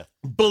fucks with you.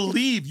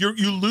 believe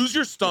you lose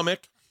your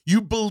stomach. You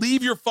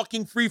believe you're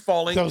fucking free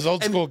falling. Those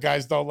old and school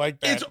guys don't like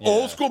that. It's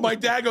old school. My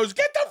dad goes,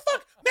 "Get the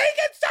fuck, make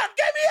it stop,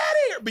 get me out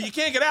of here, but you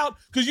can't get out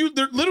because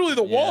they're literally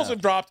the walls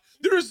have dropped.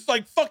 There's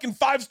like fucking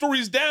 5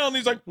 stories down.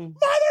 He's like, mother.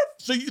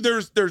 So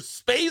there's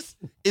space.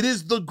 It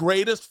is the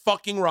greatest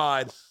fucking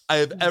ride I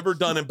have ever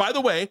done. And by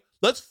the way,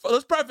 let's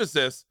preface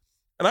this.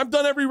 And I've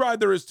done every ride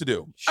there is to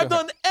do. Sure. I've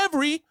done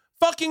every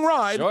fucking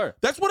ride. Sure.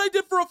 That's what I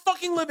did for a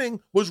fucking living,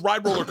 was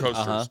ride roller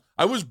coasters.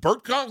 I was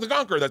Bert the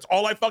Conqueror. That's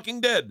all I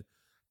fucking did.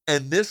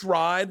 And this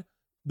ride,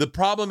 the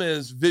problem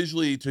is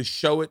visually to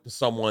show it to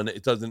someone,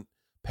 it doesn't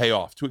pay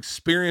off. To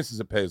experiences,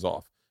 it pays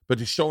off. But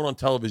to show it on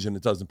television,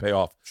 it doesn't pay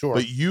off. Sure.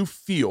 But you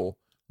feel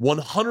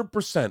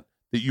 100%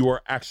 that you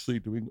are actually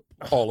doing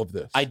all of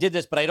this. I did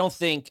this, but I don't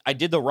think I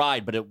did the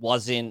ride, but it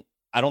wasn't.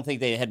 I don't think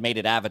they had made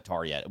it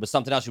Avatar yet. It was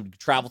something else. You would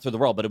travel through the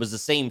world, but it was the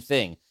same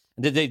thing.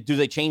 And do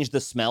they change the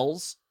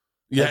smells?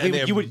 Yeah,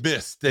 like you would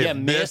mist.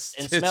 Mist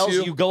and smells.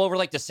 You go over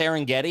like the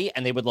Serengeti,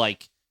 and they would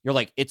like. You're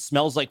like, it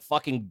smells like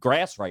fucking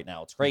grass right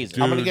now. It's crazy.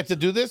 Dude. I'm gonna get to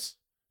do this.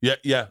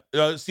 Yeah.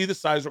 See the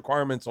size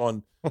requirements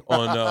on.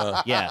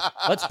 Yeah,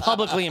 let's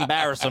publicly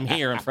embarrass them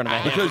here in front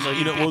of a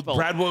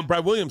because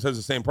Brad Williams has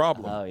the same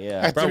problem. Oh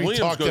yeah, after Brad Williams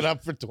talked it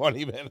up for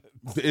 20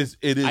 minutes.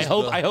 It is.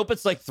 I hope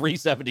it's like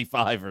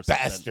 375 or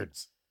something.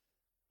 Bastards.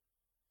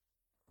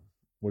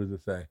 What does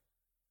it say?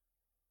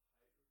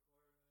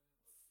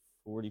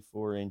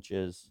 44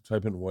 inches.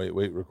 Type in weight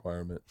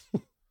requirement.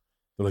 They're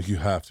like, you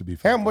have to be.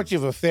 How much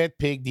of a fat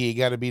pig do you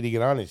got to be to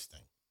get on this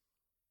thing?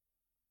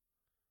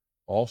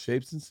 All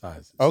shapes and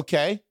sizes.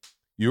 Okay.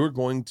 You are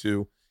going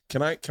to.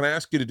 Can I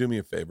ask you to do me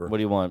a favor? What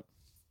do you want?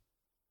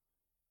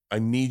 I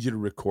need you to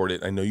record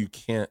it. I know you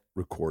can't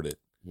record it.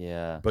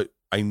 Yeah. But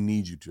I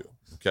need you to.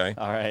 Okay.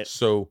 All right.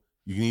 So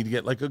you need to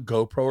get like a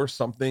GoPro or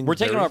something. We're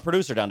taking our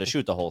producer down to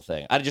shoot the whole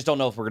thing. I just don't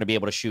know if we're going to be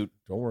able to shoot.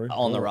 Don't worry.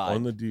 On the ride.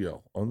 On the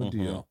deal.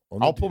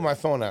 I'll pull my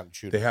phone out and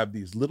shoot. They have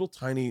these little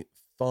tiny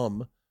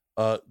thumb.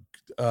 Go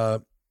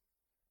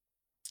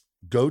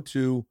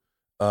to.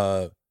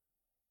 I'm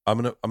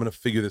gonna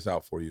figure this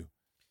out for you.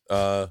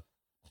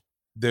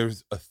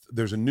 There's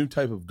a new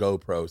type of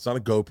GoPro. It's not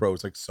a GoPro.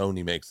 It's like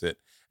Sony makes it,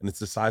 and it's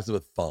the size of a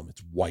thumb.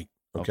 It's white.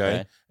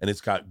 Okay. And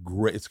it's got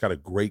a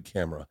great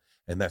camera.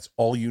 And that's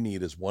all you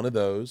need is one of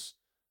those.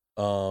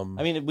 I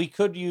mean, we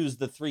could use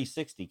the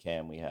 360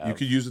 cam we have. You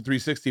could use the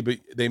 360, but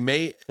they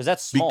may because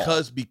that's small.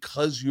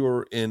 Because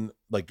you're in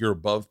you're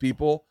above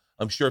people.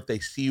 I'm sure if they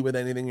see you with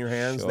anything in your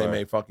hands, they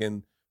may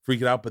fucking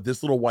freak it out. But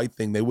this little white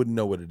thing, they wouldn't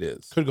know what it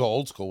is. Could go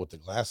old school with the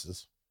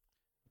glasses.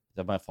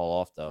 That might fall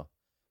off though.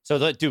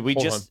 So dude, we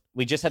just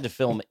had to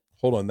film.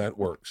 Hold on, that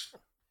works.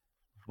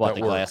 What,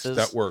 the glasses?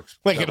 That works.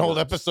 Like an old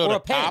episode or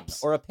of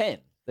Cops or a pen.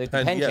 The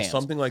pen cans.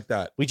 Something like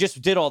that. We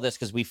just did all this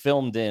because we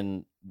filmed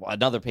in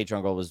another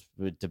Patreon goal was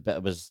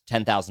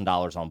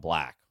 $10,000 on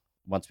black.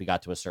 Once we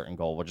got to a certain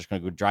goal, we're just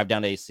going to go drive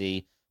down to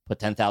AC, put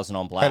 10,000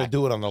 on black. Had to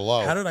do it on the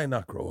low. How did I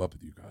not grow up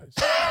with you guys?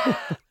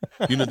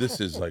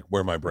 This is like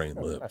where my brain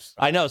lives.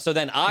 I know. So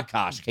then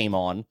Akash came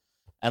on,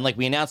 and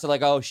we announced it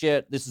like, oh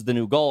shit, this is the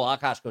new goal.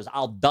 Akash goes,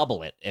 I'll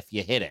double it if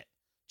you hit it.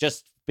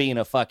 Just being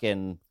a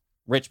fucking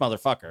rich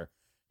motherfucker.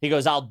 He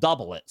goes, I'll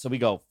double it. So we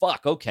go,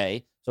 fuck,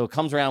 okay. So it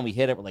comes around, we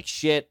hit it, we're like,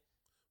 shit.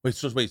 Wait,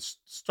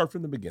 start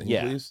from the beginning,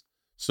 please.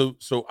 So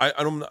I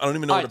don't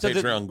even know what a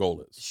Patreon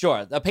goal is.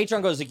 Sure. The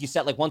Patreon goal is like you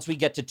said, once we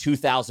get to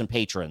 2,000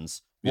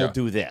 patrons, we'll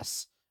do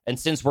this. And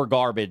since we're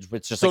garbage,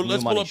 it's just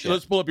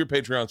let's pull up your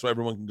Patreon so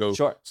everyone can go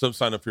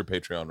sign up for your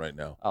Patreon right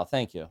now. Oh,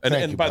 thank you.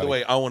 And by the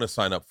way, I want to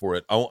sign up for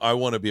it. I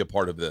want to be a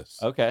part of this.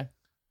 Okay.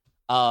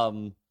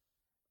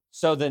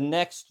 So the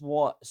next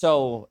one,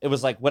 so it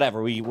was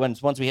whatever.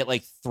 Once we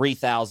hit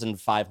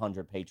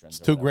 3,500 patrons.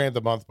 It's $2,000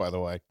 a month, by the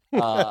way.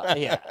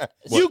 Yeah.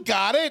 You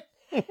got it.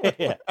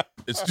 Yeah.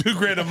 It's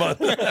 $2,000 a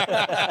month.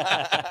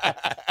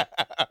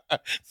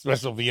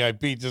 Special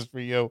VIP just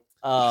for you.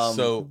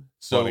 So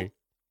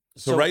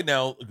right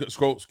now,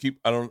 scroll.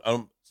 Keep. I don't.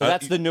 So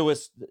that's the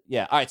newest.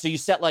 Yeah. All right. So you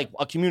set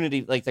a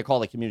community, they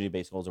call it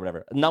community-based goals or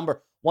whatever. A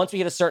number. Once we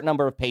hit a certain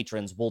number of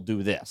patrons, we'll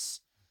do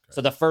this. Okay.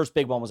 So the first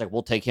big one was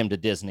we'll take him to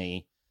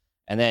Disney.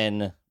 And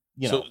then,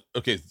 So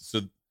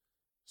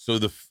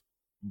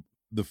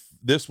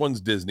this one's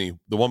Disney.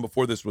 The one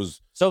before this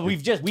was. So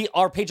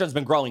our patrons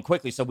been growing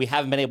quickly, so we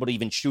haven't been able to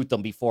even shoot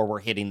them before we're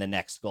hitting the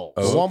next goal.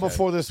 The one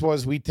before this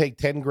was we take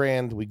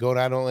 $10,000, we go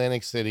down to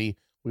Atlantic City,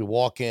 we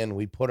walk in,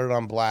 we put it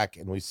on black,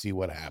 and we see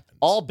what happens.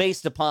 All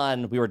based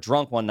upon we were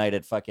drunk one night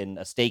at fucking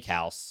a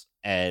steakhouse.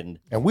 And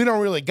we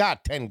don't really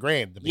got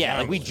 $10,000.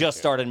 Yeah, we just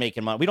started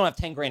making money. We don't have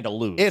 $10,000 to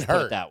lose. It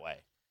hurt that way.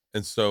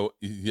 And so,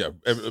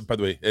 by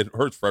the way, it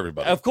hurts for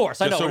everybody. Of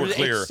course, I know. So we're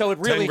clear. So it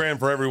really $10,000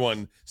 for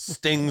everyone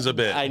stings a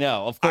bit. I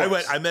know, of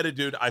course. I met a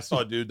dude. I saw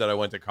a dude that I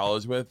went to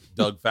college with,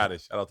 Doug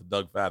Faddis. Shout out to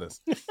Doug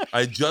Faddis. I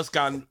had just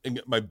gotten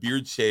my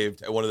beard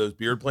shaved at one of those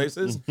beard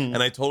places,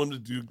 and I told him to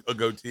do a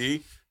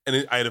goatee,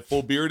 and I had a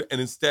full beard, and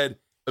instead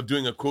of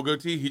doing a cool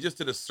goatee, he just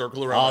did a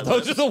circle around. Oh,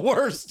 those are the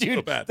worst,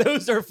 dude. So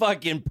those are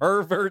fucking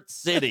pervert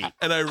city.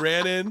 And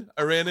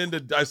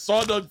I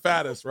saw Doug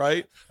Faddis,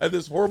 right? I had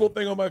this horrible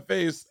thing on my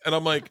face, and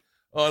I'm like,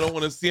 oh, I don't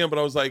want to see him, but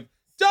I was like,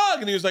 Doug,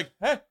 and he was like,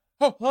 hey,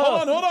 hold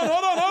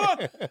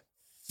on.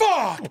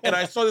 Fuck! And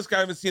I saw this guy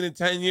I haven't seen in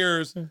 10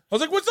 years. I was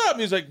like, what's up?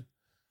 And he's like,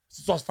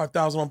 Just lost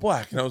 5,000 on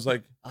black. And I was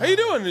like, how you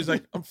doing? And he's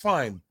like, I'm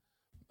fine.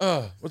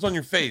 What's on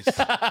your face?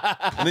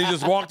 And he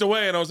just walked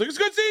away, and I was like, it's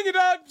good seeing you,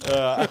 dog.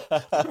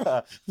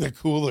 The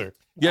cooler.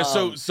 Yeah,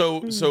 so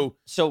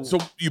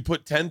you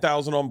put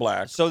 10,000 on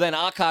black. So then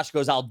Akash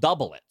goes, I'll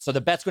double it. So the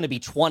bet's going to be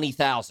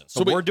 20,000.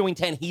 So we're doing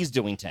 10, he's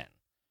doing 10.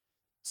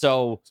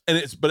 So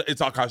it's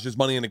Akash's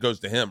money, and it goes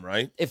to him,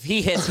 right? If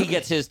he hits, he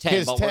gets his 10.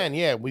 His 10,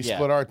 yeah. We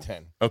split our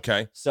 10.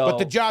 Okay. But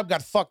the job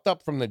got fucked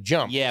up from the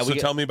jump. Yeah. So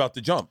tell me about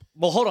the jump.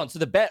 Well, hold on. So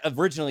the bet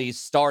originally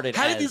started.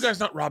 How did you guys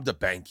not rob the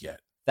bank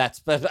yet?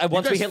 That's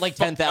once we hit like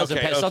 10,000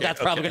 pesos. So that's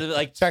probably going to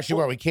like. It's actually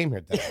why we came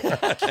here today.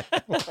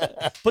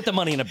 Put the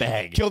money in a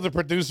bag. Kill the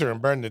producer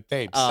and burn the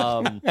tapes.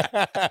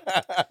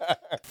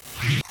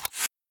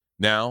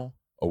 Now,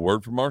 a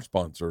word from our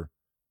sponsor,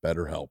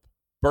 BetterHelp.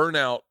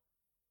 Burnout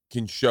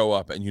can show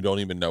up and you don't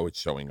even know it's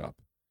showing up.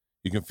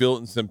 You can feel it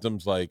in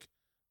symptoms like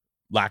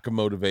lack of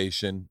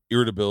motivation,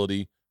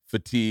 irritability,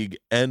 fatigue,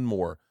 and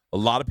more. A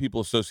lot of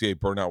people associate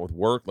burnout with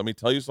work. Let me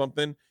tell you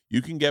something.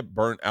 You can get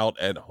burnt out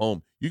at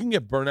home. You can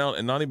get burnt out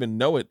and not even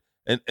know it.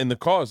 And the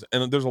cause,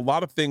 and there's a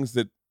lot of things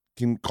that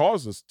can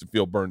cause us to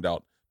feel burned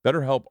out.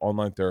 BetterHelp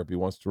Online Therapy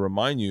wants to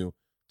remind you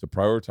to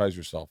prioritize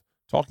yourself.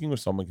 Talking with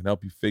someone can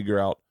help you figure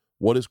out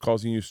what is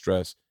causing you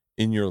stress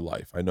in your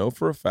life. I know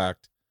for a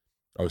fact,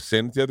 I was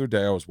saying it the other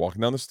day, I was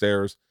walking down the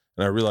stairs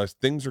and I realized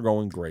things are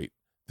going great.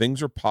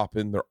 Things are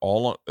popping. They're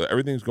all on,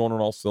 everything's going on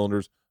all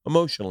cylinders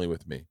emotionally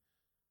with me.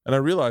 And I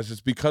realized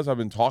it's because I've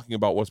been talking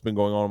about what's been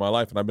going on in my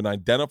life, and I've been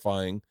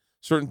identifying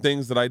certain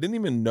things that I didn't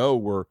even know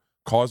were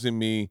causing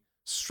me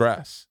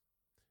stress.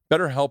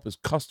 BetterHelp is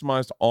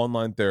customized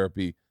online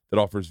therapy that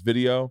offers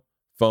video,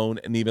 phone,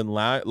 and even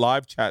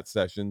live chat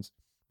sessions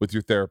with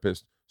your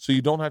therapist, so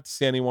you don't have to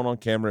see anyone on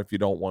camera if you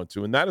don't want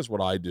to. And that is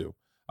what I do.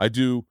 I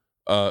do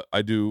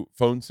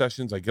phone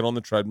sessions. I get on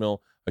the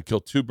treadmill. I kill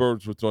two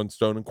birds with one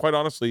stone. And quite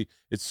honestly,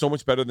 it's so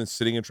much better than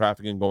sitting in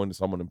traffic and going to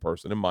someone in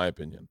person, in my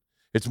opinion.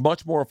 It's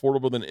much more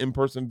affordable than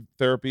in-person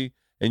therapy,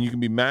 and you can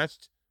be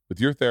matched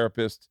with your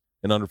therapist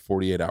in under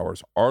 48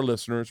 hours. Our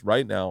listeners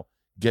right now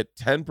get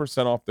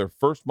 10% off their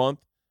first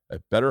month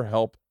at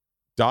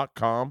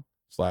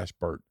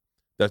betterhelp.com/Bert.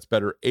 That's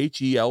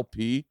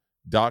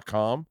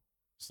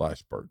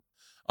betterhelp.com/Bert.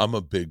 I'm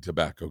a big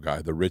tobacco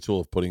guy. The ritual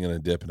of putting in a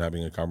dip and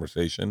having a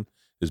conversation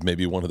is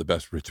maybe one of the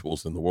best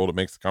rituals in the world. It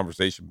makes the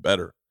conversation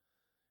better.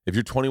 If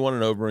you're 21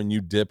 and over and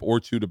you dip or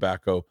chew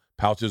tobacco,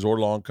 pouches or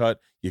long cut,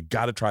 you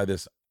got to try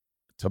this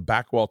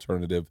tobacco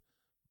alternative,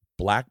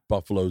 Black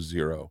Buffalo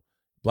Zero.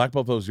 Black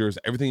Buffalo Zero is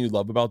everything you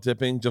love about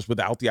dipping, just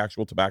without the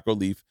actual tobacco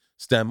leaf,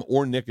 stem,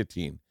 or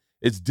nicotine.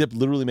 It's dip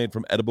literally made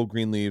from edible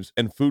green leaves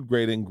and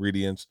food-grade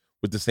ingredients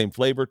with the same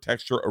flavor,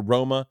 texture,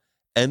 aroma,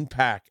 and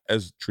pack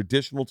as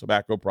traditional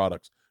tobacco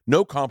products.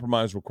 No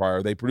compromise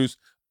required. They produce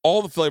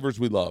all the flavors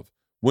we love.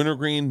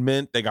 Wintergreen,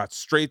 mint, they got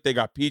straight, they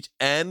got peach,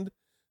 and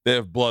they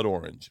have blood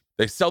orange.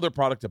 They sell their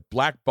product at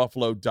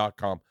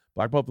blackbuffalo.com.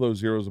 Black Buffalo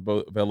Zero is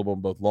available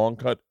in both long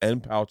cut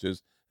and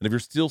pouches. And if you're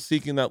still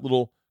seeking that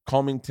little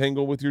calming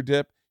tingle with your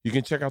dip, you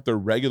can check out their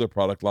regular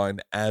product line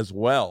as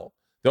well.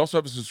 They also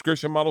have a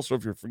subscription model, so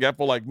if you're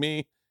forgetful like me,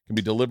 it can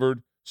be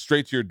delivered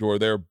straight to your door.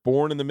 They're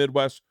born in the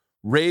Midwest,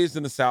 raised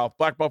in the South.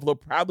 Black Buffalo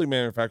proudly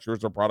manufactures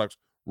their products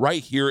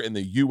right here in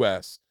the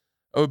U.S.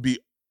 I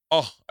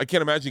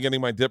can't imagine getting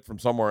my dip from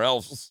somewhere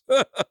else.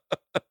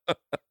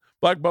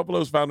 Black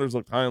Buffalo's founders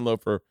looked high and low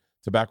for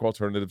tobacco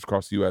alternatives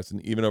across the U.S.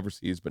 and even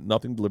overseas, but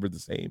nothing delivered the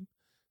same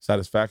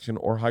satisfaction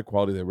or high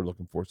quality they were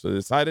looking for. So they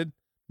decided to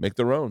make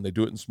their own. They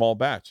do it in small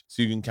batch,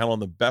 so you can count on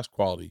the best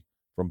quality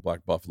from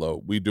Black Buffalo.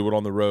 We do it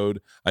on the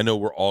road. I know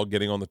we're all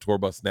getting on the tour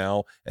bus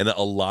now, and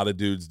a lot of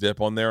dudes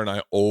dip on there, and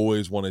I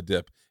always want to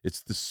dip.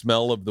 It's the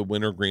smell of the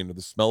wintergreen or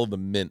the smell of the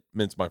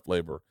mint's my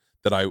flavor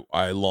that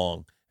I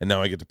long. And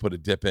now I get to put a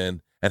dip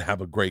in and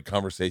have a great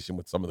conversation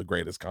with some of the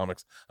greatest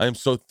comics. I am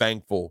so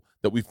thankful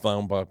that we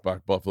found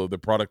Black Buffalo. The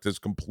product has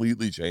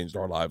completely changed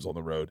our lives on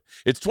the road.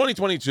 It's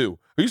 2022.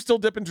 Are you still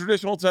dipping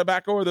traditional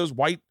tobacco or those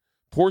white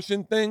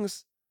portion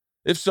things?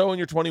 If so, and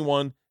you're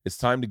 21, it's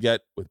time to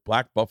get with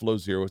Black Buffalo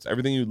Zero. It's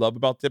everything you love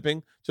about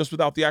dipping, just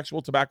without the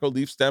actual tobacco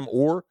leaf stem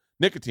or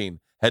nicotine.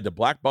 Head to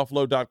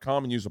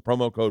blackbuffalo.com and use the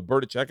promo code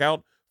BERT at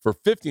checkout for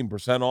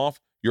 15%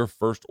 off your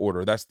first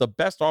order. That's the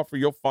best offer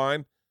you'll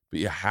find, but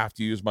you have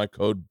to use my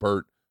code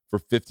BERT for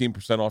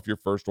 15% off your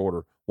first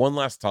order. One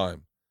last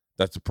time,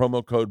 that's the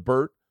promo code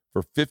BERT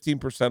for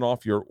 15%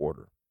 off your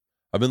order.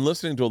 I've been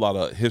listening to a lot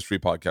of history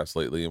podcasts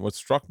lately, and what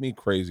struck me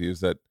crazy is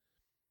that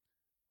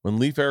when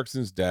Leif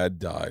Erikson's dad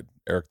died,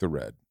 Eric the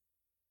Red,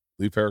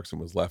 Leif Erikson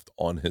was left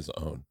on his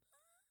own.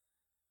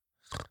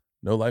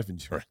 No life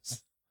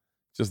insurance.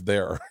 Just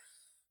there.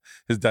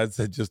 His dad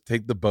said, just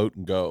take the boat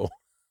and go.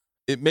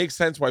 It makes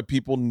sense why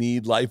people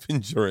need life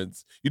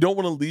insurance. You don't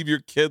want to leave your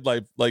kid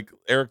life like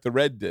Eric the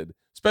Red did,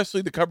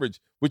 especially the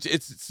coverage, which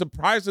it's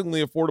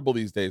surprisingly affordable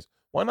these days.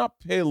 Why not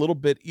pay a little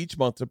bit each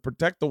month to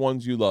protect the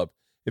ones you love?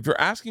 If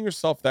you're asking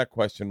yourself that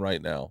question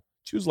right now,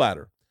 choose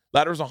Ladder.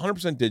 Ladder is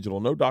 100%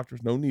 digital, no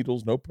doctors, no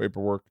needles, no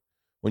paperwork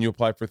when you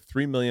apply for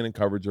 $3 million in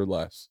coverage or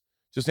less.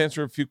 Just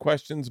answer a few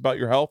questions about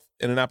your health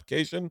in an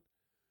application.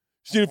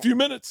 Just need a few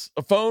minutes,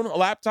 a phone, a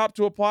laptop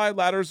to apply.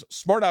 Ladder's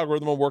smart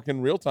algorithm will work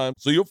in real time,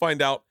 so you'll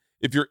find out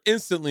if you're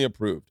instantly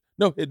approved.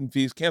 No hidden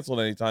fees, cancel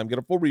at any time. Get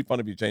a full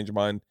refund if you change your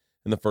mind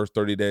in the first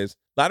 30 days.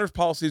 Ladder's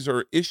policies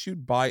are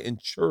issued by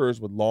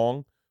insurers with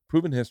long,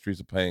 proven histories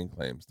of paying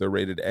claims. They're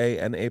rated A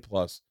and A+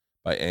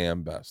 by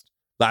AM Best.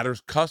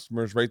 Ladder's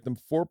customers rate them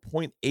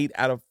 4.8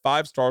 out of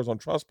 5 stars on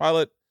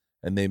Trustpilot,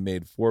 and they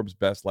made Forbes'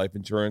 Best Life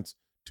Insurance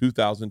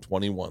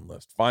 2021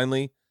 list.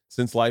 Finally,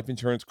 since life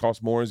insurance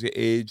costs more as you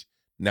age,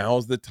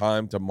 now's the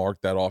time to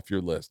mark that off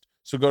your list.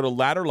 So go to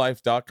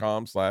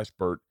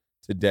ladderlife.com/Bert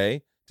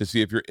today to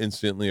see if you're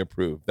instantly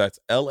approved. That's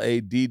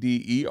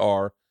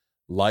LADDER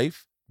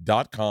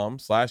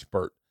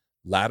life.com/Bert.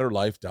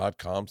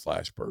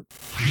 Ladderlife.com/Bert.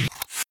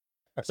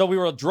 So we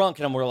were drunk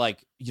and we were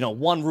like,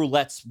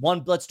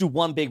 let's do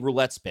one big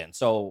roulette spin.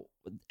 So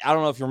I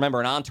don't know if you remember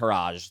in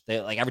Entourage, they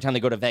like every time they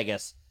go to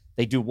Vegas,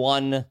 they do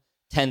one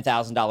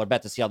 $10,000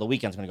 bet to see how the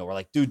weekend's going to go. We're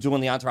like, dude,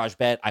 doing the Entourage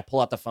bet. I pull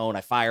out the phone.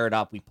 I fire it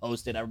up. We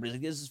post it. Everybody's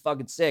like, this is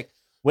fucking sick.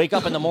 Wake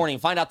up in the morning,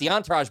 find out the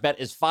Entourage bet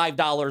is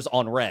 $5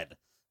 on red.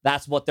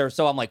 That's what they're.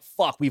 So I'm like,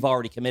 fuck, we've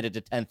already committed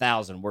to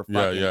 10,000. We're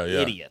fucking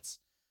idiots.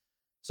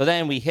 So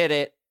then we hit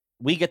it.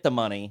 We get the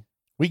money.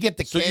 We get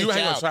the cash hang on.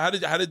 out. So how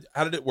did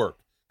it work?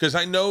 Because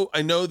I know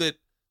that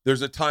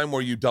there's a time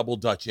where you double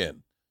dutch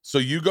in. So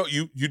you go,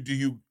 you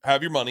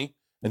have your money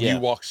and you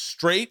walk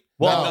straight.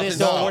 Well,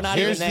 we're not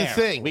Here's even the there.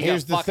 thing.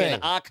 Here's the thing.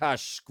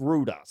 Akash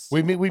screwed us.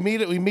 We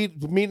meet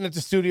at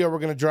the studio. We're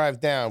gonna drive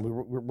down.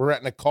 We're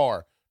renting a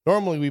car.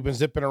 Normally we've been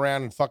zipping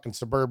around in fucking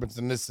Suburbans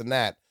and this and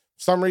that.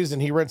 For some reason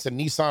he rents a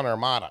Nissan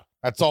Armada.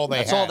 That's all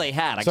they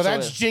had. So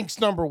that's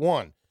jinx number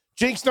 1.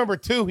 Jinx number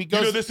 2, he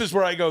goes. This is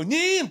where I go,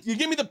 Neem, you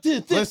give me the.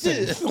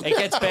 Listen, it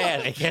gets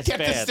bad. Get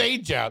the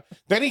stage out.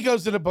 Then he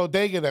goes to the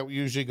bodega that we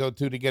usually go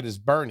to get his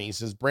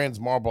Bernies, his Brand's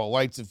Marlboro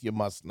Lights, if you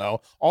must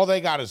know. All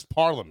they got is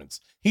Parliaments.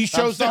 He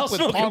shows up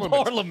with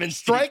Parliaments.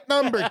 Strike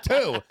number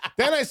 2.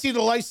 Then I see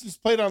the license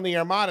plate on the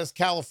Armada's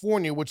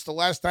California, which the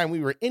last time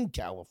we were in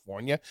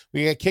California,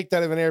 we got kicked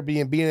out of an Airbnb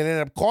and it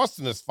ended up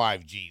costing us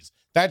 5 G's.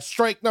 That's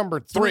strike number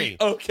 3.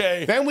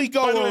 Okay. Then we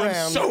go around.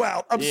 I'm so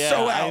out. I'm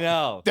so out. I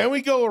know. Then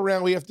we go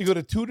around. We have to go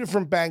to 2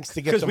 different banks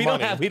to get the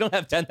money. We don't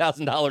have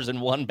 $10,000 in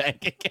one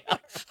bank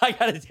account. I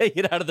got to take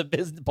it out of the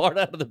business, part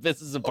out of the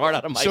business, and part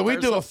out of my. So we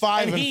personal. do a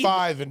 5 and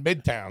 5 in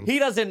Midtown. He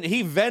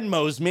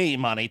Venmos me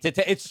money.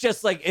 It's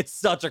just like it's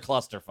such a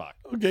clusterfuck.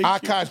 Okay.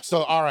 Akash.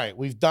 So all right,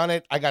 we've done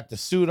it. I got the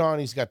suit on.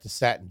 He's got the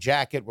satin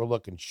jacket. We're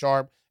looking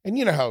sharp. And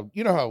you know how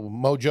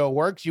Mojo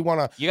works. You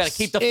got to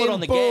keep the foot on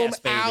the gas,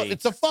 baby. Out.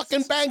 It's a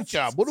fucking bank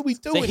job. What are we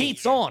doing? The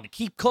heat's on.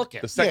 Keep cooking.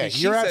 The second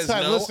you're she says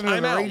outside no, listening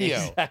to the out. radio.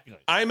 Exactly.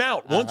 I'm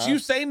out. Once you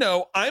say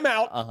no, I'm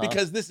out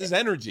because this is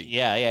energy.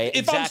 Yeah,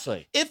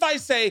 exactly. If I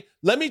say,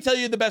 let me tell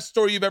you the best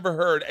story you've ever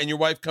heard, and your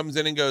wife comes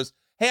in and goes,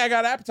 hey, I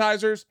got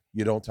appetizers,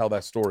 you don't tell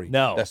that story.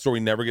 No. That story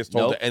never gets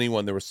told to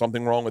anyone. There was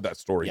something wrong with that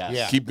story. Yes.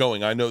 Yeah. Keep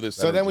going. I know this.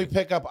 So then we energy.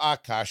 pick up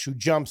Akash, who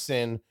jumps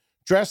in,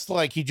 dressed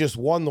like he just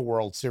won the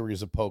World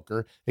Series of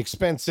Poker,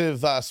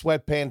 expensive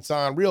sweatpants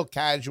on, real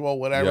casual,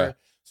 whatever. Yeah.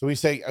 So we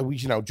say,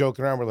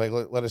 joking around, we're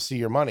like, let us see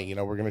your money.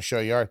 We're going to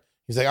show you our.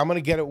 He's like, I'm going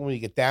to get it when we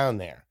get down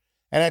there.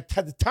 And at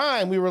the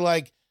time, we were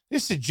like,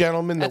 this is a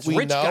gentleman That's that we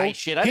rich know. guy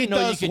shit. I he didn't know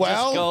you does could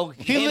well. just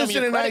go He hand lives him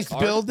in your a credit nice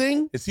card.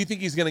 building. Does he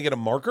think he's going to get a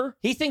marker?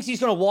 He thinks he's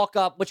going to walk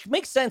up, which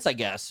makes sense, I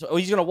guess. Or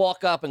he's going to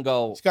walk up and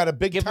go. He's got a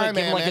big give time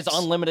him like his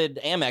Amex. unlimited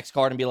Amex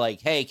card and be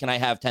like, hey, can I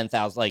have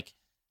 10,000? Like,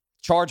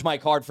 charge my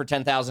card for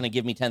 10,000 and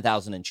give me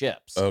 10,000 in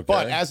chips. Okay.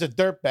 But as a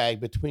dirtbag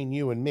between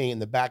you and me, in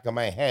the back of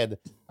my head,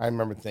 I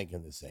remember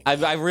thinking the same.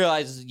 I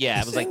realized,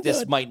 I was like,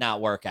 this might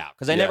not work out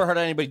because I never heard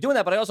anybody doing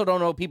that. But I also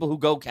don't know people who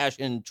go cash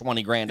in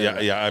 20 grand.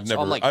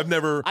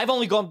 I've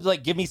only gone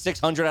like, give me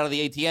 600 out of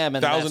the ATM,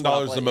 and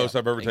 $1,000 is the most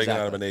I've ever taken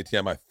out of an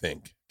ATM. I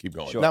think. Keep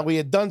going. Sure. Now, we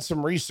had done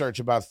some research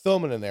about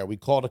filming in there. We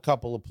called a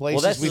couple of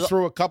places. We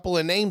threw a couple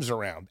of names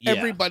around. Yeah.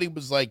 Everybody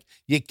was like,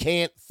 you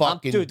can't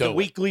fucking dude, do the it.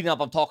 week leading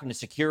up, I'm talking to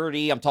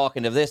security. I'm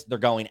talking to this. They're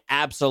going,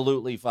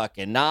 absolutely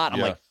fucking not.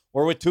 I'm like,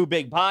 we're with 2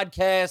 big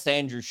podcasts.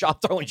 Andrew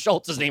throwing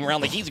Schultz's name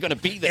around like he's going to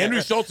be there.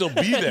 Andrew Schultz will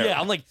be there. Yeah,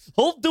 I'm like,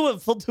 he'll do a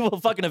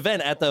fucking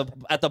event at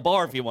the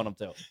bar if you want him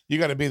to. You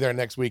got to be there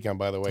next weekend,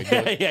 by the way.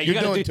 You're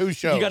doing 2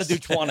 shows. You got to do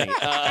 20.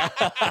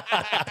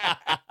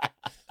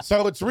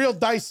 So it's real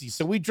dicey.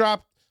 So we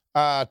dropped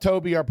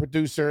Toby, our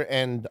producer,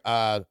 and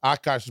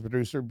Akash's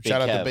producer.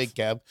 Shout out to Big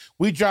Kev.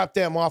 We dropped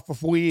them off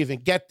before we even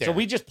get there. So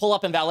we just pull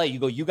up in valet.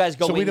 You guys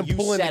go so in, we didn't you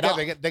pull in set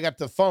together. up. They got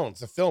the phones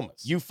to film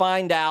us. You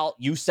find out,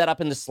 you set up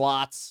in the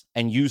slots,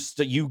 and you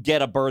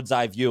get a bird's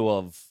eye view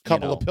of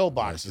couple of pill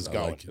boxes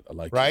going. I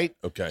like right?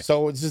 it. Okay.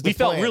 So this is we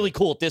felt really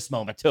cool at this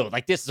moment too.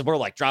 Like this is we're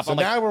like dropping.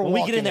 So now we're when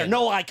we get in there,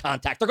 no eye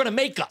contact. They're gonna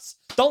make us.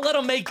 Don't let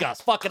them make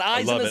us. Fucking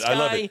eyes in the sky. I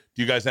love it.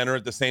 Do you guys enter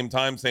at the same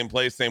time, same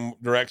place, same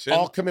direction?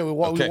 All come in. We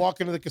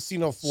walk into the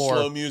casino floor.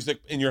 Slow music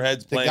in your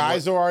heads The playing.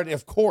 guys are already,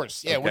 of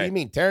course. Yeah, what do Okay. you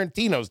mean?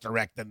 Tarantino's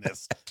directing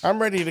this.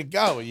 I'm ready to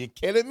go. Are you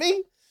kidding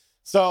me?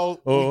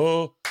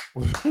 So,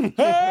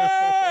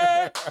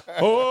 Hey!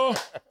 Oh!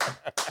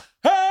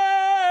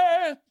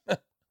 Hey!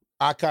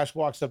 Akash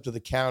walks up to the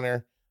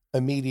counter,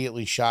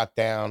 immediately shot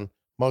down.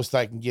 Most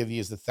I can give you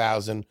is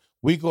 1,000.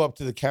 We go up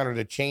to the counter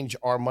to change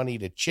our money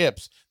to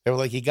chips. They were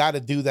like, you got to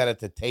do that at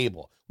the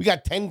table. We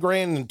got 10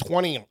 grand and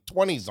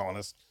 20s on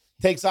us.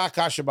 Takes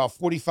Akash about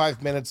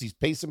 45 minutes. He's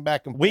pacing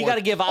back and forth. We got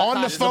to give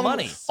Akash the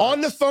money. On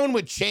the phone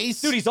with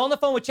Chase. Dude, he's on the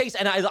phone with Chase,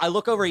 and I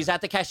look over. He's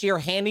at the cashier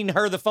handing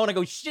her the phone. I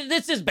go, shit,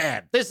 this is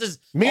bad. This is.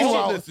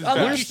 Meanwhile, this is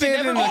bad. we're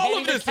standing in all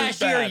of this is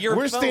bad.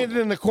 We're standing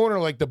in the corner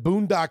like the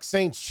Boondock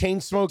Saints,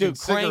 chain smoking Dude,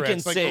 cranking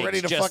cigarettes, like cigs, we're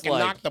ready to just fucking like-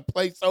 knock the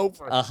place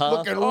over.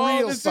 Looking Oh,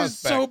 real this suspect. is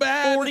so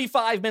bad.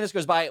 45 minutes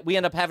goes by. We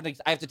end up having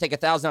to. I have to take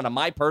 1,000 out of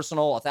my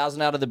personal, 1,000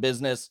 out of the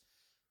business.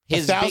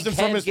 His 1,000 big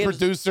from head his gives-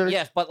 producer.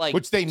 Yes, but like,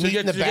 which they So meet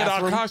in the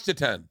bathroom. Akash to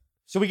 10.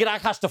 so we get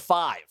Akash to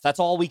 5. That's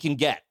all we can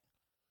get.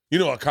 You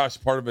know,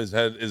 Akash, part of his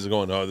head is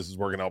going, oh, this is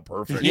working out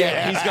perfect.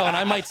 Yeah, he's going.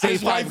 I might save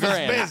His wife 5 is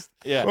grand. pissed.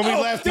 Yeah. When we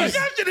left, Like, he's,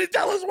 I didn't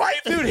tell his wife.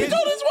 Dude, he his-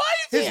 told his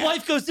wife. His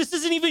wife goes, "This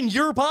isn't even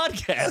your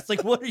podcast.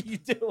 Like, what are you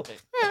doing?"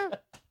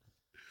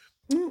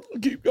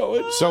 Keep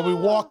going. so we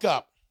walk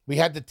up. We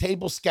had the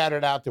table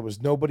scattered out. There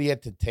was nobody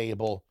at the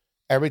table.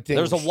 Everything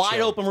There's a was wide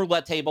chill. open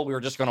roulette table. We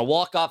were just going to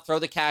walk up, throw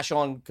the cash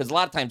on, because a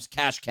lot of times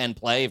cash can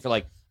play. If you're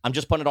like, I'm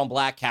just putting it on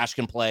black, cash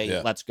can play.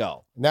 Yeah. Let's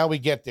go. Now we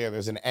get there.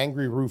 There's an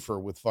angry roofer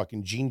with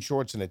fucking jean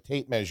shorts and a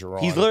tape measure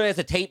on. He's literally has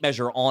a tape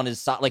measure on his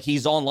side, like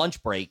he's on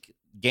lunch break,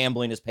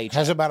 gambling his paycheck.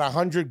 has about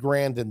 100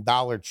 grand in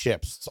dollar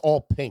chips. It's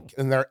all pink,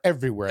 and they're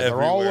everywhere.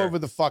 They're all Everywhere. over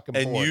the fucking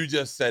And board. you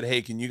just said,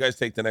 hey, can you guys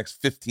take the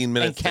next 15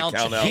 minutes And count-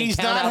 to count out? He's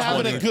count not out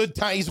having a 20. good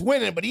time. He's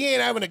winning, but he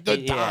ain't having a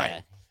good Yeah.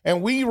 time.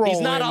 And we roll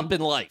He's not in. up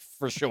in life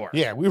for sure.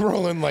 Yeah, we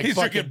roll in like He's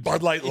fucking. drinking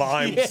Bud Light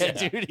Limes.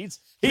 Yeah, dude,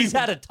 he's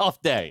had a tough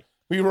day.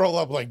 We roll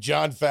up like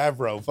John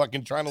Favreau,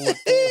 fucking trying to look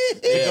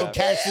cool to go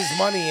cash his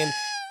money in.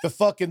 The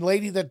fucking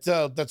lady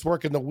that's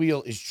working the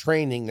wheel is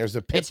training. There's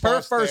a pit It's her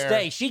boss first there.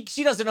 day.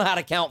 She doesn't know how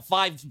to count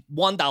 5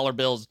 $1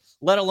 bills,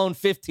 let alone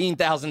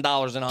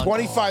 $15,000 in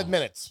 25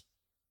 minutes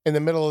in the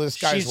middle of this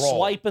guy's She's roll.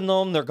 swiping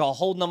them. They're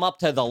holding them up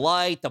to the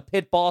light. The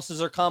pit bosses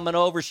are coming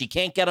over. She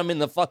can't get them in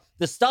the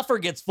the stuffer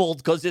gets full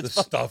because The it's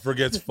stuffer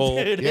gets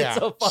full. Dude, Yeah.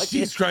 it's a fucking.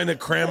 She's trying to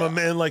cram them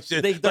in like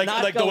shit. They're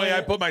not like the way going-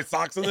 I put my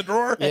socks in the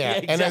drawer. Yeah, Yeah,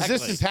 and as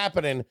this exactly. is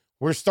happening,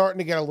 we're starting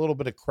to get a little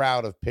bit of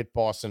crowd of pit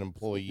boss and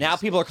employees. Now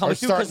people are coming Are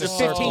through because starting there's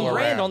to 15 circle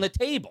grand around. on the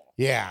table.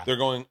 Yeah, They're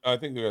going, I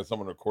think they got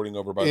someone recording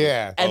over by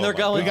Yeah. And they're my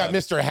going- we got God.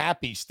 Mr.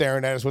 Happy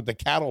staring at us with the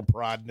cattle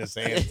prod in his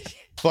hand,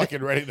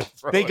 fucking ready to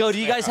throw They go, us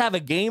 "Do you guys down." have a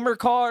gamer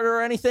card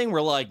or anything?"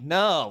 We're like,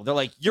 "No." They're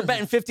like, "You're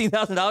betting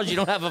 $15,000. You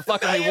don't have a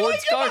fucking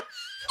rewards card."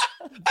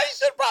 I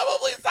should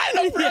probably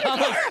sign up for Yeah, a I'm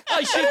like, card.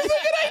 I should. That's a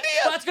good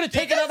idea. That's gonna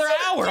take another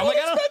hour. I'm like,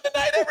 I don't. spend the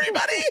night,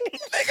 everybody.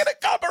 They're gonna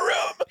come a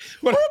room.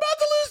 We're about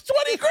to lose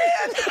 20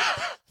 grand.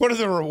 What are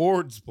the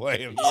rewards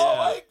playing? Oh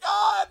my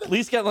god. At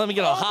least let me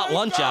get a hot my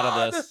lunch out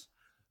God. of this.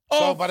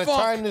 So by the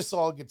time this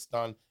all gets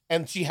done,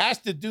 and she has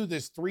to do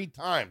this 3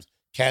 times.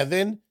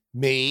 Kevin,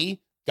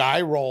 me,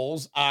 Guy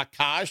rolls,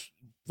 Akash,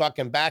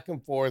 fucking back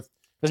and forth.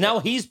 Because now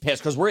he's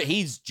pissed because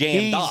he's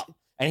jammed He's- up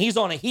and he's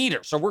on a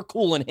heater, so we're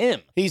cooling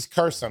him. He's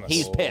cursing us.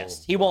 He's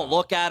pissed. He won't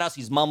look at us.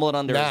 He's mumbling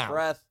under his Now.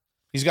 breath.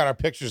 He's got our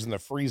pictures in the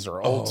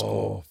freezer, old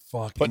school.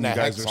 fuck. Putting and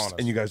the you guys hex are on us.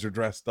 and you guys are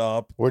dressed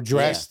up. We're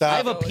dressed I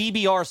up. have a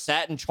PBR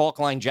satin chalk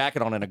line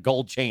jacket on and a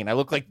gold chain. I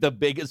look like the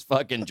biggest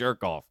fucking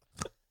jerk off.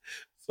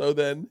 So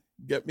then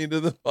get me to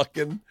the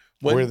fucking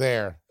We're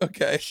there.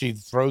 Okay. She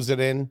throws it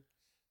in,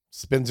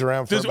 spins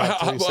around for about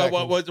 3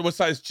 seconds. What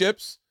size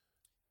chips?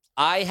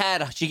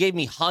 She gave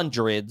me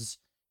hundreds.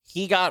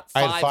 He got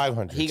I five.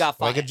 had 500s, He got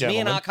like 5. a Me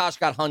and gentleman. Akash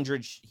got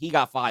hundreds. He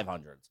got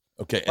 500s.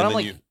 Okay, But I'm and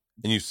then like-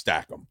 you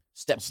stack them.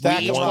 Stack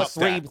We each them put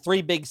up.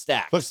 three big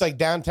stacks. Looks like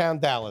downtown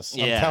Dallas. I'm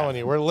Yeah. telling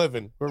you, we're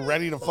living. We're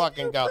ready to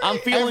fucking go. I'm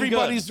feeling good.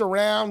 Everybody's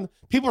around.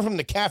 People from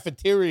the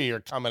cafeteria are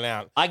coming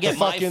out. I get The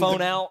my fucking- phone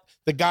the- out.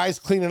 The guys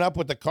cleaning up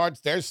with the carts,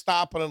 they're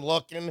stopping and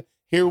looking.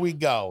 Here we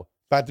go.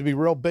 About to be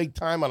real big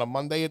time on a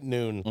Monday at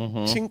noon.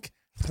 Mhm. Chink.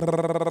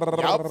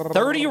 Yup.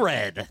 30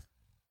 red.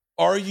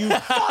 Are you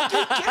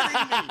fucking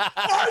kidding me?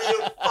 Are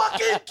you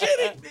fucking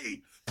kidding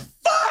me?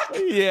 Fuck!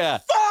 Yeah.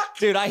 Fuck!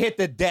 Dude, I hit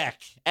the deck.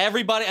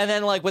 Everybody, and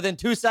then like within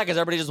 2 seconds,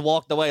 everybody just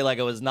walked away like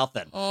it was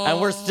nothing. And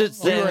we're just We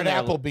sitting were at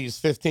there. Applebee's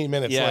 15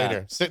 minutes Yeah.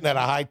 later, sitting at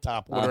a high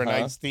top ordering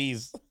Uh-huh. iced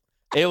teas.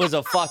 It was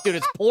a fuck, dude.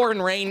 It's pouring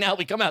rain now.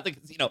 We come out the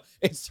casino.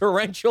 It's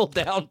torrential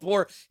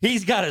downpour.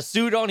 He's got a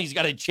suit on. He's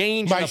got a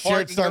change. in My the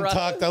shirt's parking garage.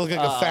 untucked. I look like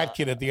a fat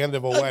kid at the end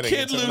of a wedding.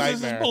 Kid It's a loses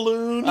his nightmare.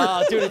 balloon.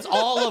 Dude, it's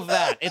all of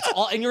that. It's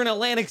all, and you're in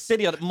Atlantic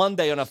City on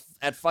Monday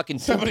at fucking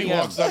 2 Somebody p.m.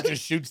 walks up,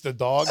 just shoots the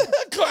dog.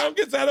 Clown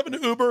gets out of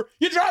an Uber.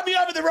 You dropped me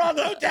off at the wrong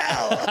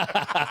hotel.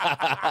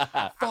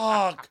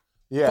 Fuck.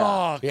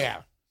 Fuck.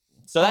 Yeah.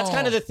 So that's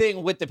kind of the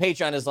thing with the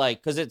Patreon is like,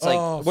 because it's like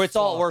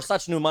Oh, we're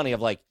such new money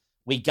of like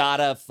we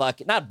gotta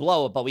not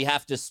blow it, but we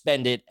have to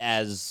spend it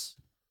as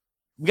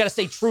we gotta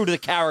stay true to the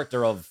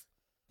character of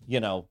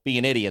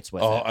being idiots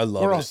with Oh, it. I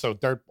love We're it. also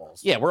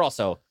dirtballs. Yeah, we're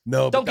also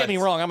No, but don't get me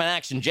that's- wrong. I'm an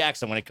Action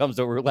Jackson when it comes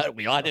to roulette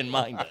wheel. I didn't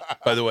mind it.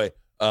 By the way,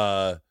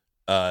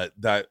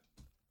 that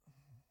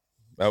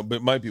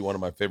It might be one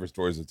of my favorite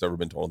stories that's ever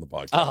been told on the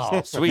podcast.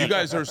 Oh, sweet. You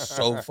guys are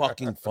so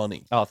fucking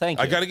funny. Oh, thank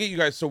you. I got to get you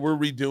guys. So we're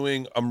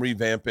redoing. I'm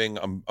revamping.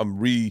 I don't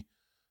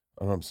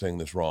know, I'm saying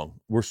this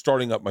wrong. We're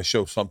starting up my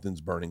show,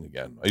 Something's Burning,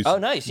 again.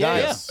 Nice.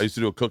 Yeah. I used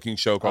to do a cooking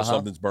show called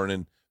Something's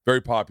Burning.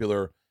 Very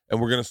popular.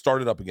 And we're going to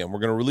start it up again. We're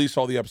going to release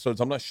all the episodes.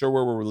 I'm not sure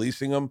where we're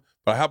releasing them,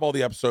 but I have all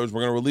the episodes.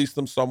 We're going to release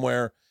them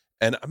somewhere.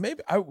 And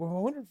maybe, I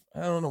wonder if,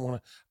 I don't know.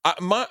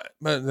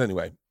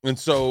 Anyway. And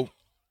so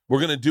we're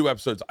going to do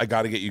episodes. I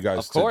got to get you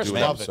guys to do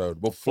an episode.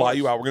 We'll fly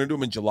you out. We're going to do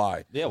them in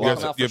July. Yeah, you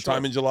have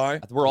time in July?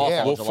 We're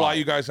off. We'll fly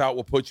you guys out.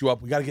 We'll put you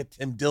up. We got to get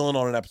Tim Dillon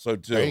on an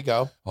episode too. There you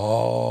go.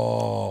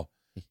 Oh,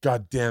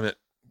 God damn it.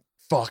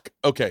 Fuck.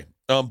 Okay.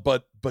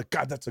 But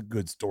God, that's a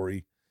good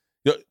story.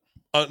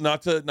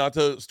 Not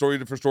to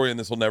story for story, and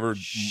this will never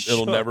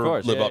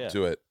live up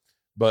to it.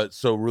 But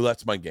so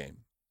roulette's my game.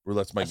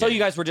 I saw you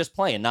guys were just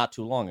playing not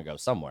too long ago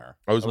somewhere.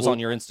 I was on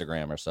your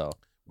Instagram or so.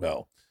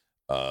 Well,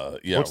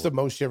 yeah. What's the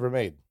most you ever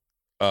made?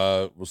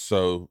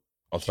 So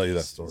I'll tell you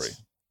that story.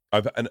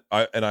 I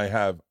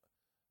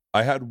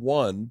had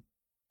one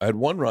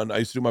run. I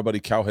used to do my buddy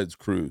Cowhead's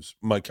cruise,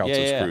 Mike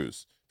Calta's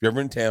cruise. If you're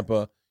ever in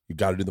Tampa, you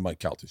got to do the Mike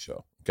Calta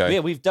show. Okay. Yeah,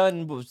 we've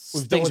done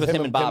things with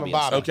him and Bobby.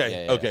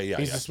 Okay. Yeah.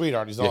 He's a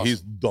sweetheart. He's awesome.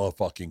 He's the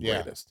fucking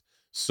greatest.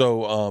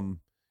 So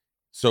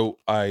so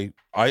I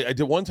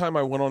did one time.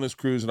 I went on his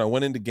cruise and I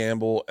went in to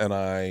gamble and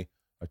I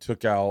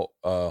took out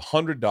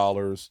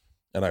 $100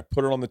 and I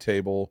put it on the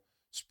table,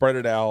 spread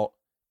it out,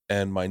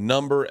 and my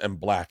number and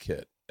black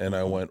hit, and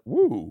I went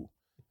woo,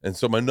 and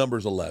so my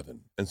number's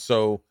 11, and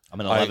so I'm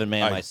an 11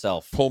 man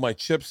myself. Pull my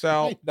chips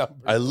out.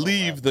 I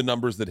leave the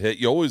numbers that hit.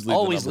 You always leave.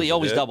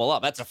 Always double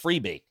up. That's a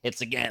freebie.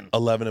 Hits again.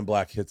 11 and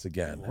black hits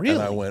again. Really?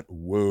 And I went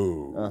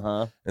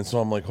whoa. And so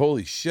I'm like,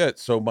 holy shit.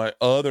 So my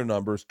other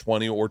numbers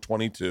 20 or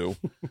 22.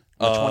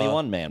 I'm a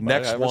 21 man.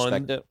 Next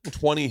one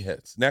 20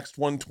 hits. Next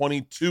one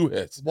 22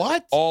 hits.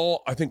 What?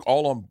 I think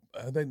all on.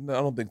 I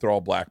don't think they're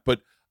all black,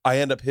 but I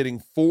end up hitting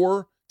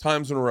 4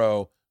 times in a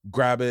row.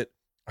 Grab it.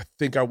 I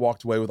think I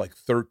walked away with like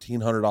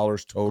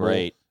 $1,300 total.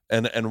 Great.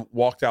 And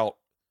walked out,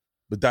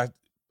 but that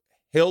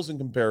hails in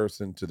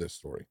comparison to this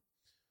story.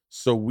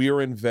 So we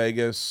were in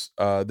Vegas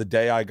the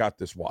day I got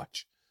this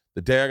watch.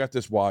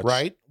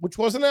 Right, which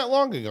wasn't that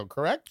long ago,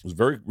 correct? It was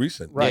very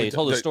recent. Right, you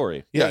told the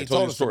story. Yeah, I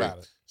told you the story. About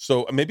it.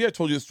 So maybe I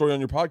told you the story on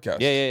your podcast.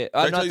 Yeah.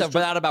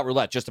 Not about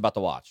roulette, just about the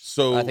watch.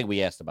 So I think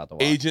we asked about the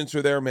watch. Agents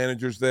are there,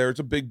 managers there.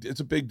 It's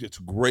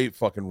a great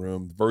fucking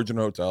room. Virgin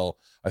Hotel.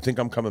 I think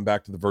I'm coming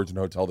back to the Virgin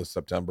Hotel this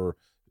September.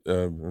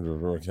 I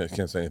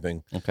can't say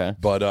anything. Okay,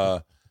 but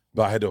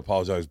I had to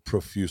apologize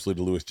profusely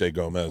to Louis J.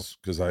 Gomez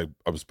because I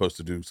was supposed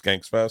to do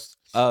Skanks Fest.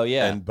 Oh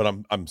yeah, but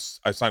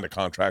I signed a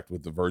contract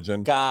with the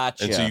Virgin.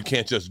 Gotcha. And so you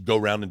can't just go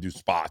around and do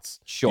spots.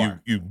 Sure,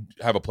 you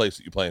have a place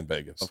that you play in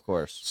Vegas, of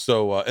course.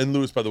 So and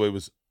Louis, by the way,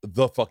 was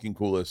the fucking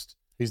coolest.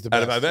 He's the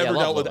best. I've ever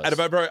dealt with.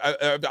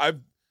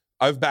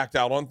 I've backed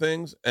out on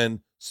things, and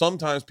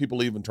sometimes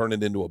people even turn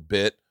it into a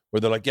bit where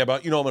they're like, "Yeah,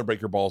 but I'm gonna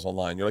break your balls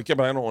online." You're like, "Yeah,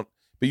 but I don't want."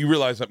 But you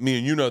realize that me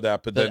and you know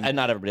that, but then and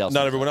not everybody else.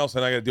 Not everyone else,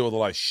 and I got to deal with a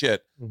lot of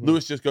shit.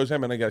 Louis just goes, "Hey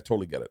man, I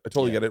totally get it. I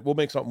totally get it. We'll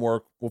make something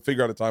work. We'll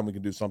figure out a time we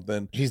can do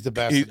something." He's the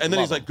best. And then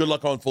he's like, "Good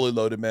luck on Fully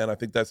Loaded, man. I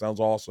think that sounds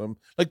awesome."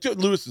 Like,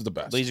 dude, Louis is the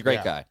best. He's a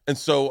great guy. And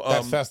so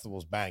that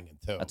festival's banging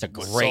too. That's a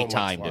great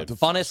time, dude. The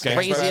funnest,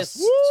 craziest,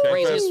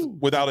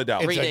 without a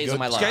doubt. 3 days of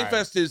my life.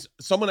 Skankfest is.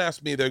 Someone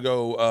asked me, they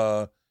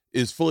go,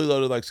 "Is Fully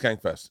Loaded like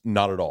Skankfest?"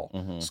 Not at all.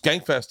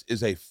 Skankfest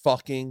is a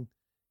fucking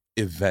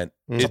event.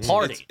 It's a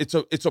party.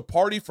 It's a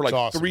party for like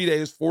awesome. 3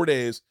 days, 4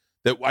 days.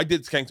 That I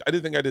did Skanks. I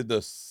didn't think I did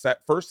the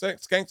first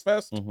Skanks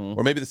Fest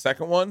or maybe the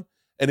second one,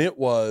 and it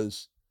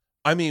was.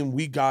 I mean,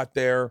 we got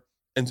there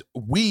and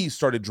we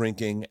started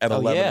drinking at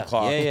 11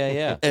 o'clock.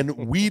 Yeah.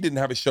 And we didn't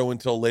have a show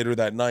until later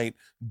that night.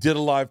 Did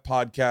a live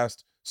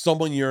podcast.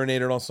 Someone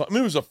urinated on something. I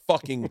mean, it was a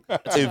fucking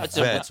event.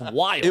 It's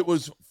wild. It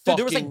was fucking. Dude,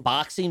 there was like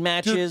boxing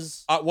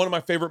matches. Dude, one of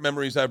my favorite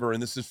memories ever,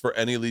 and this is for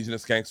any Legion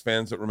of Skanks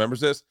fans that remembers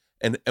this.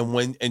 And I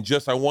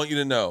want you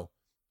to know,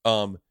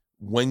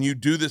 when you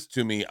do this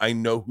to me, I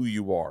know who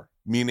you are.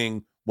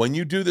 Meaning, when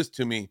you do this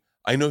to me,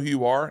 I know who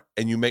you are,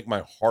 and you make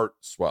my heart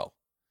swell.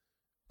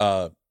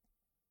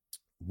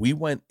 We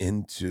ended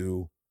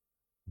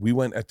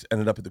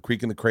up at the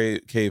Creek in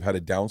the Cave, had a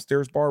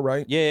downstairs bar,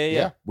 right?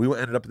 Yeah. We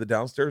ended up at the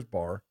downstairs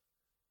bar,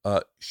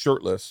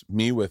 shirtless.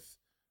 Me with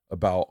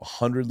about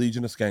 100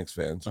 Legion of Skanks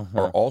fans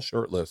are all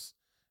shirtless.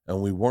 And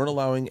we weren't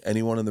allowing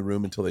anyone in the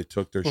room until they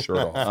took their shirt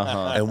off.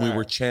 And we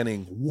were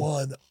chanting,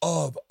 "One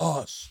of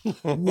us,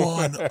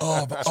 one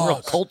of us." It's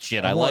real cult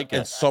shit. I like it.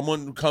 And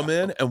someone would come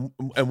in,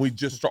 and we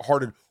just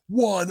started,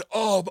 "One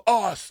of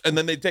us," and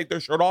then they'd take their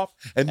shirt off,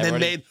 and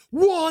then they'd,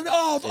 "One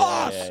of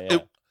us." Yeah.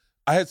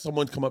 I had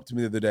someone come up to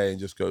me the other day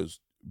and just goes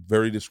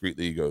very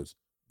discreetly. He goes,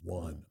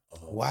 "One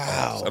of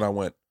us," and I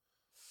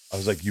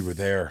was like, "You were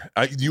there."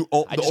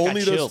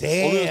 Only those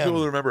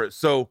people remember it.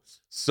 So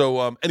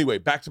anyway,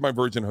 back to my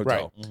Virgin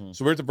Hotel. Right.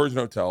 So we're at the Virgin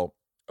Hotel.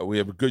 We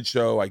have a good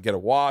show. I get a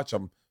watch.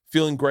 I'm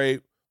feeling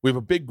great. We have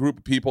a big group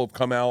of people have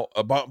come out.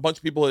 A bunch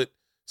of people at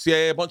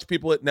CIA, a bunch of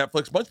people at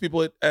Netflix, a bunch of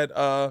people at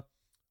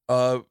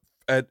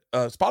at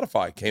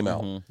Spotify came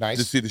out Mm-hmm. Nice.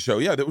 to see the show.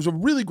 Yeah, there was a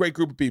really great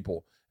group of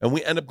people, and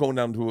we end up going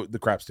down to the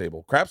craps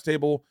table. Craps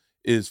table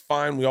is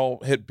fine. We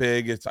all hit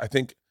big. It's I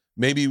think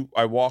maybe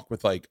I walk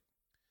with like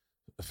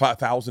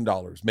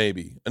 $5,000,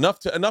 maybe enough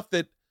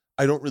that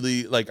I don't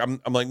really like. I'm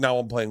like now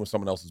I'm playing with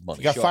someone else's money.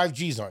 You got 5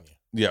 G's on you.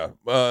 Yeah.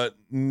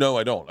 No,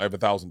 I don't. I have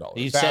 $1,000.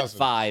 You said 1,000.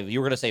 5. You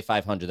were going to say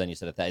 500, then you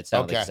said it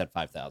sounded like Okay. you said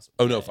 5,000.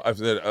 Oh no, I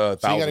said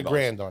 $1,000. So you got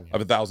 $1,000 on you. I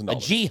have $1,000. A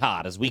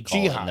jihad, as we call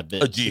it in jihad. the A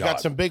business. You jihad.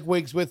 got some big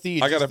wigs with you.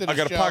 You I got just a did I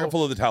got a show. pocket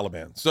full of the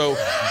Taliban. So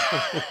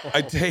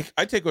I take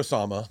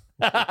Osama.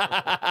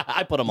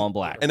 I put them on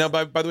black. And now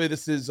by the way,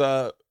 this is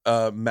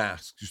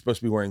masks. You're supposed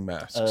to be wearing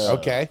masks.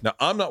 Okay. Now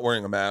I'm not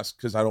wearing a mask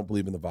because I don't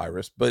believe in the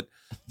virus, but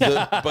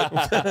the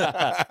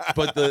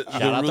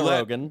Shout out to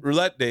Rogan.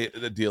 roulette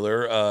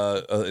dealer,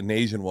 an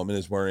Asian woman,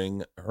 is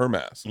wearing her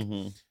mask,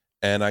 Mm-hmm.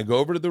 and I go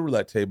over to the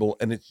roulette table,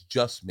 and it's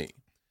just me.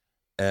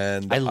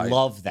 And I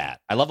love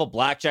that. I love a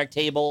blackjack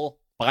table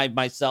by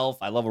myself.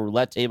 I love a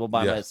roulette table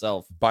by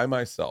myself. by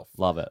myself.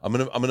 Love it. I'm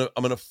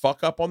gonna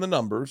fuck up on the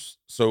numbers,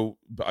 so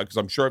because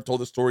I'm sure I've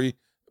told the story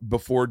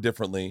before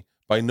differently,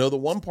 but I know the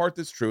one part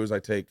that's true is I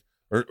take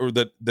or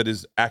that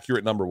is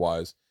accurate number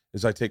wise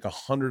is I take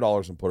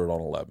 $100 and put it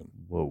on 11.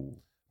 Whoa.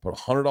 Put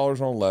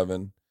 $100 on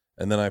 11,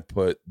 and then I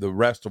put the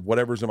rest of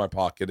whatever's in my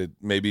pocket. It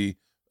maybe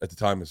at the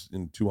time it's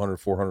in $200,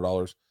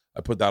 $400.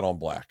 I put that on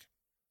black,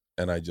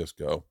 and I just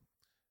go,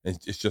 and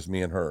it's just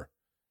me and her.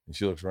 And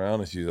she looks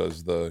around and she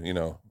does the,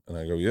 and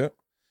I go, yeah,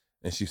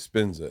 and she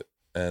spins it,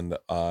 and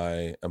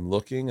I am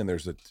looking, and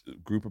there's a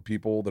group of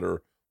people that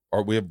are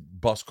we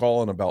have bus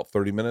call in about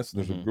 30 minutes, and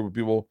there's a group of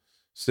people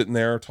sitting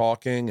there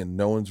talking, and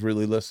no one's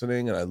really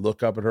listening, and I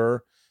look up at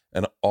her,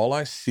 and all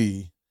I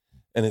see.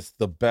 And it's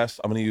the best.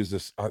 I'm going to use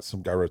this.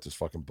 Some guy wrote this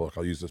fucking book.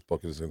 I'll use this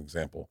book as an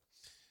example.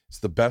 It's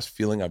the best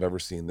feeling I've ever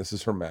seen. This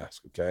is her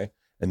mask, okay?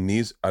 And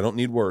these, I don't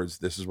need words.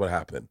 This is what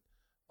happened.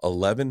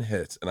 11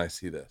 hits, and I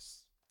see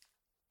this.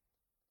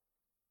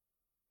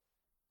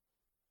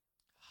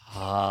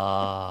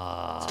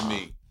 To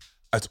me,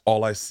 that's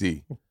all I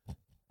see.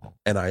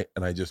 And I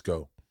just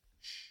go,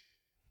 shh.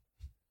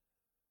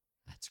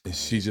 And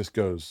she just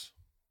goes,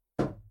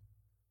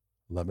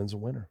 11's a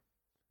winner.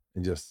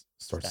 And just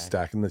starts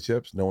stacking the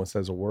chips. No one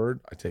says a word.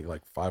 I take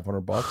like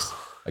 $500.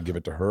 I give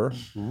it to her.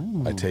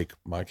 Ooh. I take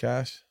my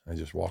cash. I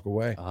just walk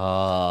away.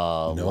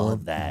 Oh, No love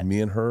one, that.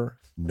 me and her,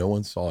 no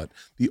one saw it.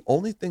 The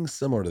only thing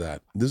similar to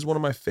that, this is one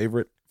of my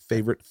favorite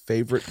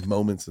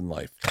moments in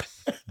life.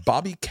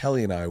 Bobby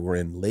Kelly and I were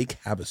in Lake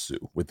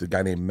Havasu with a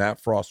guy named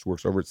Matt Frost, who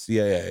works over at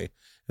CAA,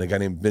 and a guy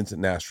named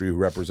Vincent Nastri, who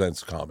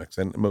represents comics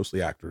and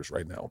mostly actors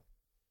right now.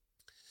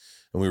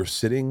 And we were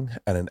sitting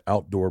at an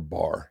outdoor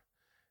bar,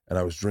 and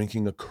I was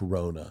drinking a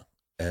Corona,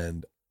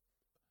 and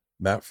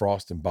Matt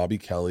Frost and Bobby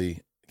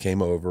Kelly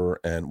came over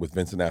and with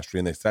Vincent Nastri,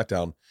 and they sat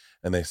down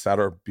and they sat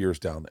our beers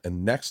down.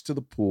 And next to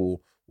the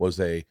pool was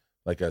a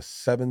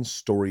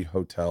 7-story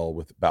hotel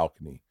with a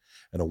balcony,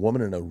 and a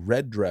woman in a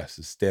red dress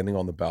is standing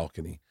on the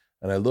balcony.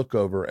 And I look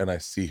over and I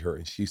see her,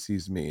 and she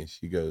sees me, and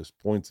she goes,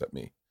 points at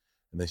me,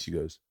 and then she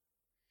goes,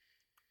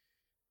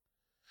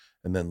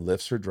 and then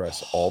lifts her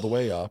dress all the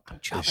way up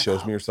and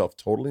shows me herself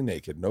totally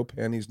naked, no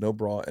panties, no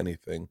bra,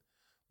 anything.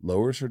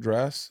 Lowers her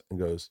dress and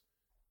goes,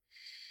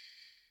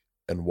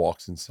 and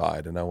walks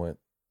inside. And I went,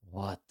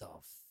 What the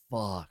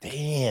fuck?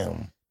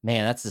 Damn.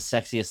 Man, that's the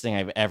sexiest thing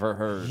I've ever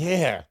heard.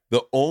 Yeah.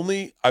 the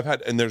only I've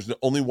had, and there's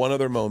only one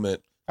other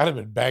moment. I'd have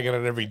been banging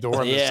at every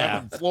door on the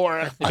Yeah. 7th floor.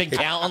 I've been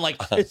counting like,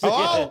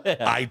 Hello?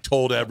 I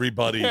told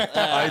everybody.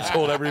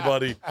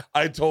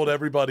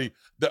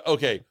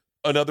 Okay,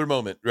 another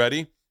moment.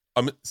 Ready?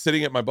 I'm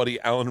sitting at my buddy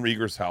Alan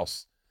Rieger's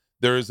house.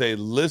 There is a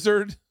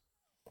lizard.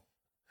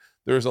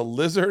 There's a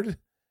lizard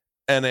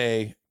and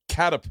a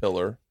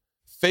caterpillar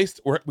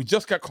we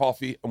just got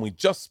coffee and we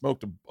just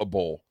smoked a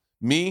bowl.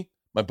 Me,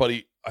 my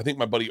buddy, I think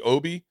my buddy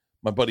Obi,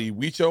 my buddy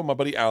Wicho, my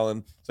buddy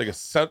Alan. It's like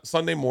a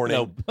Sunday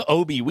morning. no,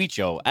 Obi,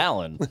 Wicho,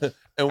 Alan.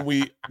 And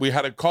we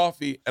had a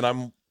coffee,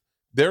 and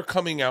they're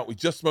coming out. We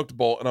just smoked a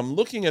bowl, and I'm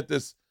looking at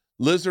this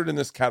lizard and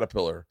this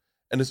caterpillar,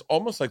 and it's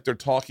almost like they're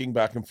talking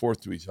back and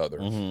forth to each other.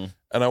 Mm-hmm.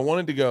 And I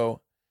wanted to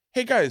go,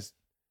 hey guys,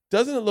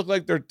 doesn't it look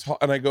like they're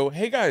and I go,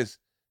 hey guys,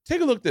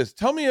 take a look at this.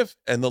 Tell me if,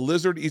 and the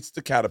lizard eats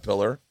the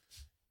caterpillar,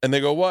 and they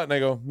go, what? And I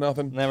go,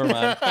 nothing. Never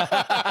mind.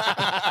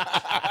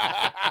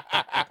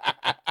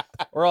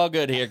 We're all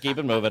good here. Keep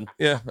it moving.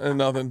 Yeah, and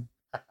nothing.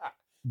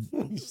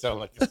 You sound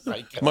like a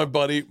psycho. My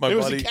buddy, There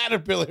was a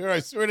caterpillar here, I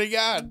swear to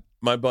God.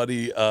 my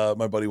buddy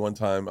one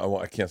time,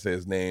 I can't say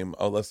his name.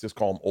 Oh, let's just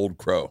call him Old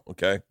Crow.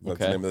 Okay. That's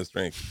the Okay. name of this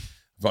drink.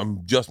 If I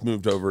just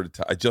moved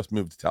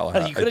to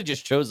Tallahassee. You could have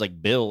just chose like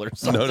Bill or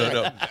something.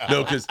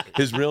 No, because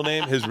his real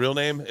name,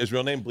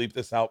 bleep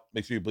this out.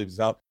 Make sure you bleep this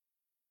out.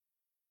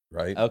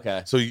 Right.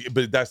 Okay. So,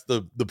 but that's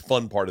the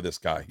fun part of this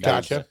guy.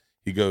 Gotcha.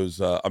 He goes,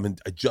 I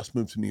just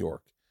moved to New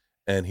York,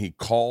 and he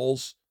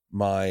calls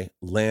my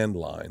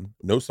landline,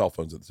 no cell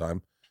phones at the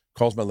time,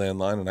 calls my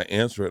landline, and I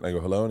answer it, and I go,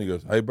 hello, and he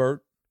goes, hey,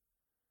 Bert.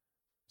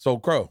 It's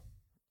Old Crow.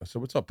 I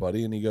said, what's up,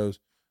 buddy? And he goes,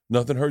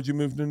 nothing, heard you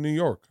moved to New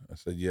York. I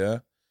said, yeah.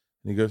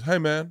 And he goes, hey,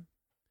 man,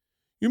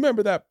 you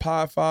remember that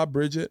Pi Phi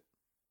Bridget?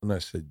 And I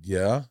said,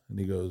 yeah. And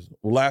he goes,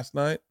 well, last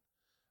night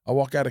I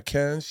walk out of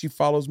Ken's. She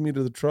follows me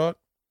to the truck.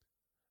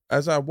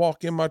 As I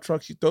walk in my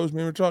truck, she throws me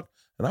in the truck,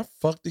 and I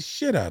fucked the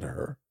shit out of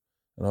her.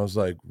 And I was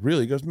like,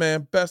 really? He goes,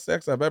 man, best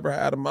sex I've ever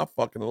had in my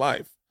fucking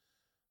life.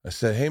 I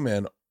said, hey,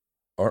 man,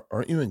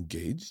 aren't you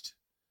engaged?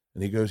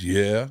 And he goes,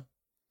 yeah.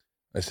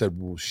 I said,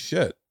 well,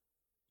 shit.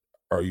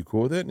 Are you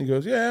cool with it? And he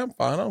goes, yeah, I'm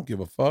fine. I don't give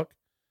a fuck.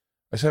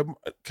 I said,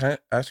 can I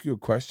ask you a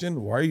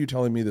question? Why are you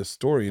telling me this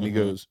story? And he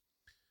goes,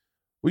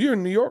 well, you're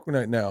in New York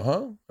right now,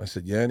 huh? I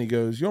said, yeah. And he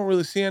goes, you don't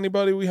really see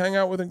anybody we hang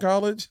out with in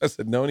college? I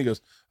said, no. And he goes,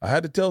 I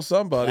had to tell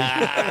somebody.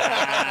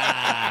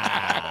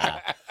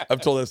 I've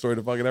told that story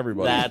to fucking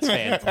everybody. That's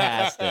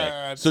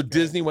fantastic. So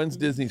Disney, when's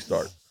Disney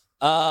start?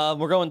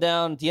 We're going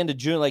down at the end of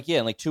June,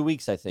 in like 2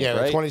 weeks, I think. Yeah,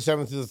 right? the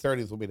 27th through the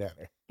 30th will be down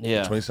there.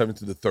 Yeah. 27th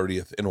through the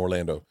 30th in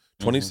Orlando.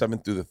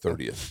 27th through the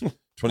 30th.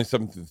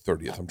 27th through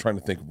the 30th. I'm trying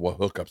to think of what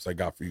hookups I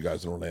got for you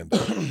guys in Orlando.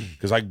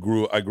 Because I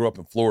grew up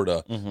in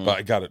Florida, but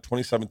I got it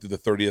 27th through the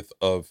 30th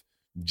of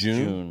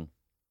June.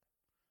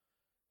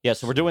 Yeah,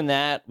 so we're doing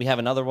that. We have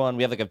another one.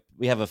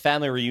 We have a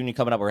family reunion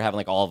coming up. We're having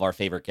like all of our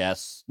favorite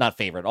guests. Not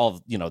favorite, all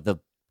of the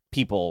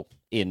people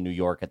in New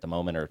York at the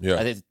moment, or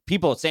I think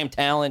people, Sam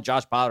Talent,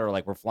 Josh Potter,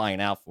 we're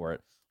flying out for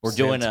it. We're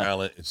Sam doing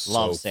Talent is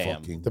love so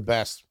Sam, fucking The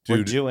best. dude.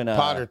 we're doing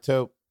Potter,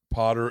 too.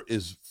 Potter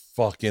is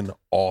fucking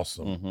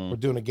awesome. We're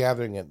doing a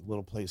gathering at a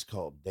little place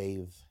called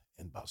Dave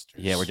and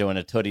Buster's. Yeah, we're doing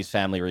a Tootie's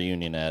family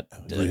reunion at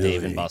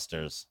Dave and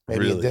Buster's.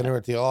 Maybe Really? a dinner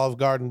at the Olive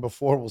Garden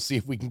before. We'll see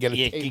if we can get a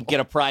Yeah, table. you get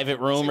a private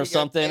room or we got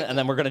something, table. and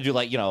then we're gonna do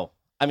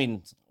I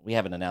mean, we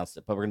haven't announced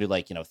it, but we're gonna do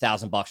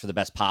 $1,000 for the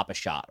best Papa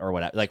shot or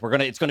whatever.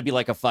 It's gonna be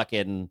like a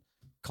fucking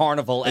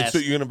carnival. And so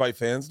you're gonna invite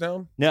fans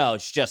down? No,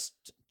 it's just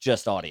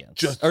audience,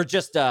 Just comics,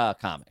 Just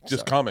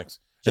sorry. comics.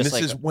 And Just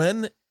this is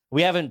when?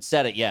 We haven't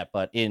said it yet,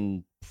 but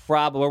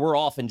we're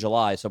off in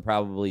July, so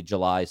probably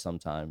July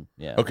sometime.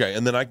 Yeah. Okay,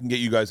 and then I can get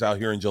you guys out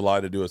here in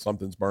July to do a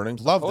Something's Burning.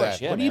 Love Of course,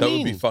 that. yeah, What do you That mean?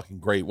 would be fucking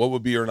great. What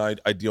would be your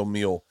ideal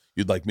meal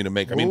you'd like me to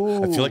make? I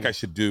mean, I feel like I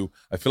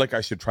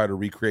should try to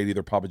recreate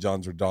either Papa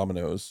John's or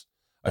Domino's.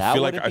 I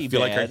feel like I could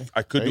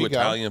There do you go.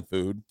 Italian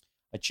food.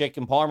 A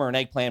chicken parm or an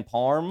eggplant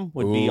parm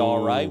would be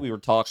all right. We were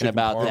talking Chicken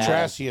about parm. that.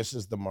 Tracius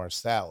is the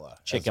Marsala.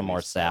 Chicken That's what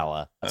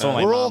marsala. That's what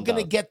my We're mom all going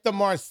to does. get the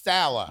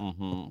Marsala.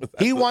 Mhm.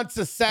 He wants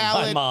a My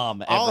salad.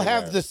 mom. I'll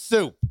everywhere. have the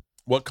soup.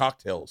 What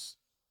cocktails?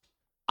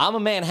 I'm a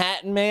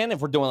Manhattan man. If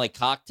we're doing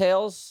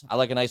cocktails, I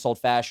like a nice old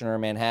fashioned or a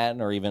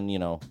Manhattan, or even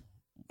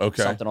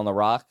Okay. something on the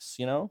rocks,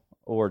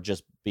 or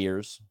just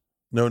beers.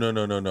 No.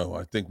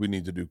 I think we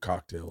need to do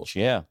cocktails.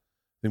 Yeah. I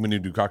think we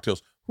need to do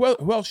cocktails.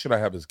 Who else should I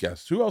have as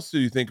guests? Who else do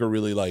you think are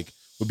really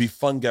would be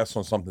fun guests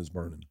on Something's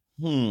Burning?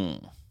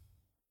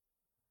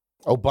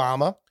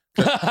 Obama.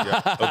 Yeah,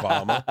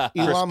 Obama.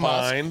 Chris Elon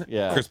Musk. Pine.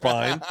 Yeah. Chris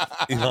Pine.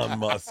 Elon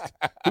Musk.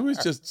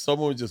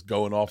 Someone was just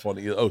going off on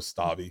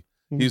Stavy.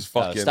 He's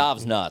fucking.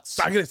 Stav's nuts.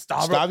 I get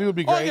Stav. Stabby would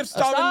be Oh, I great. get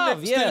Stav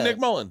and Stav, Nick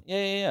Mullen.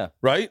 Yeah.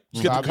 Right?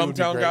 Just get Stabby the Come would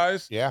be Town great.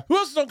 guys. Yeah. Who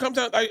else don't Come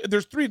Town?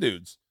 There's 3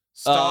 dudes.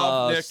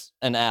 Stav, Nick,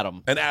 And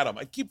Adam. and Adam.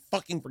 I keep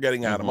fucking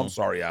forgetting Adam. I'm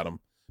sorry, Adam.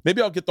 Maybe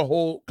I'll get the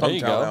whole There Come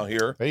you Town go. out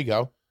here. There you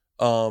go.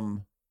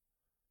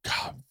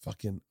 God,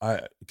 fucking.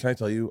 Can I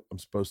tell you? I'm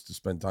supposed to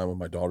spend time with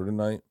my daughter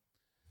tonight,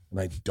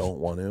 and I don't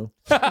want to.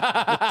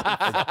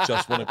 I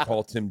just want to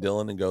call Tim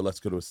Dillon and go,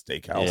 let's go to a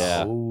steakhouse.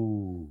 Yeah.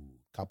 Ooh,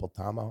 couple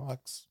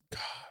tomahawks.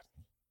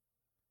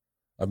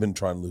 I've been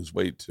trying to lose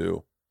weight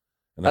too.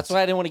 And That's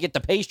why I didn't want to get the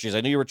pastries. I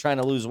knew you were trying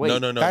to lose weight.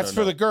 No. That's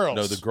for the girls.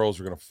 No, the girls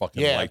are gonna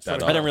fucking Yeah, like it's for that.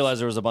 the I didn't realize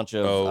there was a bunch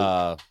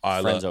of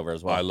friends over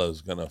as well.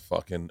 Isla's gonna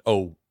fucking.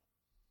 Oh,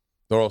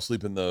 they're all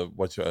asleep in the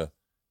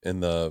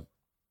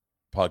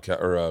podcast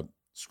or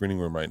screening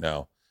room right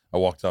now. I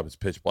walked up, it's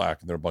pitch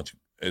black, and they're a bunch of.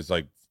 It's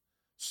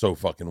so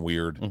fucking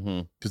weird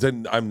because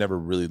then I've never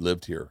really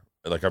lived here.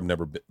 I've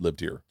never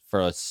lived here For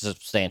a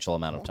substantial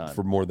amount of time.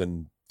 for more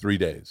than 3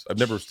 days. I've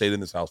never stayed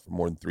in this house for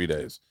more than 3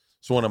 days.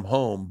 So when I'm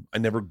home, I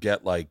never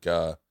get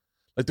the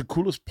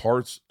coolest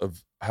parts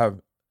of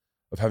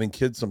having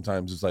kids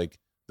sometimes is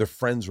their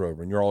friends are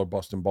over and you're all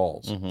busting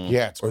balls.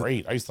 Yeah, it's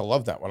great. I used to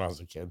love that when I was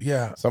a kid.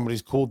 Yeah.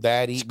 Somebody's cool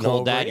dad eating Cool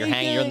over. dad, you're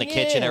hanging, you're in the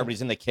kitchen,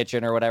 everybody's in the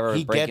kitchen or whatever,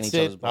 He breaking gets each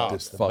other's it. balls. Oh,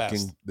 This the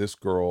fucking best.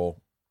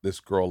 this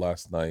girl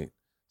last night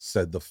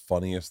said the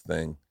funniest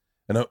thing.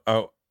 And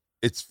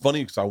it's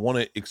funny because I want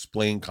to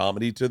explain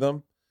comedy to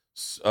them.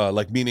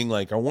 Meaning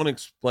I want to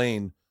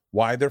explain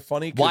why they're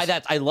funny.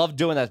 Why I love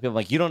doing that to people.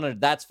 You don't know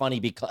that's funny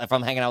because if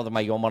I'm hanging out with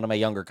one of my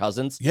younger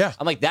cousins, Yeah.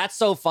 I'm that's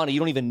so funny. You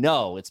don't even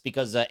know. It's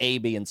because A,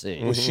 B, and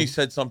C. Well, she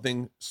said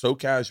something so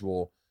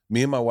casual.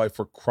 Me and my wife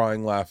were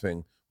crying,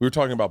 laughing. We were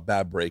talking about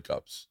bad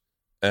breakups,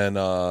 and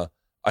I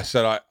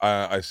said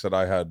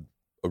I had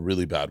a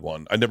really bad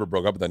one. I never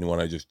broke up with anyone.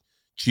 I just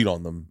cheat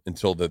on them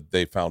until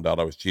they found out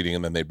I was cheating,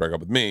 and then they break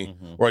up with me,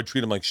 or I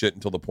treat them like shit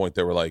until the point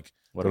they were like,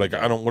 What they're are like,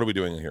 we doing? what are we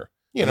doing in here?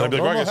 You And know, I'd be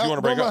like, well, I guess you want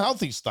to break normal up.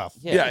 healthy stuff.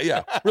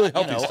 Yeah, really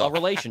healthy a stuff.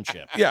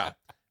 relationship. Yeah.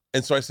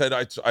 And so I said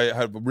I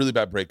had a really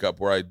bad breakup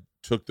where I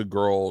took the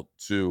girl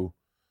to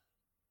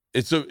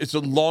it's a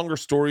longer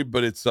story,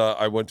 but it's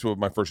I went to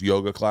my first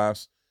yoga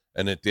class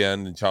And at the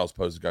end, in Child's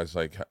Pose, the guy's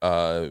like,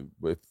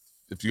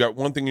 if you got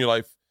one thing in your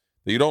life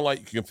that you don't like,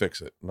 you can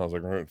fix it. And I was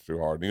like, oh, it's too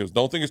hard. And he goes,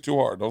 don't think it's too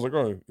hard. And I was like,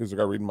 oh, is the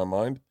guy reading my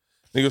mind?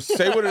 And he goes,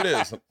 say what it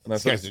is. And I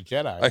This guy's a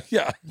Jedi.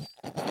 yeah.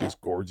 He's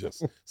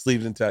gorgeous.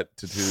 Sleeves and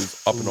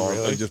tattoos, up and arms,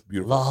 Really? just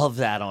beautiful. Love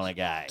that on a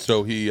guy.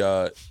 So he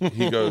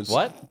goes,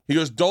 What? He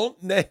goes,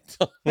 don't negate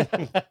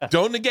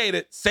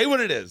it. Say what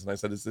it is. And I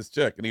said, it's this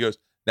chick. And he goes,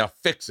 now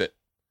fix it.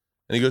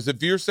 And he goes,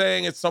 if you're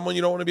saying it's someone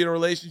you don't want to be in a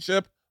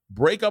relationship,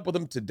 break up with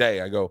them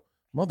today. I go,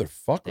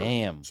 motherfucker.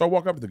 Damn. So I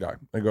walk up to the guy.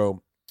 I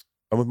go,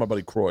 I'm with my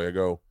buddy Croy. I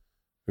go,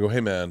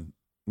 hey man.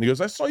 And he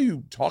goes, I saw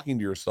you talking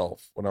to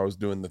yourself when I was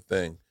doing the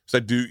thing. So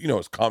I do,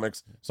 as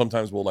comics,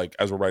 sometimes we'll like,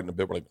 as we're writing a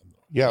bit, we're like,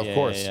 Yeah, of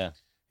course. Yeah.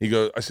 he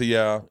goes, I said,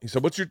 yeah. He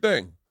said, what's your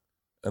thing?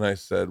 And I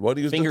said, what?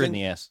 He goes, Finger the in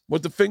thing, the ass.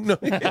 what the finger?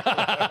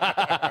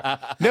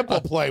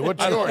 Nipple play.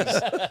 What's yours?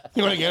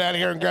 You want to get out of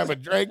here and grab a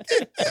drink?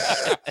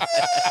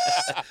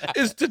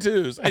 It's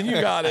tattoos, and you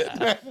got it.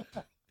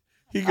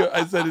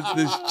 I said, it's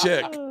this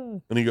chick.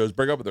 And he goes,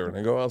 break up with her. And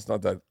I go, well, it's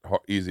not that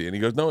easy. And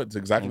he goes, no, it's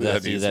exactly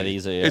that easy. That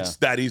easy, yeah. It's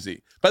that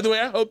easy. By the way,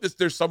 I hope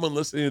there's someone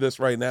listening to this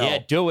right now. Yeah,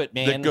 do it,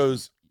 man. That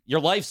goes, your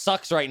life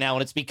sucks right now,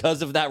 and it's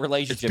because of that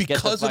relationship. it's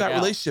because of that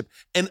relationship.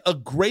 And a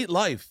great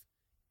life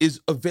is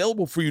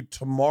available for you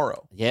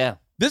tomorrow. Yeah.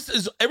 This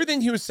is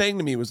everything he was saying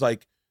to me was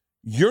like,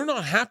 you're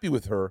not happy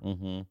with her.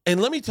 Mm-hmm.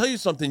 And let me tell you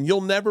something, you'll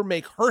never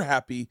make her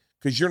happy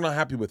because you're not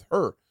happy with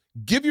her.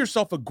 Give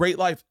yourself a great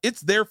life.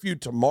 It's there for you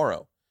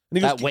tomorrow. And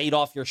he That goes, weight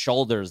off your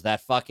shoulders,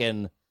 that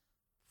fucking,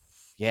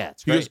 yeah,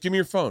 it's he great. goes, give me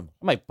your phone.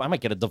 I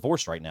might get a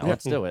divorce right now.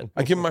 Let's do it.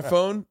 I give him my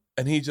phone,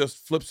 and he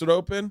just flips it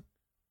open.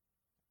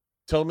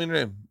 Tell me your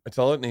name. I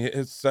tell it, and he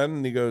hits send,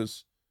 and he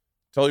goes,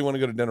 tell her you want to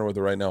go to dinner with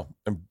her right now,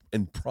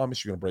 and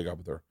promise you're going to break up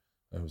with her.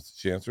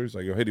 She answers.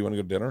 I go, hey, do you want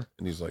to go to dinner?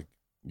 And he's like,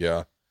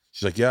 yeah.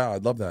 She's like, yeah,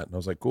 I'd love that. And I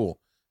was like, cool.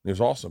 And he was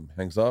awesome.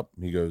 Hangs up,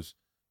 and he goes,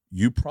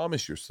 you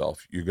promise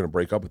yourself you're going to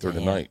break up with her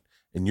tonight,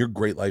 and your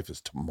great life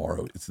is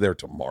tomorrow. It's there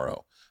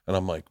tomorrow. And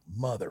I'm like,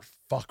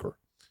 motherfucker.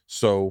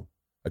 So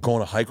I go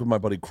on a hike with my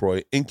buddy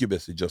Croy.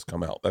 Incubus had just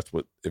come out. That's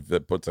what, if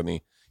that puts any,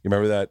 you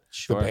remember that?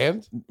 Sure. The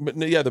band? But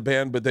yeah, the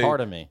band, but they. Part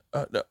of me.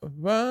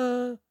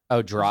 No,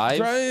 Oh, Drive?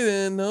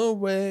 driving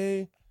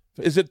away.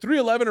 Is it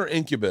 311 or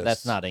Incubus?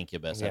 That's not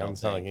Incubus. I Yeah, don't I'm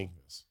telling think.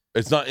 Incubus.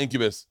 It's not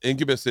Incubus.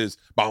 Incubus is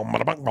bong,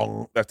 bada, bong,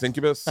 bong. That's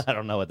Incubus. I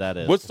don't know what that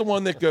is. What's the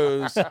one that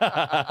goes?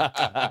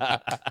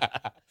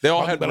 They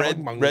all had Bong,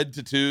 bada, bong. red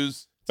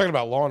tattoos. Talking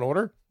about Law and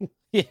Order?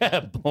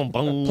 Yeah. Boom,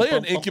 boom, Play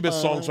an boom, Incubus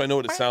boom, song boom. so I know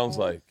what it sounds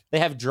like. They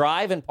have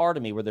Drive and Part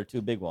of Me were their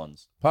two big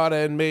ones.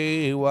 Pardon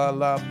me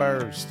while I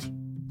burst.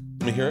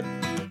 Let me hear it.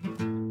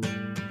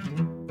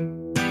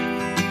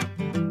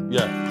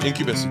 Yeah,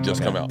 Incubus had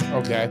just come out.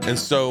 Okay. And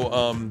so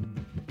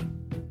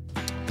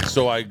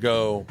so I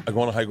go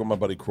on a hike with my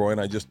buddy Croy, and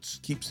I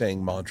just keep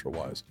saying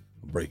mantra-wise,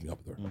 I'm breaking up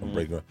with her. I'm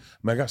breaking up.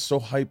 I mean, I got so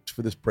hyped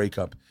for this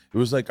breakup. It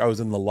was like I was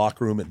in the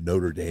locker room at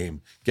Notre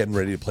Dame getting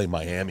ready to play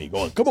Miami,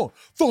 going, come on,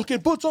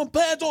 fucking put some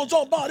pads on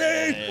somebody.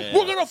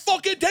 We're going to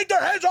fucking take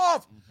their heads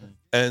off.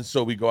 And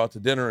so we go out to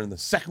dinner, and the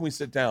second we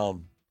sit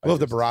down, Love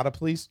the burrata,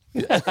 please.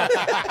 The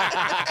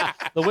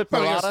whip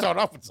I'm going to burrata. start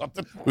off with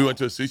something. we went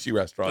to a sushi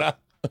restaurant.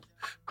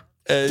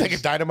 And Take a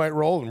dynamite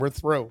roll and we're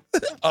through.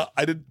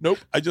 I didn't, nope.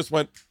 I just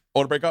went, I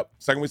want to break up.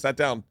 Second we sat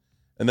down.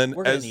 And then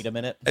We're going to need a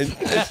minute. and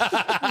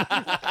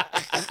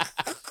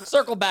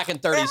Circle back in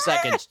 30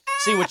 seconds.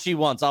 See what she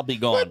wants. I'll be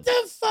gone. What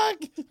the fuck?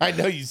 I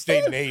know you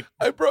stayed in 8.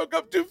 I broke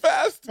up too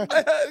fast.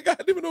 I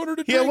hadn't even ordered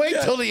a He'll drink wait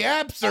yet. till the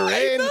apps are I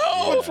in.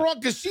 know. What's wrong?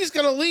 Because she's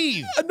going to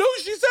leave. No,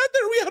 she sat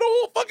there. We had a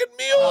whole fucking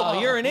meal. Oh,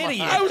 you're an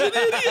idiot. I was an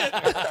idiot.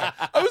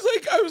 I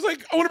was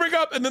like, I want to break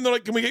up. And then they're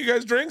like, can we get you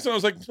guys drinks? And I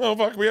was like, oh,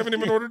 fuck, we haven't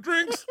even ordered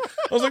drinks.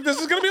 I was like,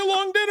 this is going to be a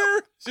long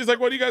dinner. She's like,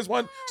 what do you guys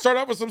want? Start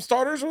out with some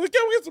starters? We're like,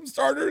 yeah, we get some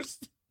starters.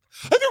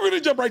 I think we're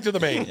going to jump right to the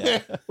main.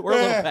 Yeah. We're a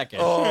little peckish.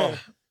 Oh,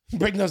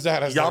 Bring those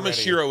out.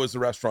 Yamashiro is the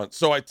restaurant.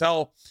 So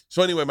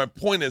anyway, my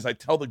point is I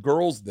tell the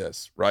girls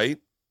this, right?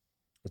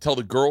 I tell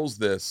the girls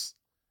this.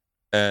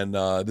 And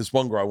this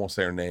one girl, I won't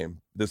say her name.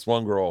 This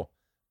one girl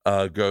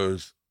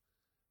goes,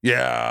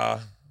 yeah,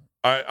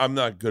 I'm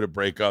not good at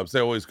breakups. They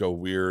always go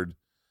weird.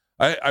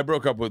 I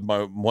broke up with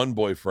my one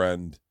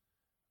boyfriend,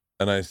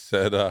 and I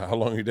said, how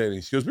long are you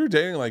dating? She goes, we were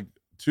dating like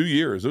 2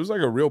 years. It was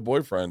like a real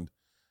boyfriend.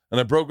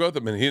 And I broke up with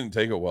him, and he didn't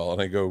take it well. And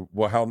I go,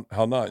 well,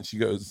 how not? And she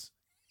goes,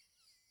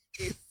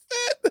 he said,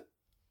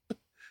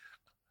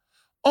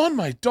 on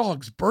my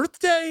dog's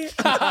birthday?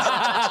 And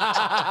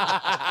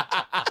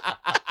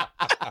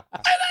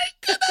I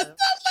couldn't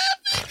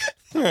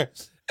stop laughing.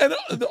 And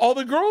all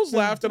the girls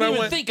laughed, and You I didn't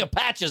went, think of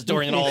patches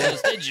during all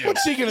this, did you?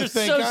 What's she gonna You're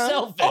think, so huh?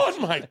 selfish.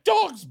 on my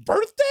dog's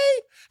birthday?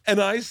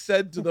 And I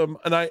said to them,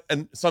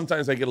 and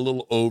sometimes I get a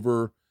little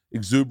over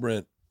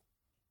exuberant.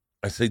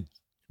 I say,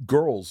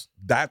 girls,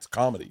 that's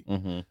comedy.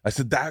 Mm-hmm. I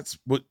said, that's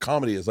what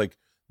comedy is. Like,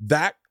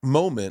 that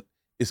moment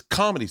is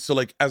comedy. So,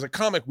 like, as a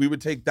comic, we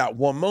would take that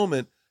one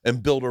moment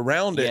and build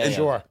around it. Yeah, and, yeah.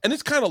 Sure. and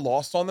it's kind of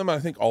lost on them. I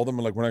think all of them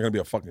are like, we're not going to be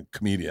a fucking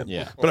comedian.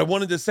 Yeah. But I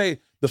wanted to say,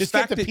 Just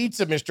get the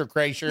pizza, Mr.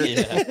 Kreischer.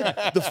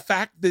 Yeah. the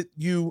fact that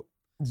you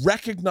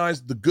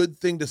recognized the good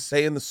thing to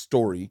say in the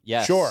story.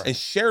 Yes. Sure. And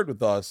shared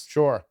with us.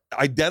 Sure.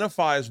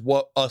 Identifies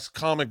what us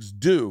comics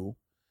do.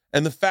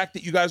 And the fact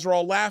that you guys are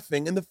all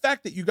laughing, and the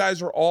fact that you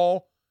guys are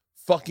all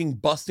fucking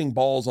busting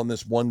balls on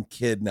this one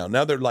kid now.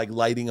 Now they're like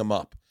lighting him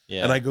up.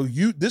 Yeah. And I go,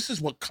 this is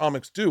what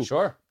comics do.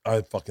 Sure.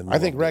 I fucking I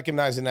think love it.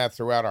 recognizing that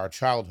throughout our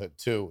childhood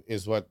too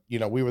is what,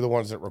 we were the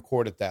ones that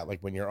recorded that. Like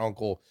when your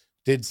uncle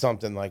did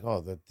something like,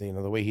 the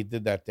way he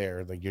did that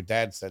there, like your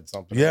dad said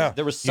something. Yeah.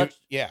 There was such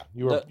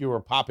you were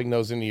popping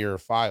those into your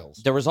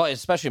files. there was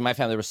especially in my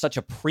family, there was such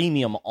a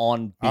premium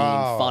on being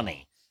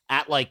funny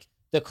at like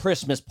the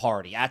Christmas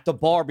party, at the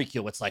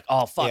barbecue. It's like,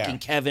 fucking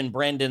Kevin,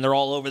 Brendan, they're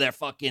all over there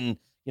fucking,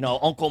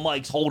 Uncle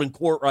Mike's holding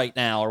court right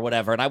now or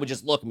whatever. And I would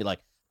just look and be like,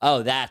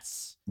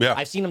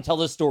 I've seen him tell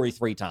this story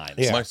 3 times.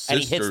 Yeah. My And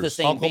he hits the sisters.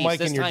 same Uncle beats. Mike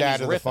This and your time dad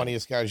he's are the riffing.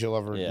 funniest guys you'll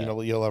ever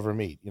you'll ever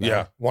meet.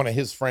 Yeah. One of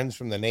his friends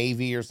from the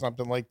Navy or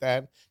something like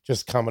that,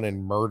 just coming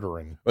and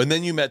murdering. And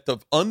then you met the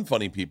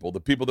unfunny people,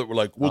 the people that were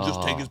like, we'll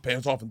just take his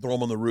pants off and throw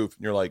him on the roof.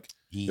 And you're like,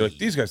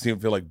 these guys seem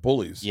to feel like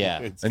bullies.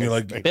 Yeah. And you're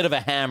like, Bit of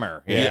a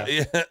hammer.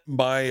 yeah.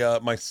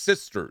 My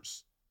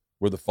sisters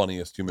were the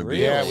funniest human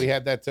beings. Yeah, we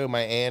had that too.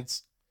 My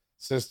aunt's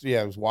sister.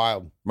 Yeah, it was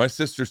wild. My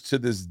sisters to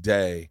this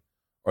day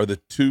are the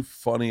 2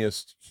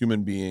 funniest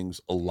human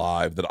beings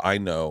alive that I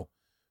know.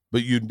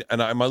 But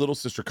my little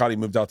sister Connie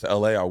moved out to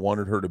LA. I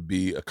wanted her to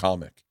be a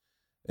comic.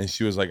 And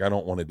she was like, I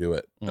don't want to do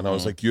it. And I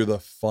was like, you're the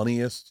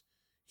funniest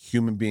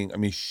human being. I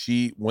mean,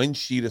 when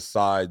she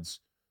decides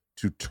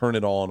to turn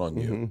it on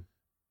you,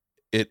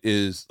 it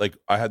is like,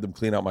 I had them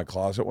clean out my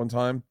closet one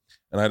time,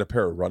 and I had a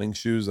pair of running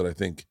shoes that I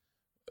think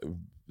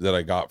that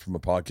I got from a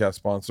podcast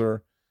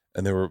sponsor,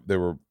 and they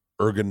were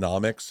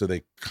ergonomic, so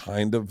they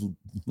kind of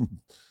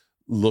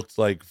looked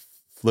like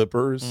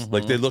flippers.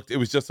 Like it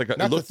was just like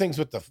the things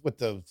with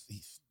the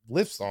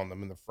lifts on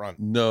them in the front.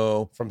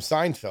 No, from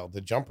Seinfeld,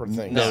 the jumper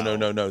thing.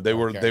 No. They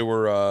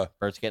were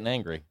Bert's getting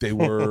angry. They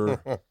were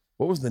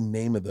what was the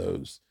name of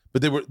those?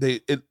 But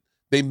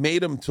they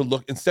made them to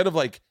look, instead of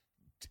like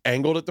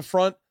angled at the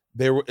front,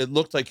 it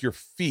looked like your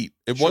feet.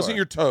 It wasn't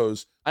your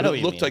toes. I know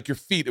it looked like your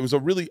feet. It was a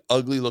really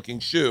ugly looking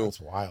shoe. That's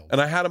wild.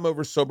 And I had them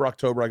over Sober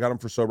October. I got them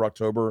for Sober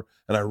October,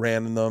 and I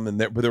ran in them,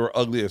 but they were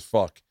ugly as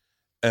fuck.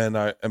 And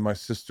my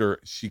sister,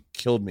 she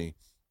killed me.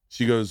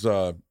 She goes,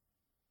 we're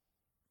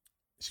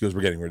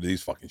getting rid of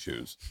these fucking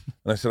shoes.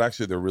 And I said,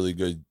 actually, they're really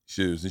good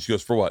shoes. And she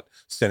goes, for what?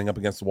 Standing up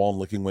against the wall and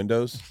licking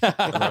windows?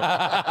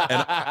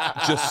 and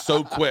just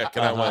so quick.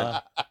 And I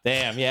went,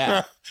 damn,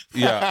 yeah.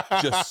 Yeah,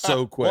 just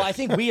so quick. Well, I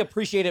think we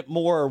appreciate it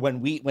more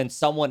when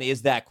someone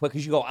is that quick,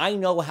 because you go, I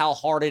know how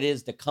hard it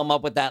is to come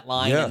up with that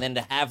line and then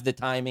to have the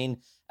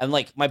timing. And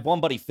like my one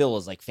buddy Phil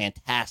is like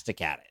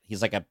fantastic at it.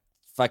 He's like a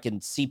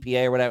fucking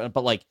CPA or whatever.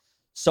 But like,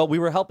 so we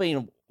were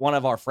helping one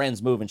of our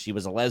friends move, and she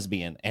was a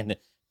lesbian, and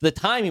the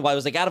timing, I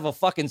was like out of a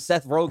fucking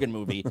Seth Rogen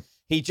movie.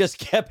 He just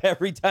kept,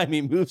 every time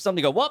he moved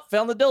something, go, whoop,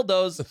 found the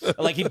dildos. And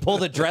like he'd pull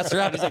the dresser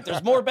out. He's like,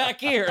 there's more back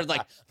here. It's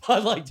like,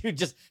 but like,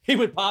 dude, he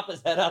would pop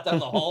his head out down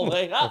the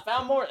hallway.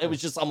 Found more. It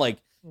was just, I'm like,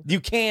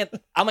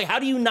 how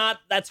do you not?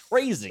 That's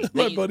crazy.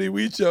 My buddy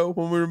Weecho,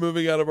 when we were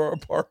moving out of our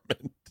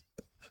apartment,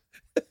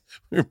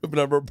 we were moving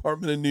out of our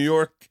apartment in New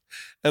York,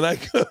 and I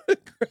go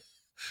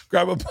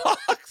grab a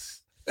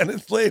box, and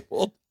it's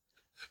labeled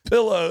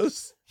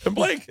pillows and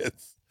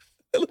blankets.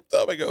 I looked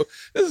up, I go,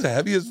 this is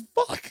heavy as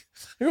fuck.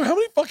 I go, how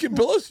many fucking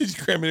pillows did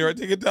you cram in here? I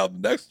take it down.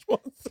 The next one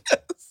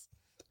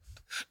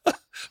says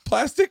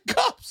plastic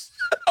cups.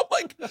 I'm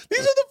like,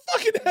 these are the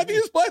fucking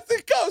heaviest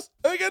plastic cups.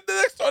 And I get the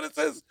next one, it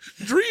says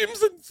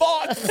dreams and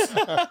thoughts. And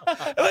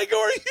I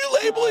go, are you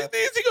labeling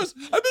these? He goes,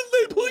 I've been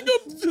labeling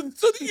them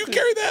so that you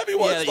carry the heavy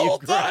ones the whole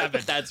time.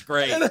 It. That's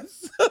great.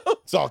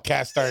 It's all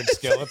cast iron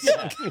skillets.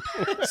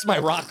 It's my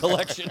rock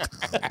collection.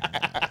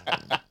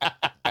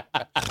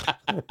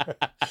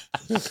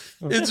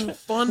 It's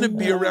fun to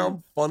be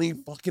around funny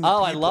fucking people.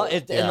 I love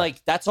it. And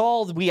like, that's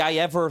all I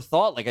ever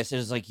thought. Like I said,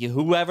 it's like,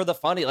 whoever the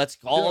funny, let's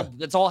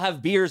all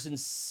have beers and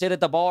sit at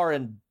the bar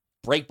and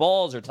break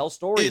balls or tell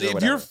stories.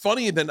 If you're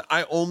funny, then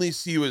I only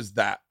see you as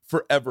that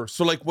forever.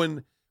 So like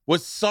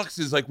what sucks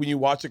is like when you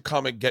watch a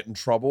comic get in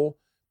trouble,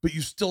 but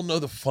you still know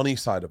the funny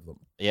side of them.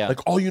 Yeah.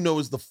 Like all you know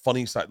is the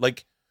funny side.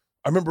 Like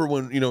I remember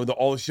when,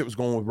 all the shit was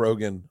going with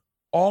Rogan,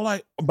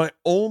 my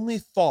only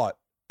thought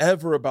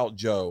ever about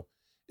Joe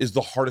is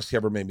the hardest he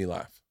ever made me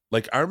laugh.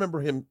 Like I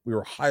remember him, we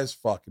were high as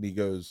fuck, and he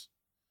goes,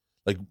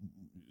 like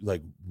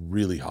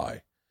really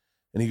high.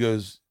 And he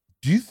goes,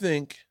 do you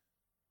think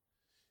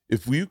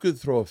if you could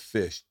throw a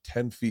fish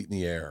 10 feet in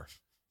the air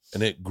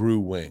and it grew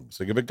wings,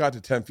 like if it got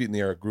to 10 feet in the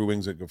air, it grew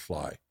wings, it could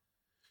fly,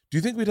 do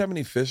you think we'd have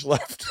any fish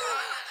left?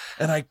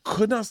 And I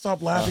could not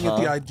stop laughing at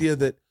the idea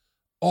that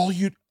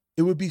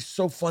it would be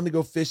so fun to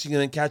go fishing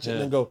and then catch it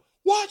and then go,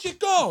 watch it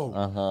go.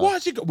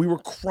 Watch it go. We were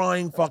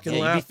crying fucking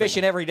laughing. You'd be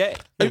fishing every day.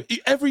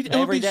 It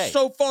would be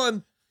so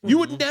fun. You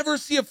would never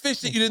see a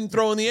fish that you didn't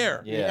throw in the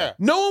air. Yeah.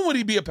 No one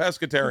would be a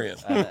pescatarian.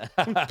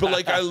 But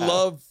like, I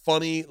love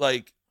funny,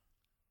 like,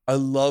 I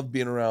love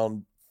being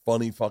around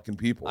funny fucking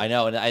people. I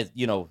know. And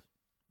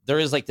there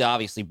is like the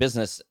obviously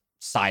business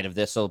side of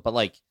this. So, but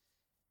like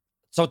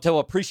So to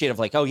appreciate of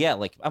like, oh yeah,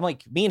 like I'm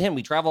like me and him,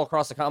 we travel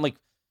across the I'm like,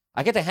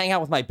 I get to hang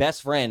out with my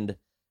best friend.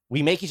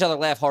 We make each other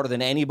laugh harder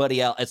than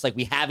anybody else. It's like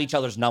we have each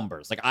other's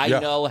numbers. Like I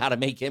know how to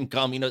make him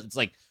come. You know, it's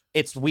like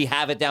we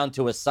have it down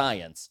to a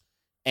science.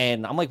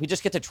 And I'm like, we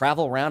just get to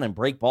travel around and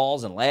break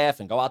balls and laugh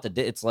and go out to.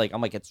 It's like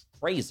I'm like, it's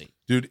crazy,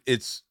 dude.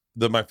 It's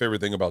my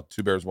favorite thing about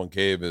Two Bears One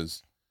Cave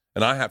is,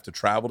 and I have to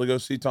travel to go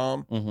see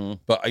Tom,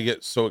 but I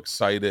get so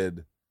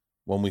excited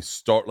when we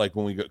start, like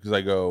when we go, because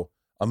I go,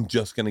 I'm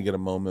just gonna get a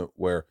moment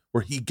where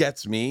he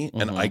gets me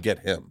and I get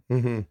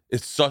him.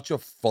 It's such a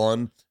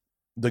fun.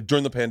 Like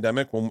during the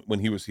pandemic when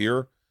he was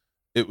here,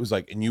 it was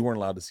like, and you weren't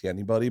allowed to see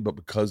anybody, but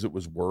because it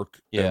was work,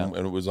 and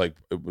it was like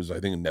I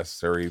think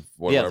necessary.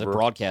 Whatever. Yeah, the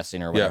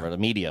broadcasting or whatever, the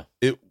media.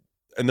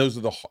 And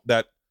those are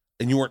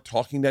and you weren't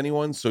talking to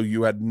anyone, so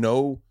you had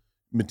no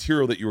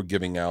material that you were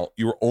giving out.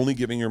 You were only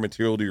giving your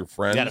material to your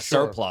friends. You had a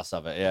surplus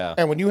of it, yeah.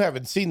 And when you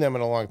haven't seen them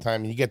in a long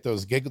time, you get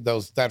those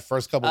that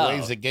first couple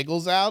waves of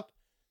giggles out.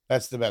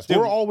 That's the best. Dude,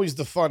 we're always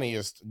the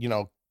funniest,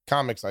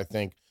 comics. I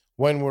think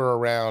when we're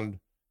around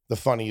the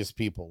funniest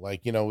people,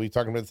 like, we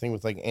talking about the thing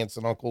with like aunts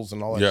and uncles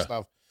and all that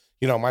stuff.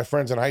 My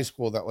friends in high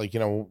school that like,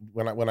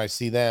 when I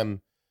see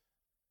them,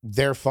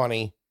 they're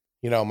funny.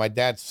 My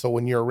dad. So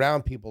when you're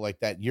around people like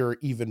that, you're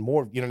even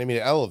more, you know what I mean?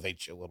 It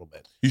elevates you a little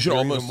bit. You should you're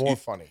almost even more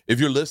funny. If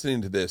you're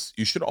listening to this,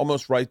 you should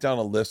almost write down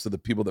a list of the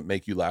people that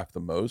make you laugh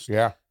the most.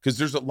 Yeah. Because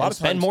there's a lot of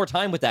spend times, more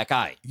time with that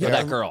guy or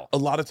that girl. A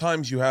lot of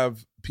times you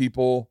have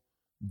people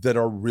that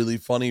are really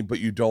funny, but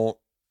you don't,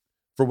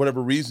 for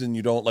whatever reason,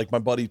 you don't. Like my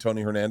buddy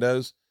Tony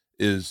Hernandez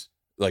is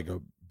like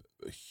a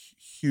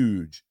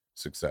huge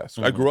success.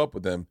 I grew up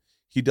with him.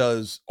 He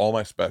does all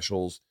my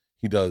specials.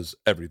 He does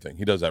everything.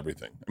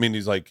 I mean,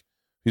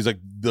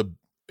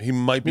 he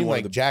might be one like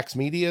of the Jack's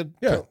Media.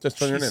 Yeah, that's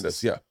Tony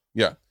Hernandez.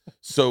 Yeah.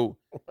 So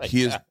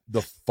he is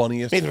the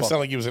funniest. Made him sound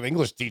like he was an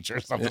English teacher or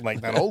something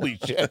like that. Holy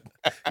shit.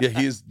 Yeah,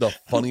 he is the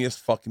funniest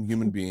fucking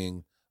human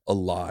being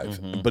alive.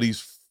 But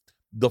he's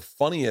the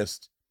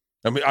funniest.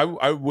 I mean,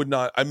 I would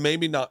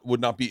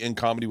not be in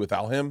comedy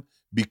without him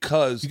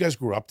because you guys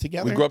grew up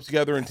together. We grew up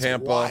together in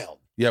Tampa. Wild.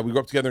 Yeah, we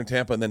grew up together in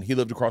Tampa, and then he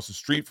lived across the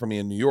street from me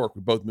in New York.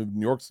 We both moved to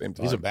New York at the same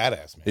time. He's a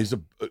badass, man. He's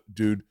a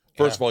dude.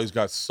 First of all, he's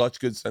got such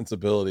good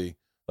sensibility.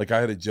 Like I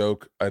had a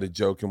joke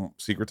in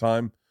Secret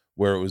Time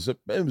where it was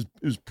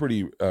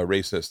pretty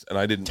racist, and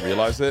I didn't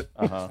realize it.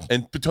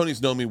 And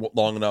Tony's known me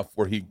long enough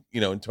where he,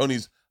 and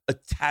Tony's a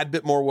tad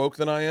bit more woke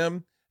than I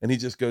am, and he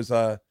just goes,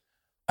 I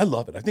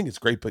love it. I think it's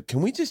great, but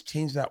can we just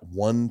change that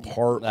one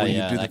part where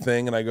you do the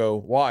thing? And I go,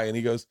 why? And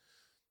he goes,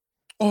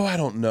 oh, I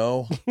don't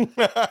know.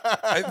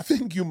 I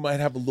think you might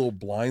have a little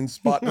blind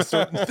spot to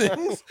certain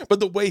things. But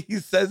the way he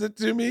says it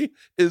to me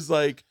is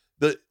like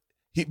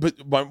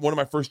one of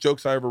my first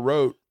jokes I ever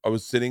wrote, I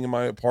was sitting in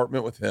my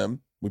apartment with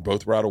him. We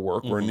both were out of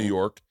work. We're in New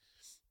York.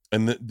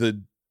 And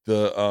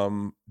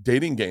the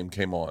dating game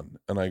came on.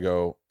 And I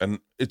go, and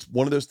it's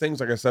one of those things,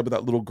 like I said, with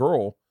that little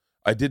girl,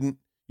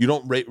 you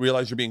don't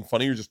realize you're being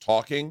funny. You're just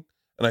talking.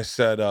 And I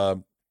said,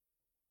 and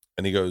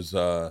he goes,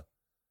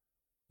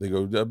 they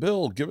go,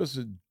 Bill,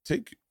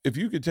 if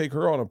you could take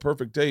her on a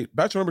perfect date,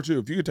 bachelor number 2,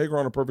 if you could take her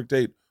on a perfect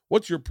date,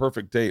 what's your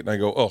perfect date? And I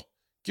go, oh,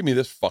 give me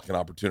this fucking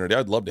opportunity.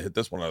 I'd love to hit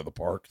this one out of the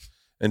park.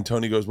 And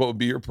Tony goes, what would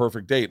be your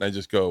perfect date? And I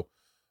just go,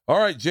 all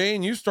right,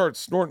 Jane, you start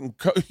snorting,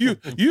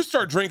 you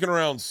start drinking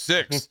around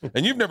 6,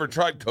 and you've never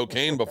tried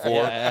cocaine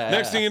before.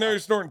 Next thing you know, you're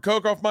snorting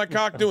coke off my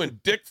cock, doing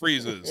dick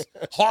freezes.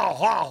 Ha,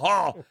 ha,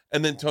 ha.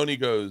 And then Tony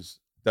goes,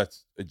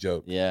 that's a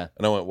joke. Yeah.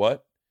 And I went,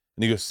 what?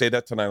 And he goes, say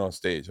that tonight on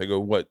stage. I go,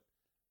 what?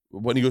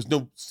 When he goes,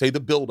 no, say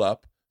the build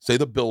up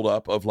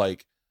of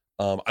like,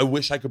 I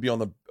wish I could be on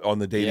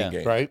the dating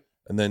game. Right.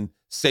 And then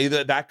say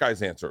that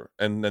guy's answer.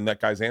 And then that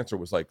guy's answer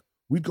was like,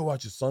 we'd go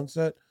watch the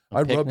sunset.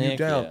 I'd rub you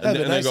down. Yeah.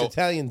 And nice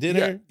Italian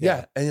dinner.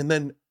 Yeah. And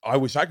then I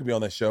wish I could be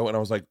on that show. And I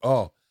was like,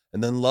 oh.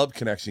 And then Love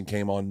Connection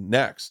came on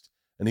next.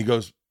 And he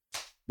goes,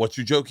 what's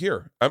your joke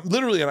here? I'm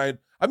literally, and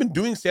I've been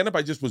doing stand-up.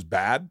 I just was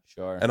bad.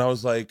 Sure. And I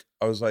was like,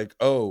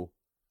 oh,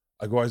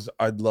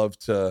 I'd love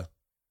to.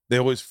 They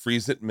always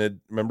freeze it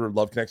remember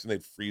Love Connection?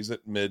 They'd freeze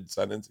it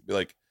mid-sentence. It'd be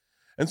like,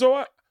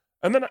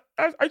 and then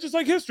I just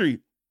like history.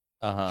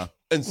 And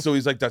so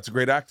he's like, that's a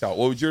great act out.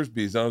 What would yours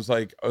be? And I was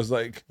like,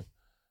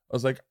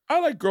 I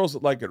like girls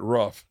that like it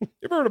rough. You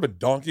ever heard of a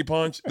donkey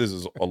punch? This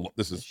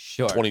is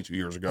sure. 22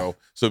 years ago,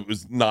 so it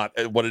was not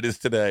what it is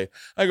today.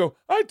 I go,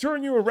 I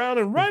turn you around,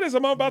 and right as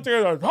I'm about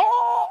to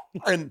go,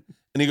 and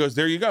he goes,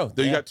 there you go.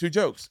 There you got 2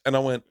 jokes. And I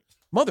went,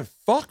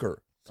 motherfucker.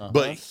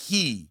 But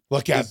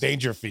look out,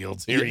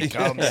 Dangerfields. Here he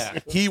comes.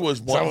 He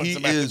is one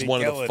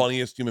of the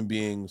funniest human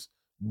beings.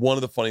 One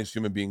of the funniest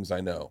human beings I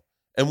know,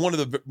 and one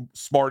of the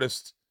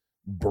smartest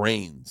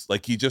brains.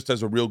 Like he just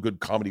has a real good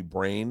comedy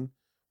brain.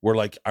 Where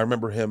like I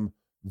remember him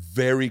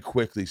very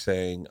quickly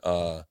saying,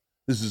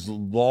 "This is a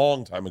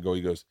long time ago."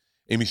 He goes,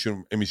 Amy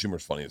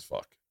Schumer's funny as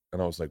fuck,"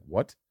 and I was like,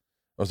 "What?"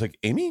 I was like,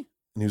 "Amy,"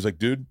 and he was like,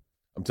 "Dude,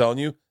 I'm telling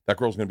you, that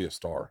girl's gonna be a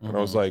star." And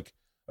I was like,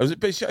 I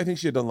think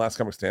she had done Last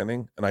Comic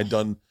Standing, and I'd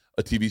done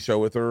a TV show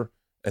with her,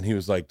 and he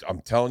was like, "I'm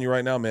telling you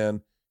right now,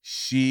 man,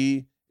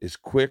 she is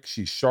quick,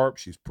 she's sharp,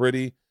 she's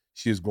pretty,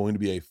 she is going to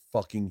be a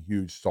fucking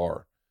huge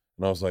star.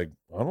 And I was like,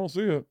 I don't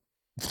see it.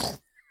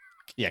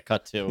 Yeah,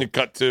 cut to.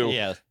 Cut to.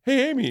 Yeah.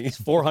 Hey, Amy. It's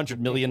 $400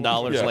 million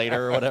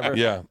later or whatever.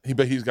 Yeah.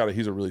 He's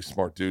a really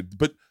smart dude.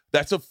 But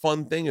that's a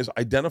fun thing is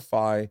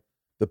identify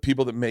the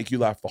people that make you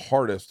laugh the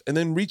hardest and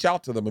then reach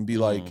out to them and be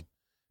like,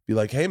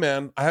 hey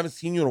man, I haven't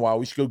seen you in a while.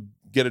 We should go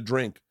get a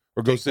drink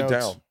or go sit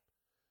down.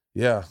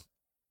 Yeah.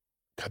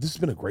 God, this has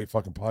been a great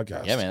fucking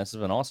podcast. Yeah, man, this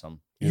has been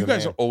awesome. You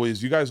guys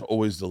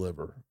always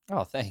deliver.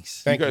 Oh,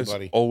 thanks. Thank you, guys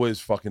buddy. Always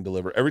fucking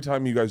deliver. Every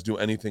time you guys do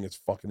anything, it's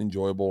fucking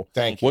enjoyable.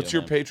 Thank you. What's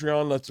your man.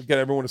 Patreon? Let's get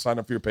everyone to sign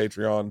up for your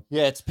Patreon.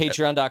 Yeah, it's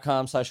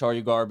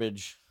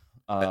patreon.com/areyougarbage.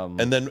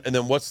 And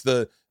then what's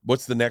the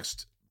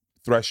next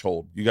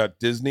threshold? You got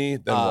Disney,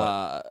 then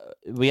what?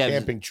 We have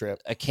Camping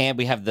trip. a camp.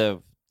 We have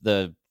the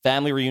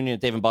family reunion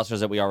at Dave and Buster's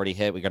that we already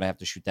hit. We're gonna have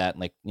to shoot that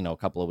in like a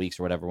couple of weeks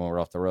or whatever when we're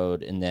off the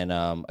road, and then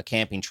a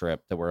camping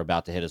trip that we're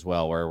about to hit as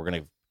well, where we're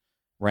gonna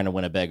rent a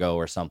Winnebago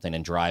or something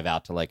and drive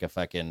out to like a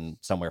fucking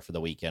somewhere for the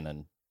weekend,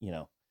 and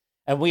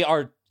and we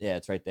are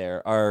it's right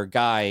there. Our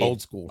guy,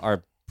 Old school.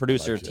 our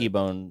producer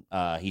T-Bone,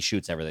 he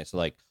shoots everything. So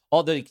like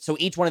so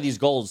each one of these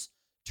goals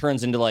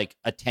turns into like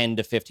a 10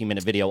 to 15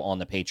 minute video on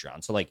the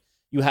Patreon. So like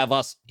you have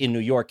us in New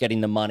York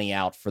getting the money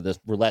out for the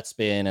roulette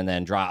spin, and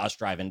then us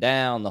driving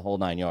down the whole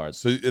 9 yards.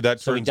 So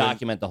we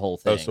document the whole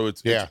thing. Oh, so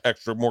it's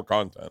extra more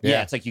content.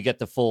 Yeah, it's like you get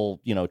the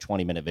full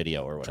 20-minute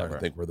video or I'm whatever. trying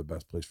to think where the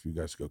best place for you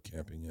guys to go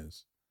camping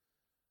is.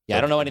 Yeah,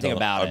 I don't know anything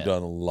about it. I've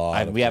done a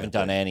lot. We haven't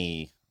done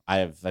any.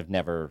 I've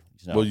never.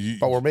 Well,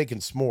 but we're making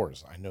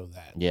s'mores. I know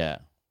that. Yeah.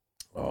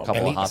 A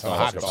couple of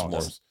hot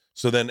dogs.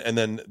 So then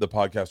the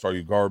podcast, Are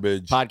You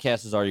Garbage?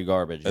 Podcast is Are You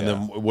Garbage? And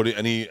then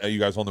are you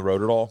guys on the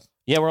road at all?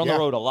 Yeah, we're on the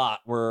road a lot.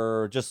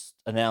 We're just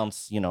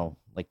announced,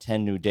 like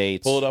 10 new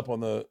dates. Pull it up on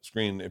the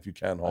screen if you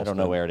can. Austin. I don't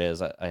know where it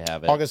is. I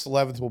have it. August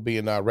 11th will be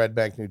in Red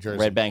Bank, New Jersey.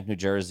 Red Bank, New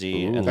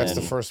Jersey. Ooh. And That's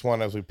then the first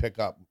one as we pick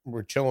up.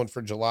 We're chilling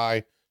for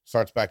July.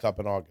 Starts back up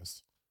in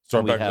August.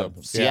 Start we back have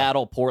up.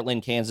 Seattle,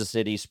 Portland, Kansas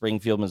City,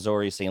 Springfield,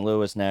 Missouri, St.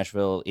 Louis,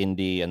 Nashville,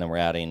 Indy, and then we're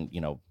adding,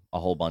 a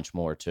whole bunch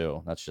more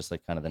too. That's just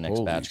like kind of the next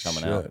Holy batch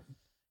coming shit. out.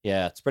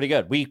 Yeah, it's pretty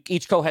good. We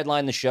each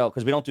co-headline the show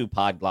because we don't do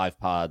live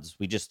pods.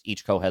 We just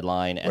each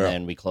co-headline and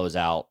then we close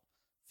out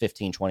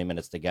 15, 20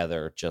 minutes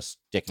together, just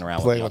dicking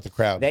around Playing with the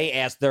crowd. They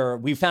ask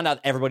we found out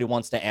everybody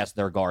wants to ask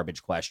their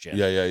garbage question.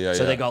 Yeah.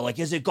 So they go like,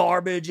 is it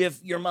garbage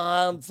if your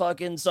mom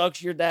fucking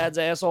sucks your dad's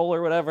asshole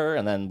or whatever?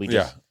 And then we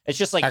just, it's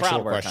just like Actual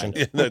crowd work. question.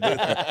 Kind of.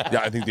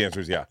 Yeah, I think the answer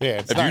is yeah. Yeah,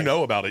 it's if you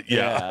know about it,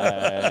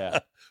 yeah.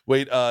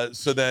 Wait,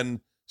 so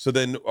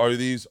then are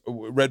these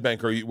Red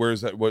Bank? Where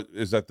is that? What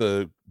is that?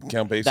 The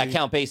Count Basie? That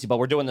Count Basie, but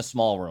we're doing the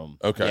small room.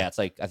 Okay. Yeah,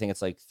 I think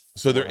it's like.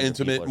 So they're 400 people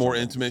intimate, or more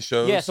something. intimate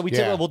shows. Yeah, so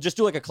we'll just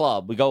do like a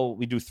club.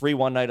 We do 3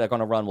 one night like on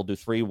a run. We'll do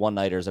 3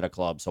 one-nighters at a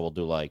club. So we'll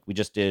do we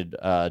just did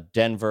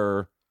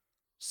Denver,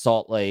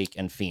 Salt Lake,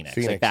 and Phoenix.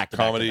 Like back to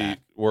Comedy back to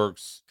back.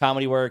 Works.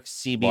 Comedy Works,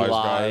 CB Wise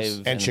Live,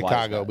 Guys. and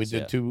Chicago. Wise We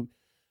Guys, did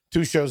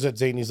two shows at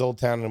Zany's Old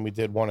Town, and we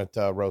did one at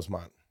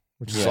Rosemont,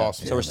 which is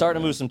awesome. So we're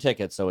starting to move some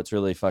tickets. So it's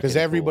really fucking because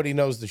cool. everybody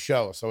knows the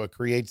show, so it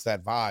creates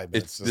that vibe.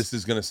 This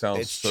is gonna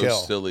sound so chill.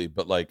 silly,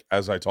 but like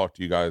as I talk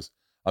to you guys,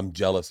 I'm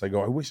jealous. I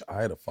go, I wish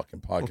I had a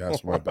fucking podcast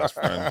with my best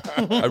friend.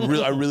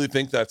 I really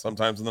think that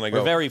sometimes, and then I go,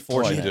 We're very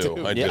fortunate.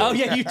 I do. Yeah. Oh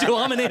yeah, you do.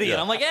 I'm an idiot.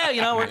 I'm like,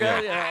 we're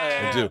good.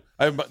 I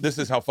do. This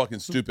is how fucking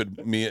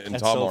stupid me and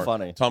That's Tom so are.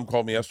 funny. Tom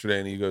called me yesterday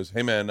and he goes,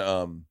 "Hey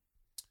man,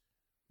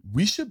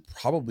 we should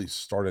probably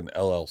start an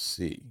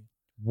LLC."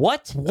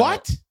 What?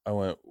 I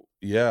went,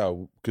 yeah,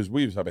 because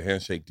we have a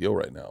handshake deal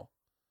right now.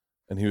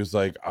 And he was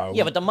like,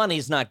 Yeah, but the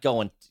money's not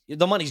going.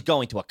 The money's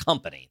going to a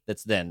company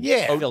that's then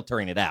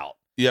filtering it out.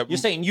 Yeah, You're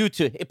saying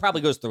it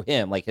probably goes through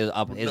him, like his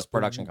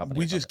production company.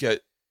 We just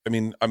get. I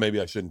mean, maybe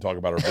I shouldn't talk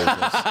about our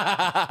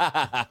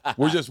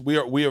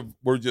business.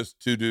 We're just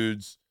two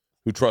dudes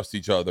who trust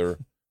each other.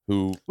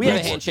 We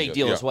have a handshake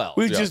deal as well.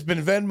 We've just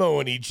been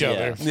Venmoing each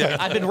other. Yeah.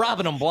 I've been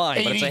robbing them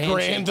blind, but it's a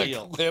handshake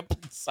deal. $80,000 a clip,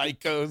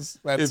 psychos.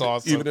 That's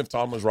awesome. Even if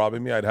Tom was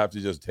robbing me, I'd have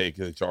to just take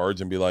the charge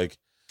and be like,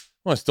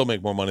 well, I still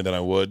make more money than I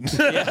would.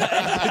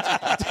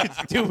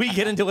 Dude, we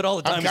get into it all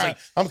the time.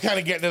 I'm kind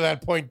of getting to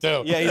that point,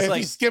 too. Yeah, if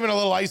he's skimming a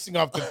little icing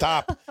off the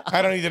top,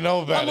 I don't even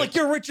know about it. I'm like,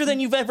 you're richer than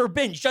you've ever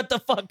been. Shut the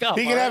fuck up.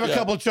 He can have a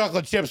couple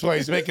chocolate chips while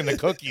he's making the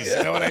cookies.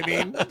 You know what I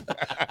mean?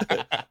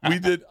 We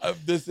did.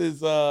 This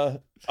is.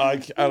 I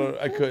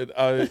could.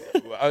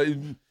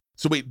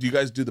 So wait, do you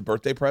guys do the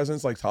birthday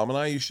presents like Tom and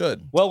I? You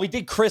should. Well, we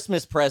did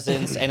Christmas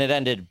presents, and it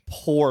ended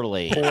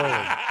poorly.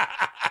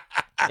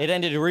 It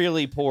ended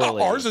really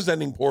poorly. Ours is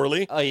ending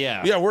poorly. Oh,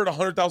 yeah. Yeah, we're at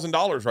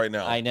 $100,000 right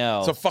now. I know.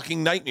 It's a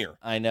fucking nightmare.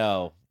 I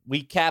know.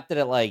 We capped it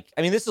at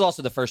this is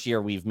also the first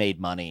year we've made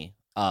money.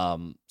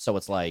 So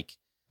it's like,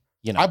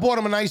 I bought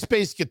him a nice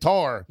bass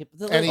guitar.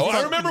 And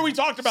I remember we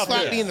talked about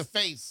slapped this. me in the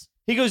face.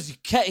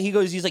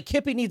 He's like,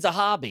 Kippy needs a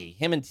hobby.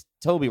 Him and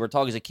Toby were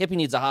talking. He's like, Kippy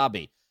needs a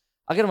hobby.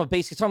 I'll get him a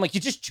bass guitar. I'm like,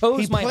 you just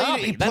chose my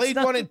hobby. He played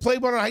one in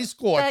high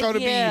school. I thought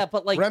it'd be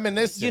but like,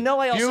 reminiscent.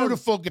 I also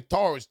beautiful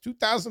guitar. It was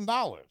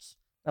 $2,000.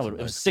 It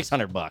was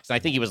 $600. I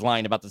think he was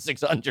lying about the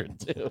 600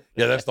 too.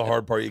 Yeah, that's the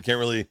hard part. You can't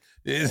really.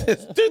 It's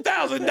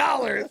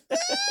 $2,000.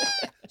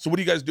 So what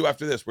do you guys do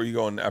after this? Where are you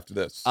going after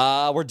this?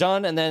 We're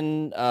done, and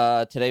then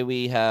today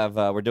we have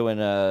we're doing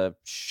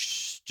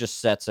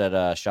just sets at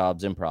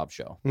Schaub's Improv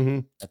show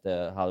at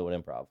the Hollywood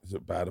Improv. Is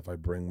it bad if I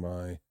bring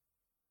my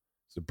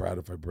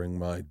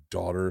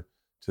daughter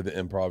to the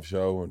improv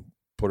show and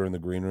put her in the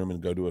green room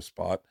and go to a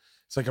spot?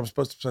 It's like I'm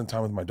supposed to spend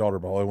time with my daughter,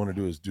 but all I want to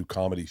do is do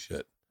comedy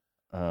shit.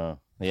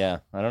 Yeah,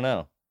 I don't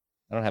know.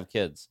 I don't have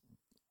kids.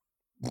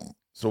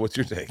 So what's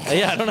your take?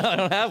 Yeah, I don't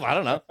know. I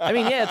don't know. I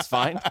mean, yeah, it's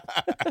fine.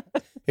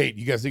 Hey, do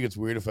you guys think it's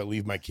weird if I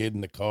leave my kid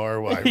in the car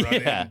while I run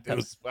in?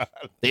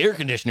 The air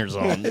conditioner's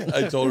on.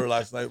 I told her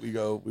last night we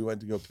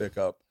went to go pick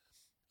up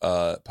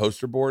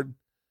poster board,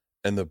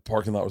 and the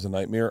parking lot was a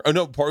nightmare. Oh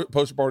no,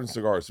 poster board and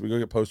cigars. So we go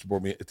get poster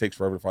board. It takes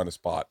forever to find a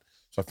spot.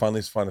 So I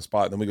finally find a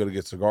spot, and then we go to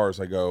get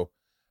cigars. I go,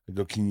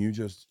 can you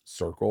just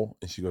circle?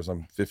 And she goes,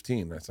 I'm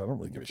 15. I said, I don't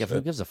really give a shit.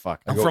 Who gives a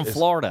fuck? I'm from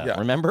Florida, yeah.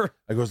 Remember?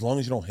 I go, as long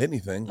as you don't hit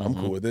anything, I'm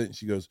cool with it. And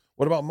she goes,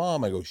 what about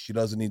mom? I go, she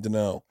doesn't need to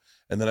know.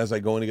 And then as I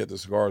go in to get the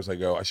cigars, I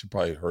go, I should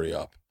probably hurry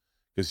up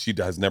because she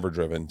has never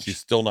driven. She's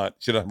still not,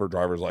 she doesn't have her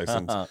driver's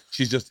license.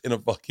 She's just in a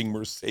fucking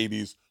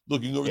Mercedes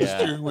looking over the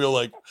steering wheel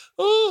like,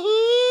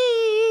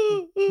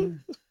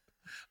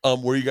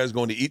 where are you guys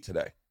going to eat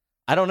today?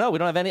 I don't know. We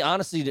don't have any.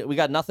 Honestly, we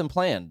got nothing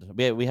planned.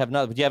 We have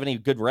nothing. Do you have any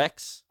good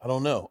recs? I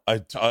don't know. I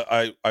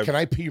Can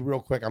I pee real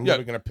quick? I'm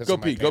literally gonna piss. Go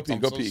on my pee. Go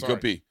pants. pee. Go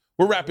pee.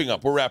 We're wrapping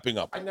up. Go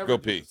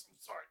pee. I'm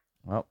sorry.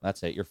 Well,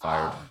 that's it. You're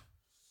fired.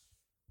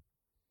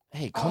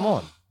 Hey, come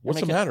on.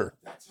 What's the matter?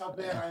 That's how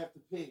bad I have to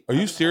pee. Are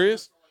you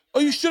serious? Oh,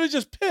 you should have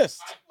just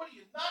pissed. What are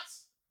you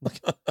nuts?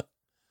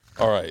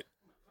 All right.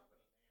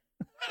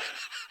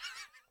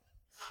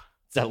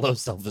 It's that low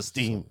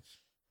self-esteem.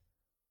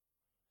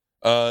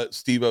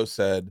 Steve-O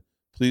said,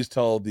 please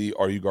tell the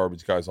Are You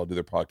Garbage guys I'll do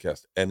their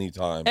podcast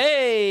anytime.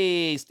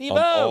 Hey, Steve-O.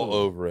 I'm all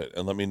over it.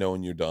 And let me know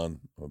when you're done.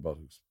 I'm about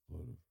to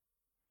explode.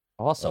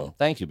 Awesome. Oh.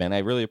 Thank you, man. I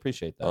really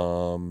appreciate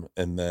that.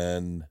 And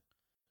then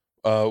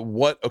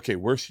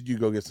where should you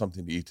go get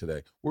something to eat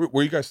today? Where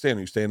are you guys staying?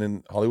 Are you staying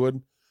in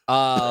Hollywood?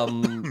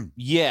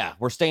 Yeah,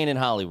 we're staying in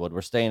Hollywood.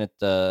 We're staying at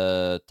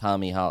the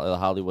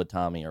Hollywood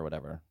Tommy or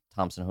whatever.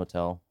 Thompson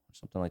Hotel or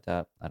something like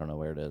that. I don't know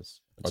where it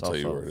is. I'll tell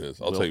you where it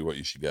is. I'll tell you what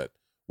you should get.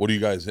 What are you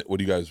guys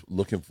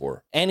looking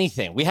for?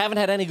 Anything. We haven't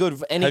had any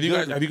good. Have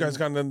you guys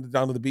gone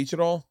down to the beach at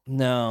all?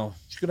 No.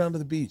 You should go down to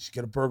the beach.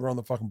 Get a burger on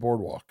the fucking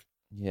boardwalk.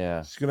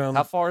 Yeah. Just go down.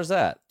 How far is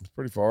that? It's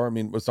pretty far. I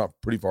mean, it's not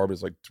pretty far, but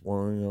it's like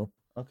 20.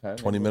 Okay.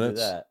 20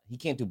 minutes. He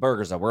can't do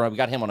burgers though. We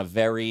got him on a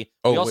we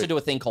also do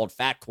a thing called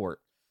Fat Court,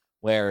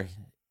 where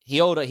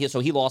he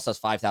lost us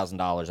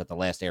 $5,000 at the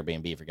last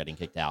Airbnb for getting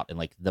kicked out in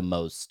like the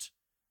most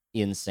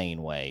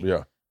insane way.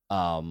 Yeah.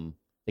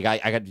 The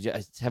guy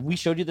have we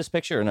showed you this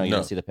picture or no? You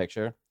didn't see the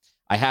picture.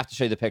 I have to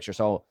show you the picture.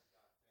 So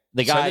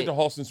the guy send it to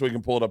Halston so we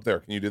can pull it up there.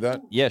 Can you do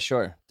that? Yeah,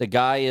 sure. The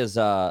guy is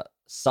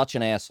such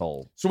an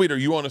asshole. So wait, are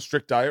you on a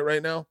strict diet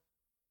right now?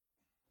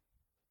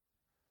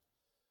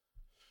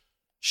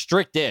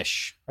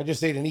 Strict-ish. I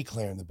just ate an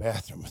eclair in the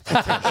bathroom.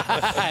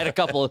 I had a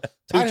couple of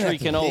 2-3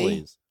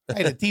 cannolis. I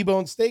had a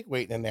T-bone steak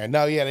waiting in there.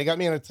 No, yeah, they got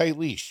me on a tight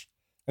leash,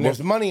 and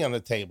there's money on the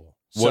table.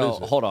 What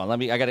is it? Hold on,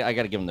 I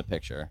gotta give him the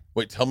picture.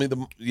 Wait, tell me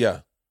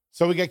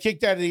So we got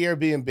kicked out of the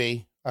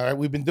Airbnb. All right,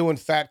 we've been doing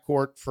Fat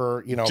Court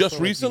for just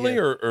recently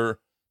or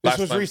this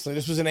was recently.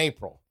 This was in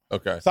April.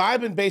 Okay. So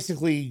I've been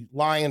basically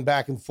lying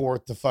back and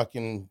forth to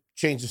fucking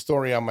change the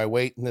story on my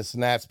weight and this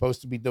and that.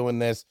 Supposed to be doing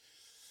this.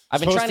 I've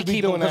been trying to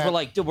keep him because we're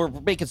like, dude, we're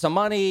making some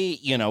money.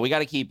 We got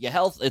to keep your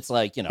health. It's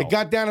like, It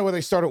got down to where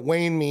they started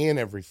weighing me in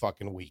every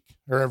fucking week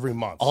or every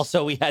month.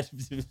 Also, we have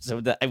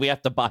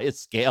to buy a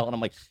scale, and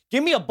I'm like,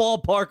 give me a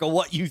ballpark of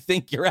what you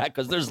think you're at,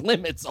 because there's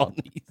limits on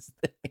these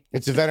things.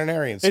 It's a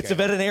veterinarian scale. It's a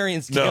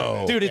veterinarian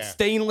scale, no. Dude. It's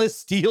stainless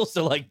steel,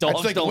 so like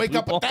dogs don't wake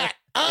up poop with that.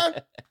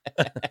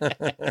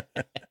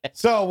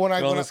 So when I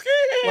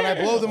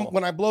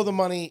blow the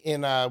money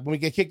in when we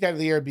get kicked out of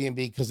the Airbnb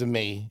because of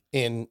me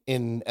in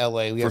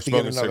LA, we have to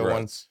get another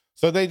one.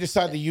 So they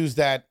decided to use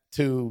that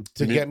to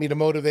get me to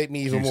motivate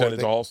me even more. Send it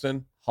to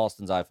Halston?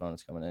 Halston's iPhone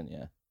is coming in,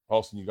 yeah.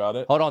 Halston, you got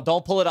it? Hold on,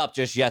 don't pull it up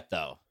just yet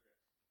though.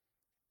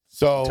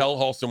 So tell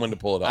Halston when to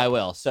pull it up. I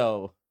will.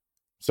 So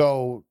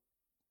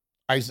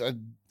I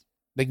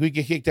we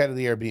get kicked out of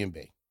the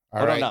Airbnb.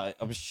 All right. No,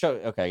 I'm sure.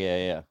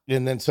 Okay, yeah.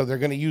 And then so they're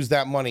going to use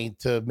that money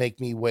to make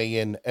me weigh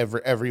in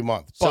every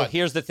month. So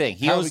here's the thing: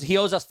 he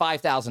owes us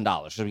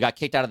 $5,000. So we got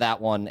kicked out of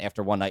that one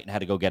after one night and had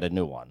to go get a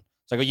new one.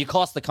 So I go, you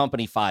cost the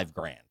company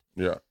 $5,000.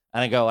 Yeah.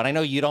 And I go, and I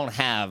know you don't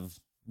have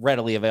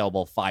readily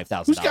available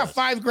 $5,000. Who's got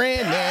 $5,000,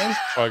 man?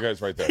 Oh,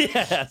 guy's right there.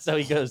 Yeah. So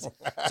he goes.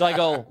 So I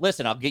go,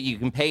 listen, I'll get you. You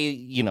can pay.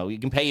 You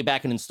can pay you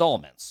back in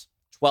installments.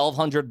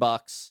 $1,200.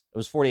 It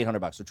was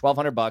 $4,800. So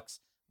 $1,200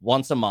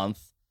 once a month.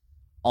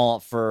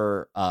 All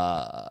for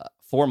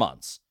 4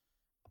 months.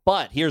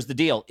 But here's the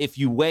deal. If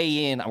you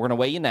weigh in, we're going to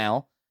weigh you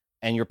now,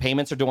 and your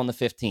payments are due on the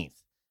 15th.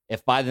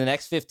 If by the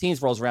next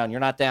 15th rolls around, you're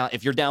not down,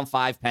 if you're down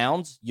 5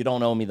 pounds, you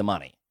don't owe me the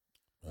money.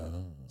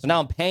 So now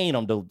I'm paying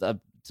them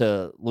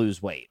to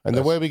lose weight. And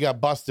the way we got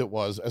busted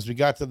was, as we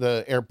got to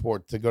the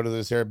airport to go to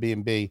this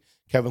Airbnb,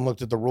 Kevin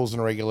looked at the rules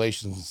and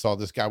regulations and saw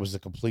this guy was a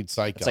complete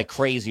psycho. It's like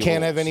crazy.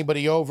 Can't rules. have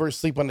anybody over,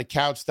 sleep on the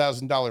couch,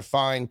 $1,000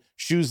 fine,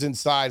 shoes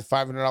inside,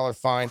 $500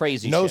 fine.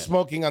 Crazy No shit.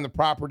 smoking on the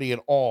property at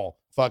all.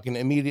 Fucking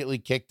immediately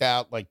kicked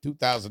out, like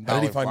 $2,000. How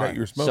did he find out you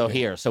were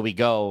smoking? So we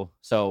go.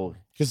 So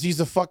because he's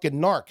a fucking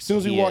narc. As soon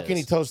as we He walk in, is.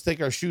 he tells us to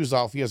take our shoes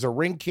off. He has a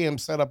ring cam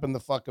set up in the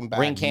fucking back.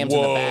 ring cams in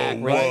Whoa, the back,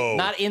 whoa.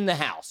 not in the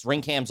house.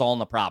 Ring cams all on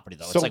the property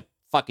though. So- It's like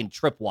fucking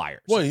trip wires.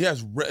 Well, he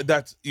has.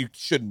 That's you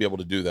shouldn't be able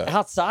to do that.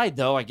 Outside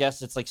though, I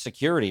guess it's like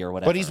security or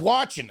whatever. But he's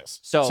watching us.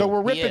 So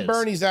we're he ripping is.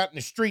 Bernie's out in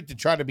the street to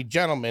try to be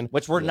gentlemen,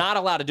 which we're not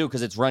allowed to do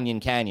because it's Runyon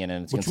Canyon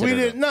and it's which we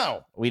considered. didn't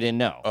know. We didn't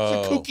know.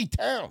 It's a Oh. kooky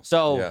town.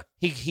 So Yeah.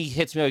 he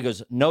hits me. He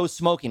goes, "No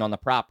smoking on the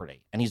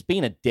property," and he's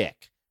being a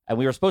dick. And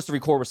we were supposed to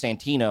record with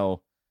Santino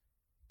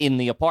in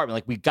the apartment.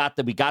 Like we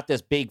got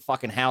this big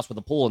fucking house with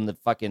a pool in the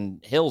fucking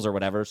hills or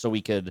whatever, so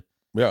we could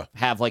Yeah.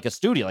 have like a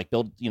studio, like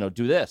build,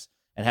 do this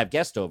and have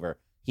guests over.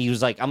 He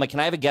was like, I'm like, can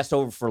I have a guest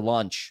over for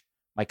lunch?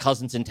 My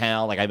cousin's in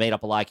town. Like I made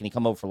up a lie. Can he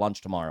come over for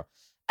lunch tomorrow?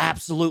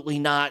 Absolutely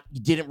not.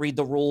 You didn't read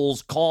the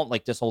rules. Calm,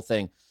 like this whole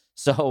thing.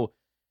 So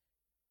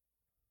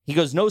he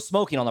goes, no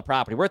smoking on the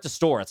property. We're at the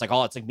store. It's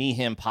like me,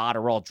 him,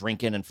 Potter. We're all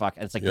drinking and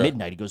fucking. It's like Yeah.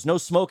 midnight. He goes, no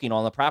smoking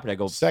on the property. I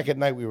go, Second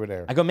night we were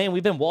there. man,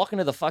 we've been walking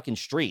to the fucking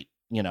street,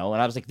 And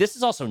I was like, this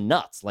is also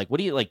nuts. Like, what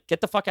do you like?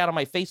 Get the fuck out of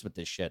my face with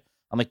this shit.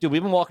 I'm like, dude,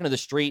 we've been walking to the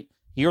street.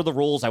 Here are the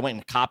rules. I went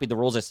and copied the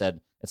rules. I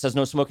said, it says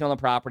no smoking on the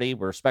property.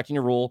 We're respecting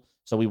your rule.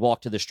 So we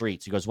walk to the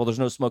streets. He goes, well, there's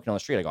no smoking on the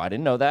street. I go, I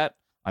didn't know that.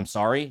 I'm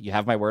sorry. You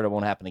have my word. It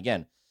won't happen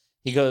again.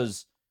 He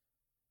goes,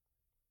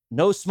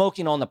 no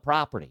smoking on the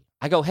property.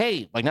 I go,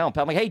 hey, like now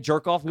I'm like, hey,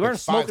 jerk off. We weren't Like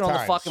 5 smoking on the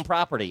times. fucking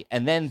property.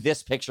 And then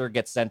this picture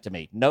gets sent to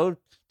me. No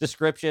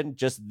description,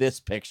 just this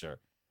picture.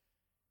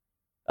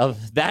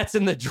 Of that's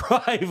in the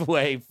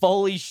driveway,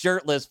 Foley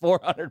shirtless,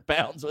 400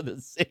 pounds with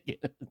a cig in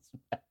his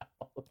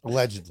mouth.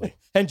 Allegedly.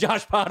 And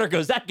Josh Potter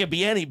goes, that could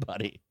be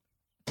anybody.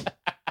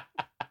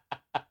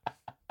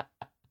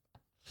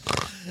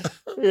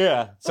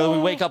 Yeah. So we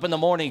wake up in the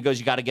morning. He goes,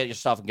 you got to get your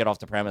stuff and get off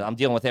the premise. I'm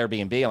dealing with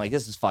Airbnb. I'm like,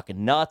 this is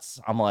fucking nuts.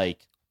 I'm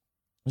like,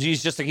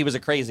 he's just like, he was a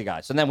crazy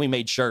guy. So then we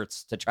made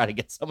shirts to try to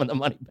get some of the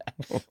money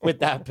back with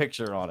that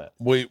picture on it.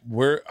 Wait,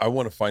 I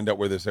want to find out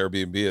where this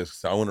Airbnb is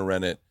because I want to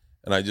rent it.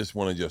 And I just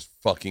want to just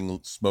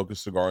fucking smoke a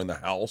cigar in the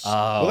house.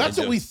 Well, that's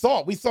what we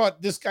thought. We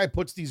thought this guy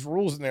puts these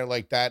rules in there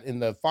like that in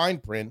the fine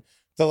print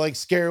to like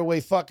scare away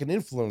fucking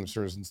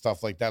influencers and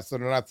stuff like that, so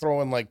they're not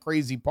throwing like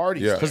crazy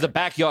parties. Yeah. Because the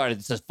backyard,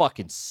 it's a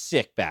fucking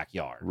sick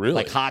backyard. Really?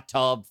 Like hot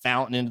tub,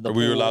 fountain into the Are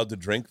pool. we allowed to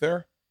drink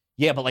there?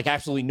 Yeah, but like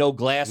absolutely no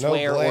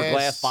glassware or glass.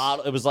 glass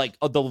bottle. It was like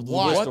the list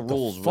What of the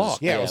rules.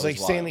 fuck? Yeah, it was like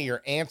wild. staying at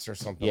your aunt's or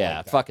something. Yeah, like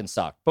it that. fucking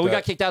sucked. But we That-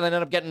 got kicked out and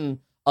ended up getting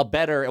a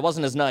better, it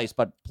wasn't as nice,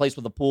 but place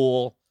with a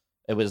pool.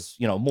 It was,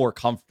 more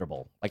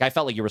comfortable. Like I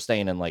felt like you were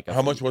staying in like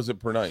How much was it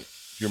per night?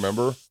 Do you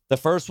remember? The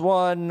first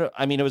one,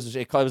 I mean, it was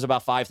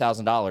about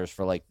 $5,000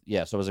 for like, so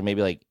it was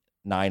maybe like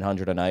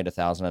 $900 a night,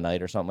 $1,000 a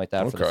night or something like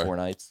that for the Okay. 4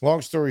 nights.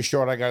 Long story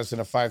short, I got us in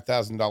a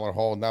 $5,000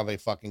 hole. Now they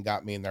fucking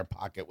got me in their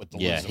pocket with the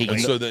Yeah, lizard he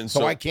weight. can-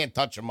 so I can't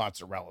touch a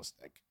mozzarella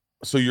stick.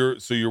 So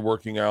you're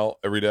working out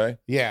every day?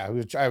 Yeah,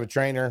 I have a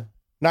trainer.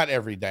 Not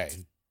every day.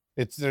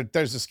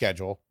 There's a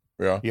schedule.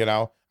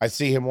 Yeah. I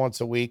see him once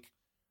a week.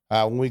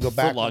 When we go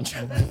back For lunch.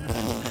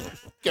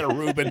 get a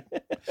Reuben.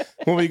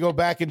 When we go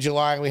back in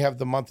July, we have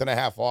the month and a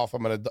half off.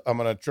 I'm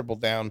gonna triple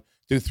down,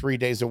 do 3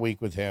 days a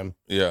week with him.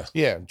 Yeah.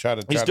 Yeah, try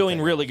to. He's doing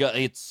take- really good.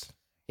 He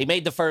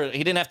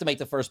didn't have to make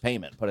the first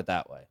payment, put it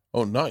that way.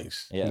 Oh,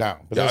 nice. Yeah. No,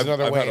 but Yeah, there's I've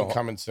another had way a-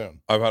 coming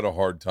soon. I've had a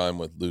hard time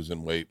with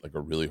losing weight, like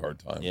a really hard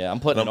time. Yeah, I'm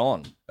putting And it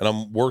on. And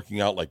I'm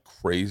working out like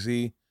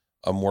crazy.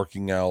 I'm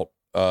working out.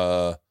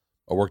 I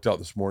worked out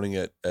this morning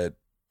at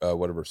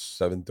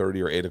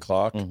 7:30 or 8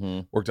 o'clock.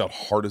 Mm-hmm. Worked out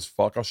hard as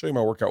fuck. I'll show you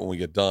my workout when we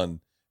get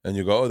done, and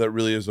you go, "Oh, that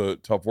really is a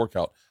tough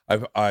workout."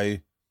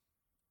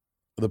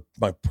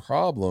 My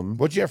problem.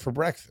 What'd you have for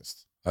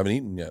breakfast? I haven't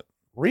eaten yet.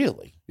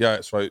 Really?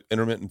 Yeah, so I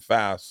intermittent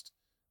fast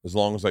as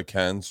long as I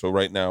can. So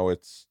right now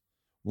it's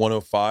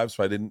 1:05.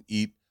 So I didn't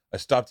eat. I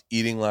stopped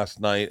eating last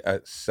night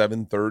at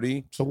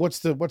 7:30. So what's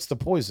the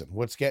poison?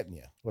 What's getting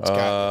you? What's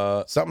got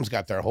you? Something's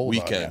got their hold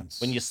Weekends.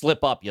 When you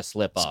slip up, you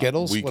slip on up. you.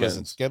 Skittles? What is it?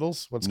 Weekends.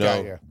 Skittles? What's got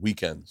No, you?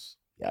 weekends.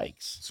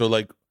 Yikes. So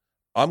like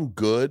I'm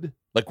good.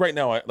 Like right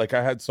now, I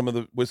had some of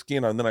the whiskey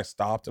and then I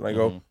stopped and I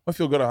go, I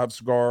feel good. I'll have a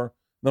cigar.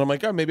 Then I'm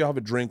like, maybe I'll have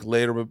a drink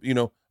later. But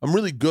I'm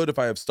really good if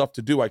I have stuff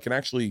to do. I can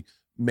actually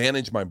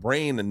manage my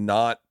brain and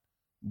not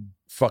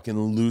fucking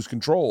lose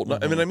control.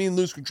 I mean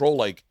lose control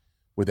like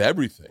with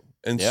everything.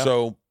 And Yeah.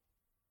 so,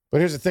 But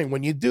here's the thing: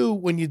 when you do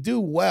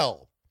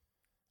well,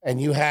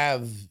 and you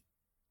have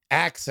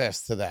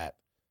access to that,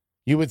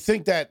 you would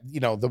think that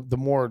the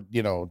more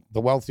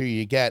the wealthier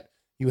you get,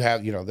 you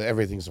have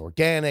everything's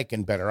organic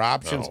and better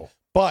options. no.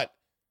 But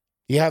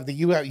you have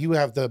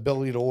the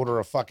ability to order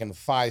a fucking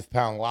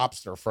 5-pound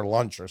lobster for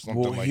lunch or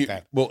something like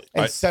that, Well,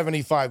 and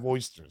 75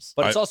 oysters.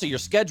 But it's also your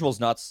schedule's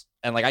nuts.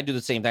 And like I do the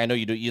same thing. I know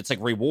you do. It's like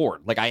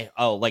reward. Like I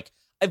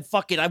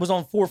was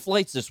on 4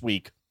 flights this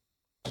week.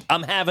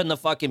 I'm having the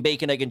fucking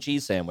bacon, egg, and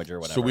cheese sandwich or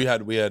whatever. So we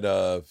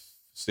had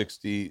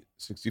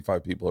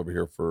 65 people over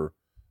here for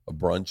a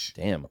brunch.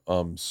 Damn.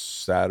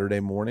 Saturday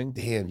morning.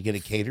 Damn, you get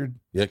it catered?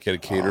 Yeah, get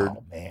it catered.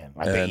 Oh, man.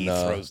 I bet he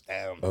throws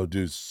down. Oh,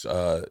 dude,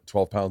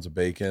 12 pounds of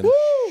bacon.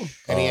 Woo!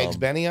 Any eggs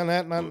Benny on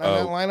that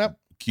lineup?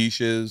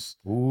 Quiches,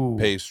 Ooh.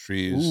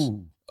 pastries,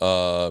 Ooh.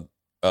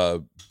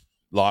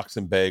 lox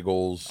and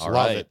bagels. All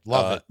Love right. it.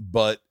 Love it.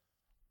 But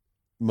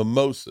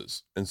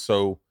mimosas. And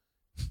so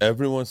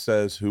everyone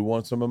says, who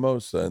wants a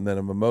mimosa? And then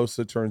a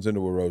mimosa turns into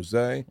a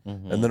rosé,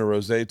 Mhm. and then a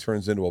rosé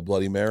turns into a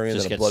Bloody Mary, and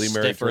Just then a gets Bloody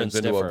Mary stiffer and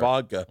turns into a stiffer.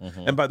 vodka.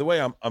 Mhm. And by the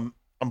way, I'm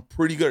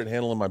pretty good at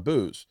handling my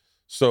booze.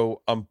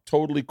 So I'm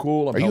totally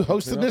cool. Are you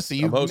hosting this? Are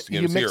you, I'm hosting it.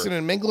 you It's here. mixing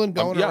and mingling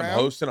going I'm around?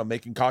 hosting. I'm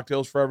making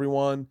cocktails for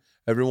everyone.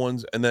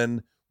 And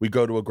then we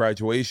go to a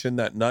graduation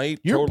that night.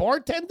 You're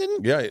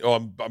bartending? Yeah.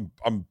 Oh,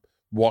 I'm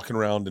walking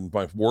around in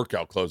my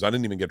workout clothes. I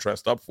didn't even get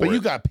dressed up for it. But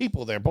you got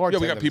people there bartending. Yeah,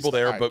 we got people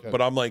there, All right,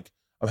 but I'm like,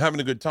 I'm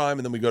having a good time,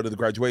 and then we go to the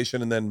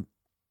graduation, and then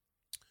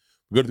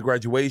we go to the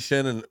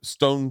graduation and not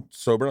stone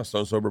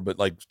sober, but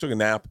like took a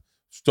nap,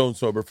 stone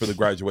sober for the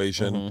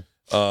graduation.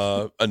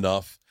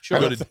 Enough. Sure.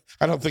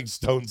 I don't think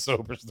stone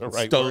sober is the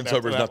right Stone word.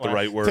 sober is not the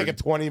right word. Take a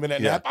 20-minute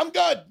Yeah. nap. I'm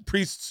good.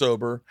 Priest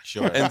sober.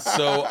 Sure. And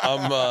so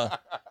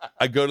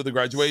I go to the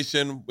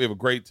graduation. We have a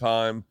great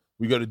time.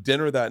 We go to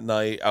dinner that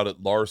night out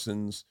at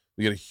Larson's.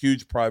 We get a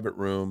huge private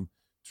room,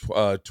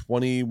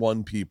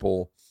 21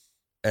 people.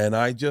 And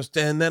my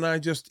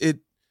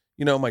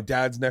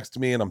dad's next to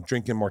me, and I'm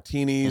drinking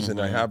martinis, and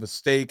I have a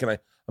steak, and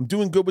I'm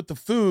doing good with the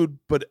food,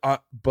 but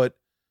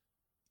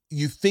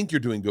you think you're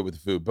doing good with the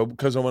food, but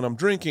because when I'm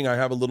drinking, I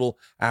have a little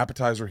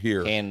appetizer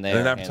here, And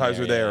an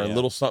appetizer there, and a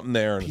little something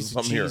there, and Piece of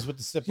something cheese here. with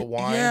the sip of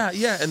wine.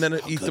 Yeah, and then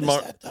I eat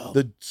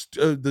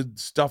the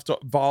stuffed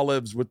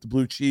olives with the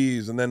blue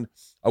cheese, and then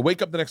I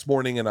wake up the next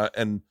morning and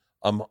I'm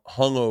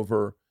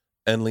hungover,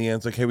 and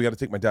Leanne's like, "Hey, we got to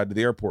take my dad to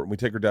the airport," and we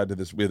take her dad to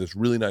this. We have this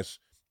really nice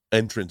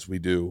entrance we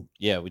do.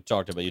 Yeah, we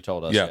talked about. You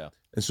told us. Yeah. Yeah.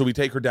 And so we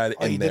take her dad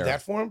Oh, in you there. did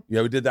that for him?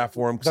 Yeah, we did that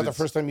for him. Is that the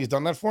first time he's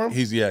done that for him?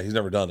 He's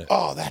never done it.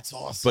 Oh, that's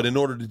awesome. But in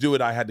order to do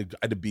it, I had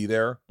to be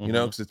there, you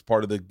know, because it's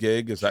part of the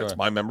gig. That's Sure.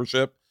 my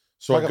membership.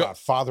 So Talk about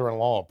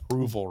father-in-law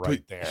approval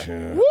right there.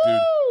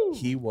 Dude,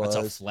 he was.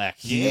 That's a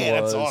flex.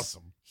 That's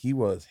awesome. He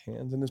was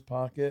hands in his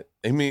pocket.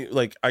 I mean,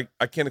 like I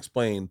can't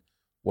explain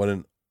what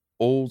an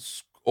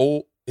he's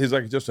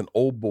like just an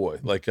old boy,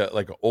 like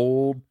an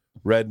old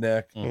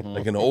redneck,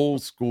 like an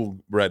old school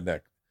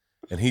redneck,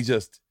 and he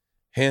just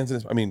hands in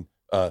his. I mean,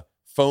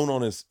 phone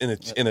on his in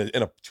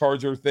a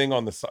charger thing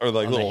on the side, or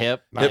like On the little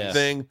hip?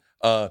 thing.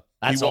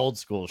 That's old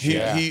school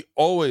shit. He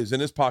always in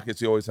his pockets.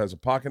 He always has a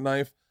pocket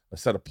knife, a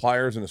set of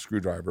pliers, and a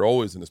screwdriver.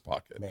 Always in his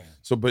pocket. Man.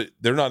 So, but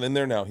they're not in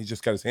there now. He's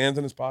just got his hands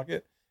in his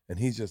pocket, and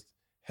he's just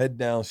head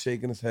down,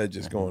 shaking his head,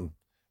 just going,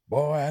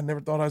 "Boy, I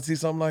never thought I'd see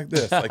something like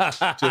this." Like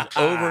just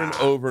over and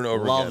over and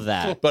over. Love again.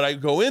 that. But I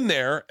go in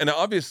there, and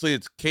obviously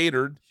it's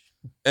catered,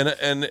 and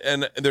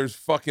there's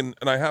fucking,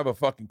 and I have a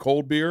fucking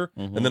cold beer,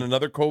 and then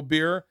another cold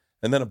beer,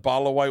 and then a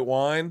bottle of white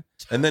wine,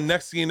 and then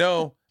next thing you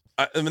know,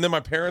 and then my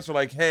parents are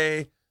like,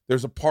 "Hey,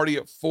 there's a party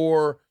at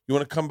 4. You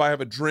want to come by,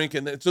 have a drink?"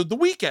 And it's the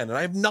weekend, and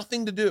I have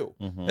nothing to do,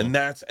 and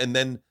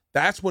then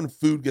that's when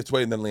food gets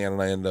away. And then Leanne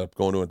and I ended up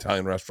going to an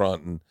Italian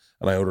restaurant, and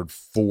I ordered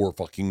 4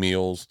 fucking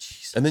meals.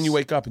 Jesus. And then you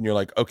wake up and you're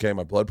like, okay,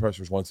 my blood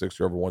pressure's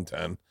 160 over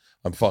 110.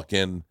 I'm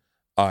fucking,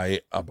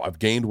 I've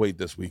gained weight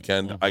this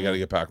weekend. I got to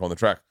get back on the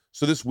track.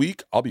 So this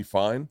week I'll be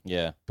fine.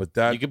 Yeah. But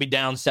that you could be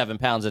down 7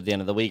 pounds at the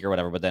end of the week or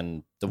whatever, but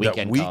then the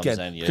weekend comes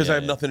and because I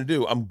have nothing to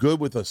do. I'm good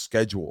with a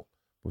schedule.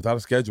 Without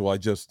a schedule, I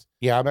just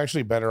I'm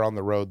actually better on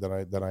the road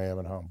than I am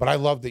at home. But I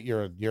love that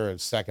you're a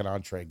second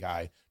entree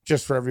guy,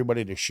 just for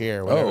everybody to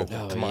share.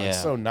 Come on,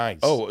 it's so nice.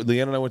 Oh,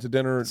 Leanne and I went to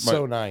dinner.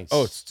 So nice.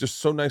 Oh, it's just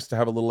so nice to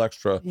have a little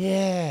extra.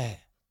 Yeah.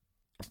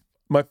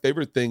 My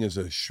favorite thing is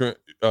a shrimp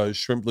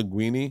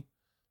linguine,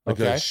 like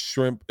a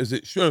shrimp. Is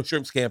it shrimp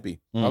scampi?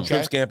 Okay.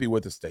 Shrimp scampi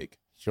with a steak.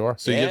 Sure.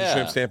 So you get the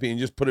shrimp scampi and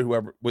you just put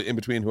it in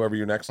between whoever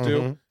you're next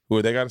to,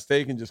 who they got a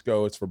steak, and just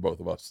go. It's for both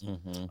of us.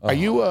 Are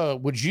you?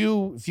 Would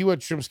you, if you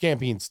had shrimp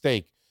scampi and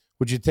steak,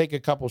 would you take a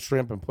couple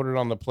shrimp and put it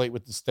on the plate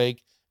with the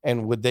steak?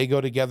 And would they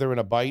go together in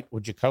a bite?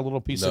 Would you cut a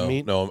little piece of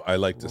meat? No, I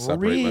like to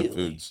separate my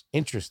foods.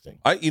 Interesting.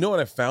 You know what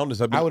I found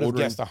is I would have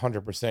guessed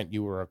 100%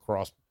 you were a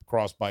cross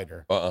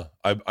biter.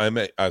 I'm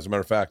as a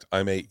matter of fact,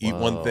 I'm a eat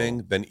one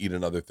thing, then eat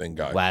another thing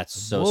guy. Wow,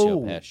 that's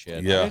sociopath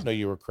shit. Yeah. I didn't know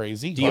you were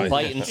crazy. Do you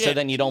bite and so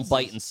then you don't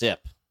bite and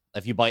sip?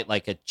 If you bite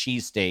like a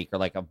cheesesteak or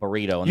like a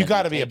burrito, and you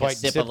got to be a bite and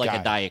sip sip of like guy.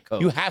 a Diet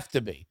Coke. You have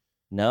to be.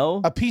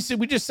 No,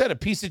 we just said a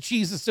piece of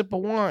cheese, a sip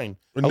of wine.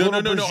 No.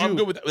 I'm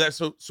good with that.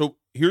 So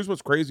here's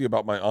what's crazy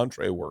about my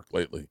entree work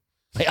lately.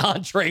 My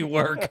entree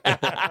work.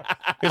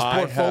 His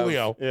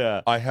portfolio.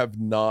 I've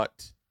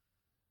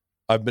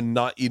been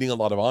not eating a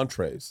lot of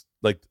entrees.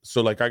 I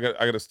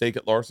got a steak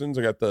at Larson's.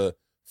 I got the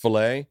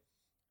filet,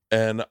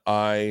 and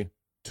I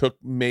took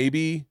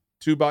maybe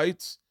 2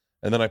 bites,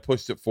 and then I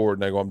pushed it forward,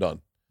 and I go, I'm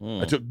done.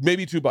 I took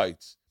maybe 2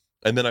 bites,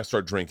 and then I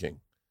start drinking,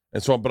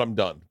 but I'm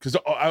done because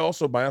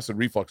my acid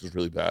reflux is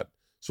really bad.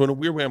 So in a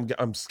weird way,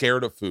 I'm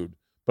scared of food.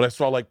 but I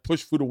saw like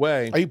push food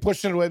away. Are you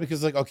pushing it away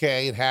because like, okay, I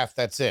ate half,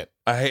 that's it?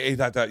 I hate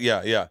that.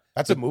 Yeah.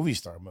 That's a movie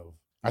star move.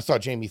 I saw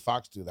Jamie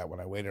Foxx do that when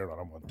I waited on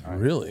him one time.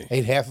 Really?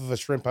 Ate half of a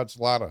shrimp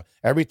enchilada.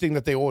 Everything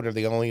that they ordered,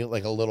 they only eat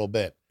like a little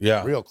bit.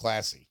 Yeah. Real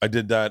classy. I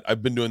did that.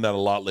 I've been doing that a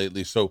lot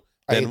lately. So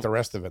I ate the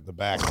rest of it in the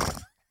back.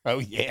 Oh,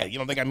 yeah. You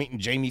don't think I'm eating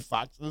Jamie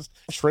Foxx's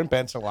shrimp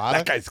enchilada?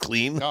 that guy's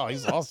clean. No,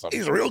 he's awesome.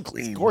 He's real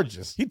clean. He's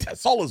gorgeous. He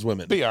tests all his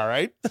women. Be all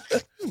right.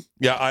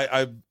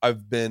 Yeah,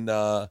 I've been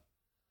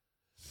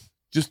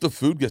just the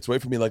food gets away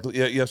from me. Like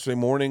yesterday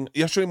morning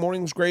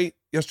was great.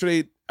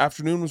 Yesterday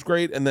afternoon was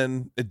great, and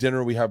then at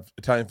dinner we have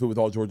Italian food with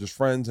all George's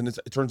friends, and it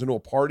turns into a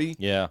party.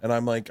 Yeah, and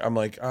I'm like,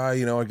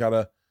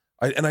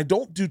 I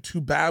don't do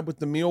too bad with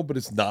the meal, but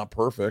it's not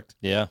perfect.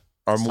 Yeah,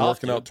 I'm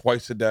working out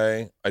twice a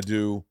day. I'd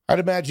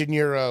imagine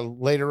you're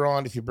later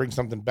on, if you bring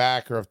something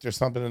back or if there's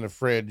something in the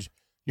fridge,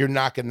 you're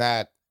knocking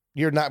that.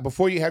 You're not,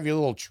 before you have your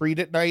little treat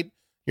at night,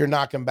 you're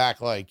knocking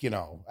back like,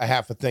 a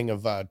half a thing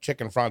of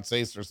chicken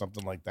francaise or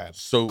something like that.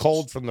 So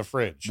cold from the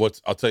fridge.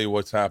 I'll tell you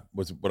what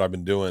I've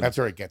been doing. That's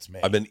where it gets me.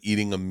 I've been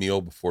eating a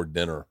meal before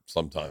dinner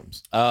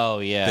sometimes. Oh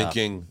yeah.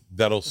 Thinking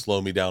that'll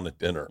slow me down at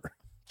dinner.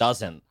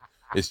 Doesn't.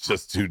 It's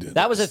just too dinners.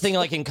 That was the thing,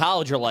 like in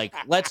college, you're like,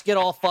 let's get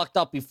all fucked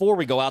up before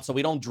we go out so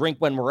we don't drink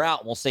when we're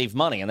out and we'll save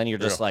money. And then you're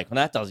just like, when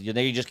that does,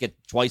 then you just get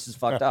twice as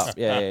fucked up.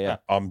 Yeah.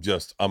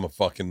 I'm a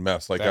fucking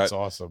mess. Like that's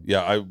awesome.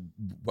 Yeah,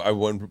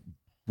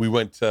 we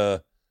went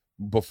to,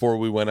 before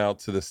we went out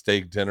to the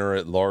steak dinner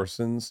at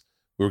Larson's,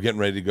 we were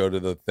getting ready to go to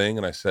the thing,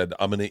 and I said,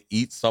 I'm going to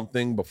eat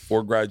something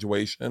before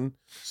graduation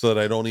so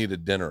that I don't eat a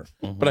dinner.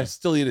 Mm-hmm. But I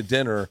still eat a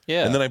dinner,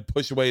 yeah. And then I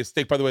push away a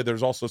steak. By the way,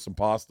 there's also some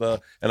pasta,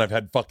 and I've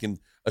had fucking,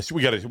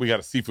 we got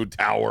a seafood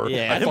tower.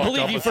 Yeah, I didn't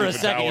believe you for a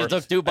second. You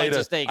took 2 bites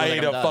of steak. I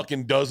ate a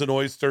fucking dozen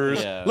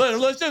oysters. Yeah.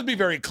 Let's just be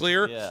very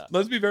clear. Yeah.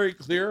 Let's be very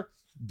clear.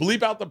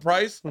 Bleep out the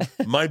price.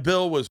 My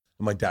bill was,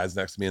 my dad's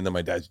next to me, and then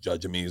my dad's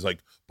judging me. He's like,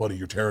 buddy,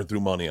 you're tearing through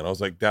money. And I was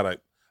like, Dad,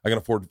 I can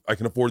afford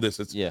this.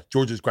 It's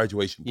George's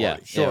graduation party. Yeah,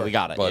 sure, we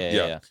got it. But,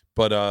 yeah.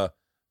 But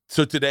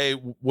so today,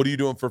 what are you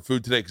doing for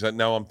food today? Because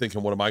now I'm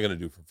thinking, what am I going to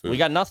do for food? We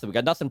got nothing. We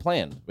got nothing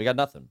planned. We got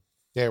nothing.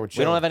 Yeah, we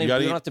don't have any. We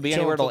don't have to be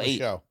anywhere till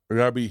 8. We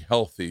gotta be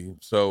healthy.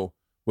 So,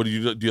 what do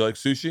you do? You like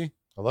sushi?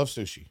 I love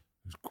sushi.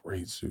 There's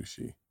great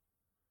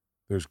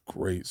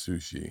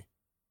sushi.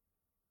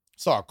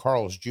 Saw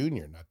Carl's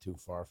Jr. not too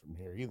far from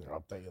here either.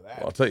 I'll tell you that.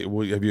 Well, I'll tell you.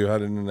 Have you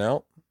had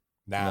In-N-Out?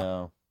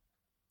 No.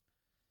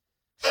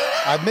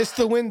 I missed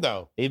the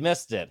window. He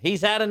missed it.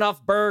 He's had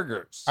enough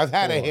burgers. I've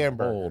had a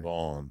hamburger. Hold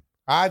on.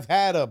 I've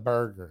had a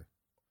burger.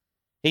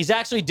 He's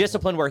actually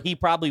disciplined where he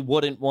probably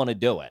wouldn't want to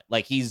do it.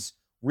 Like he's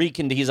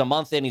a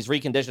month in, he's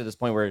reconditioned at this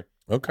point where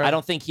I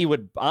don't think he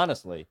would,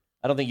 honestly,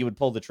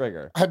 pull the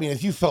trigger. I mean,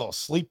 if you fell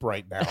asleep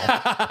right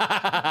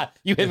now.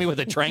 You hit me with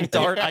a trank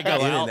dart, I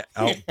go out.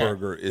 In-N-Out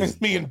burger is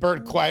me and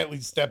Bert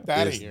quietly stepped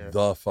out of here.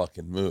 The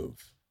fucking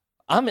move.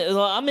 I'm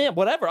in,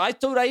 whatever. I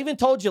even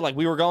told you, like,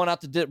 we were going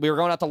out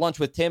to lunch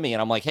with Timmy,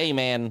 and I'm like, hey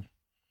man,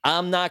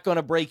 I'm not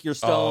gonna break your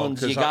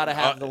stones. You gotta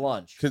have the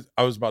lunch. Because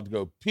I was about to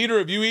go, Peter,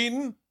 have you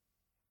eaten?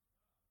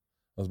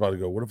 I was about to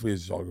go, what if we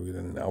just all go get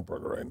In-N-Out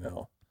burger right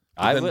now?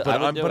 I worked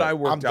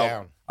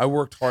out. I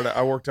worked hard.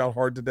 I worked out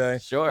hard today.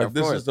 Sure, like, of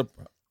this course. is the.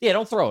 Yeah,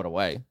 don't throw it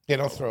away. Yeah,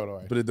 don't throw it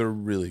away. But they're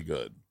really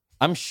good.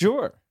 I'm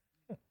sure.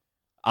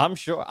 I'm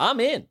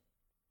in.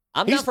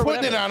 He's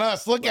putting it on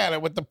us. Look at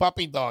it with the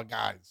puppy dog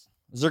guys.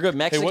 Is there good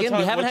Mexican? Hey,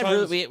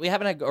 we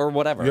haven't had or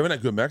whatever. You haven't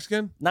had good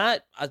Mexican?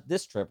 Not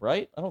this trip,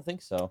 right? I don't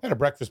think so. I had a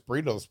breakfast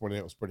burrito this morning.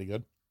 It was pretty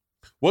good.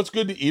 What's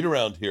good to eat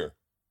around here?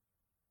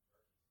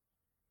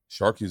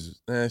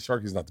 Sharky's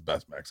not the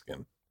best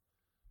Mexican.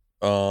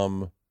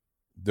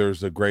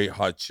 There's a great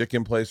hot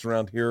chicken place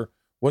around here.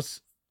 Do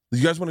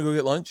you guys want to go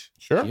get lunch?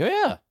 Sure.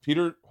 Yeah.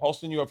 Peter,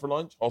 Halston, you up for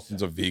lunch?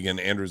 Halston's a vegan.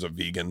 Andrew's a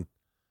vegan.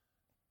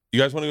 You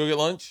guys want to go get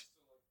lunch?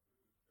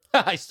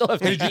 I still have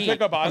to eat. Did you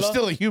pick up Isla? I'm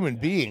still a human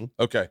being.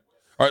 Okay.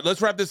 All right,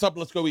 let's wrap this up and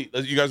let's go eat.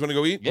 You guys want to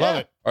go eat? Yeah. Love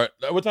it. All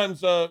right. What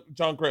time's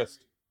John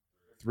Christ?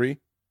 3?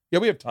 Yeah,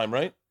 we have time,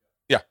 right?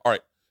 Yeah. All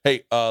right.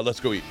 Hey, let's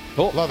go eat.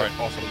 Cool. Love it.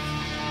 Awesome.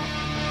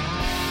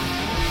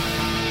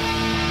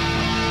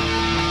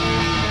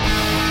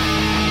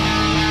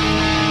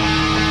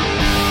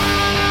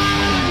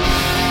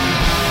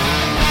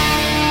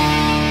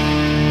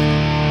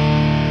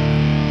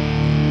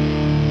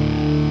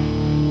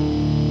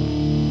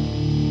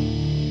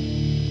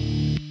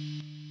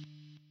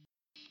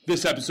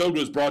 This episode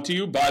was brought to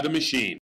you by The Machine.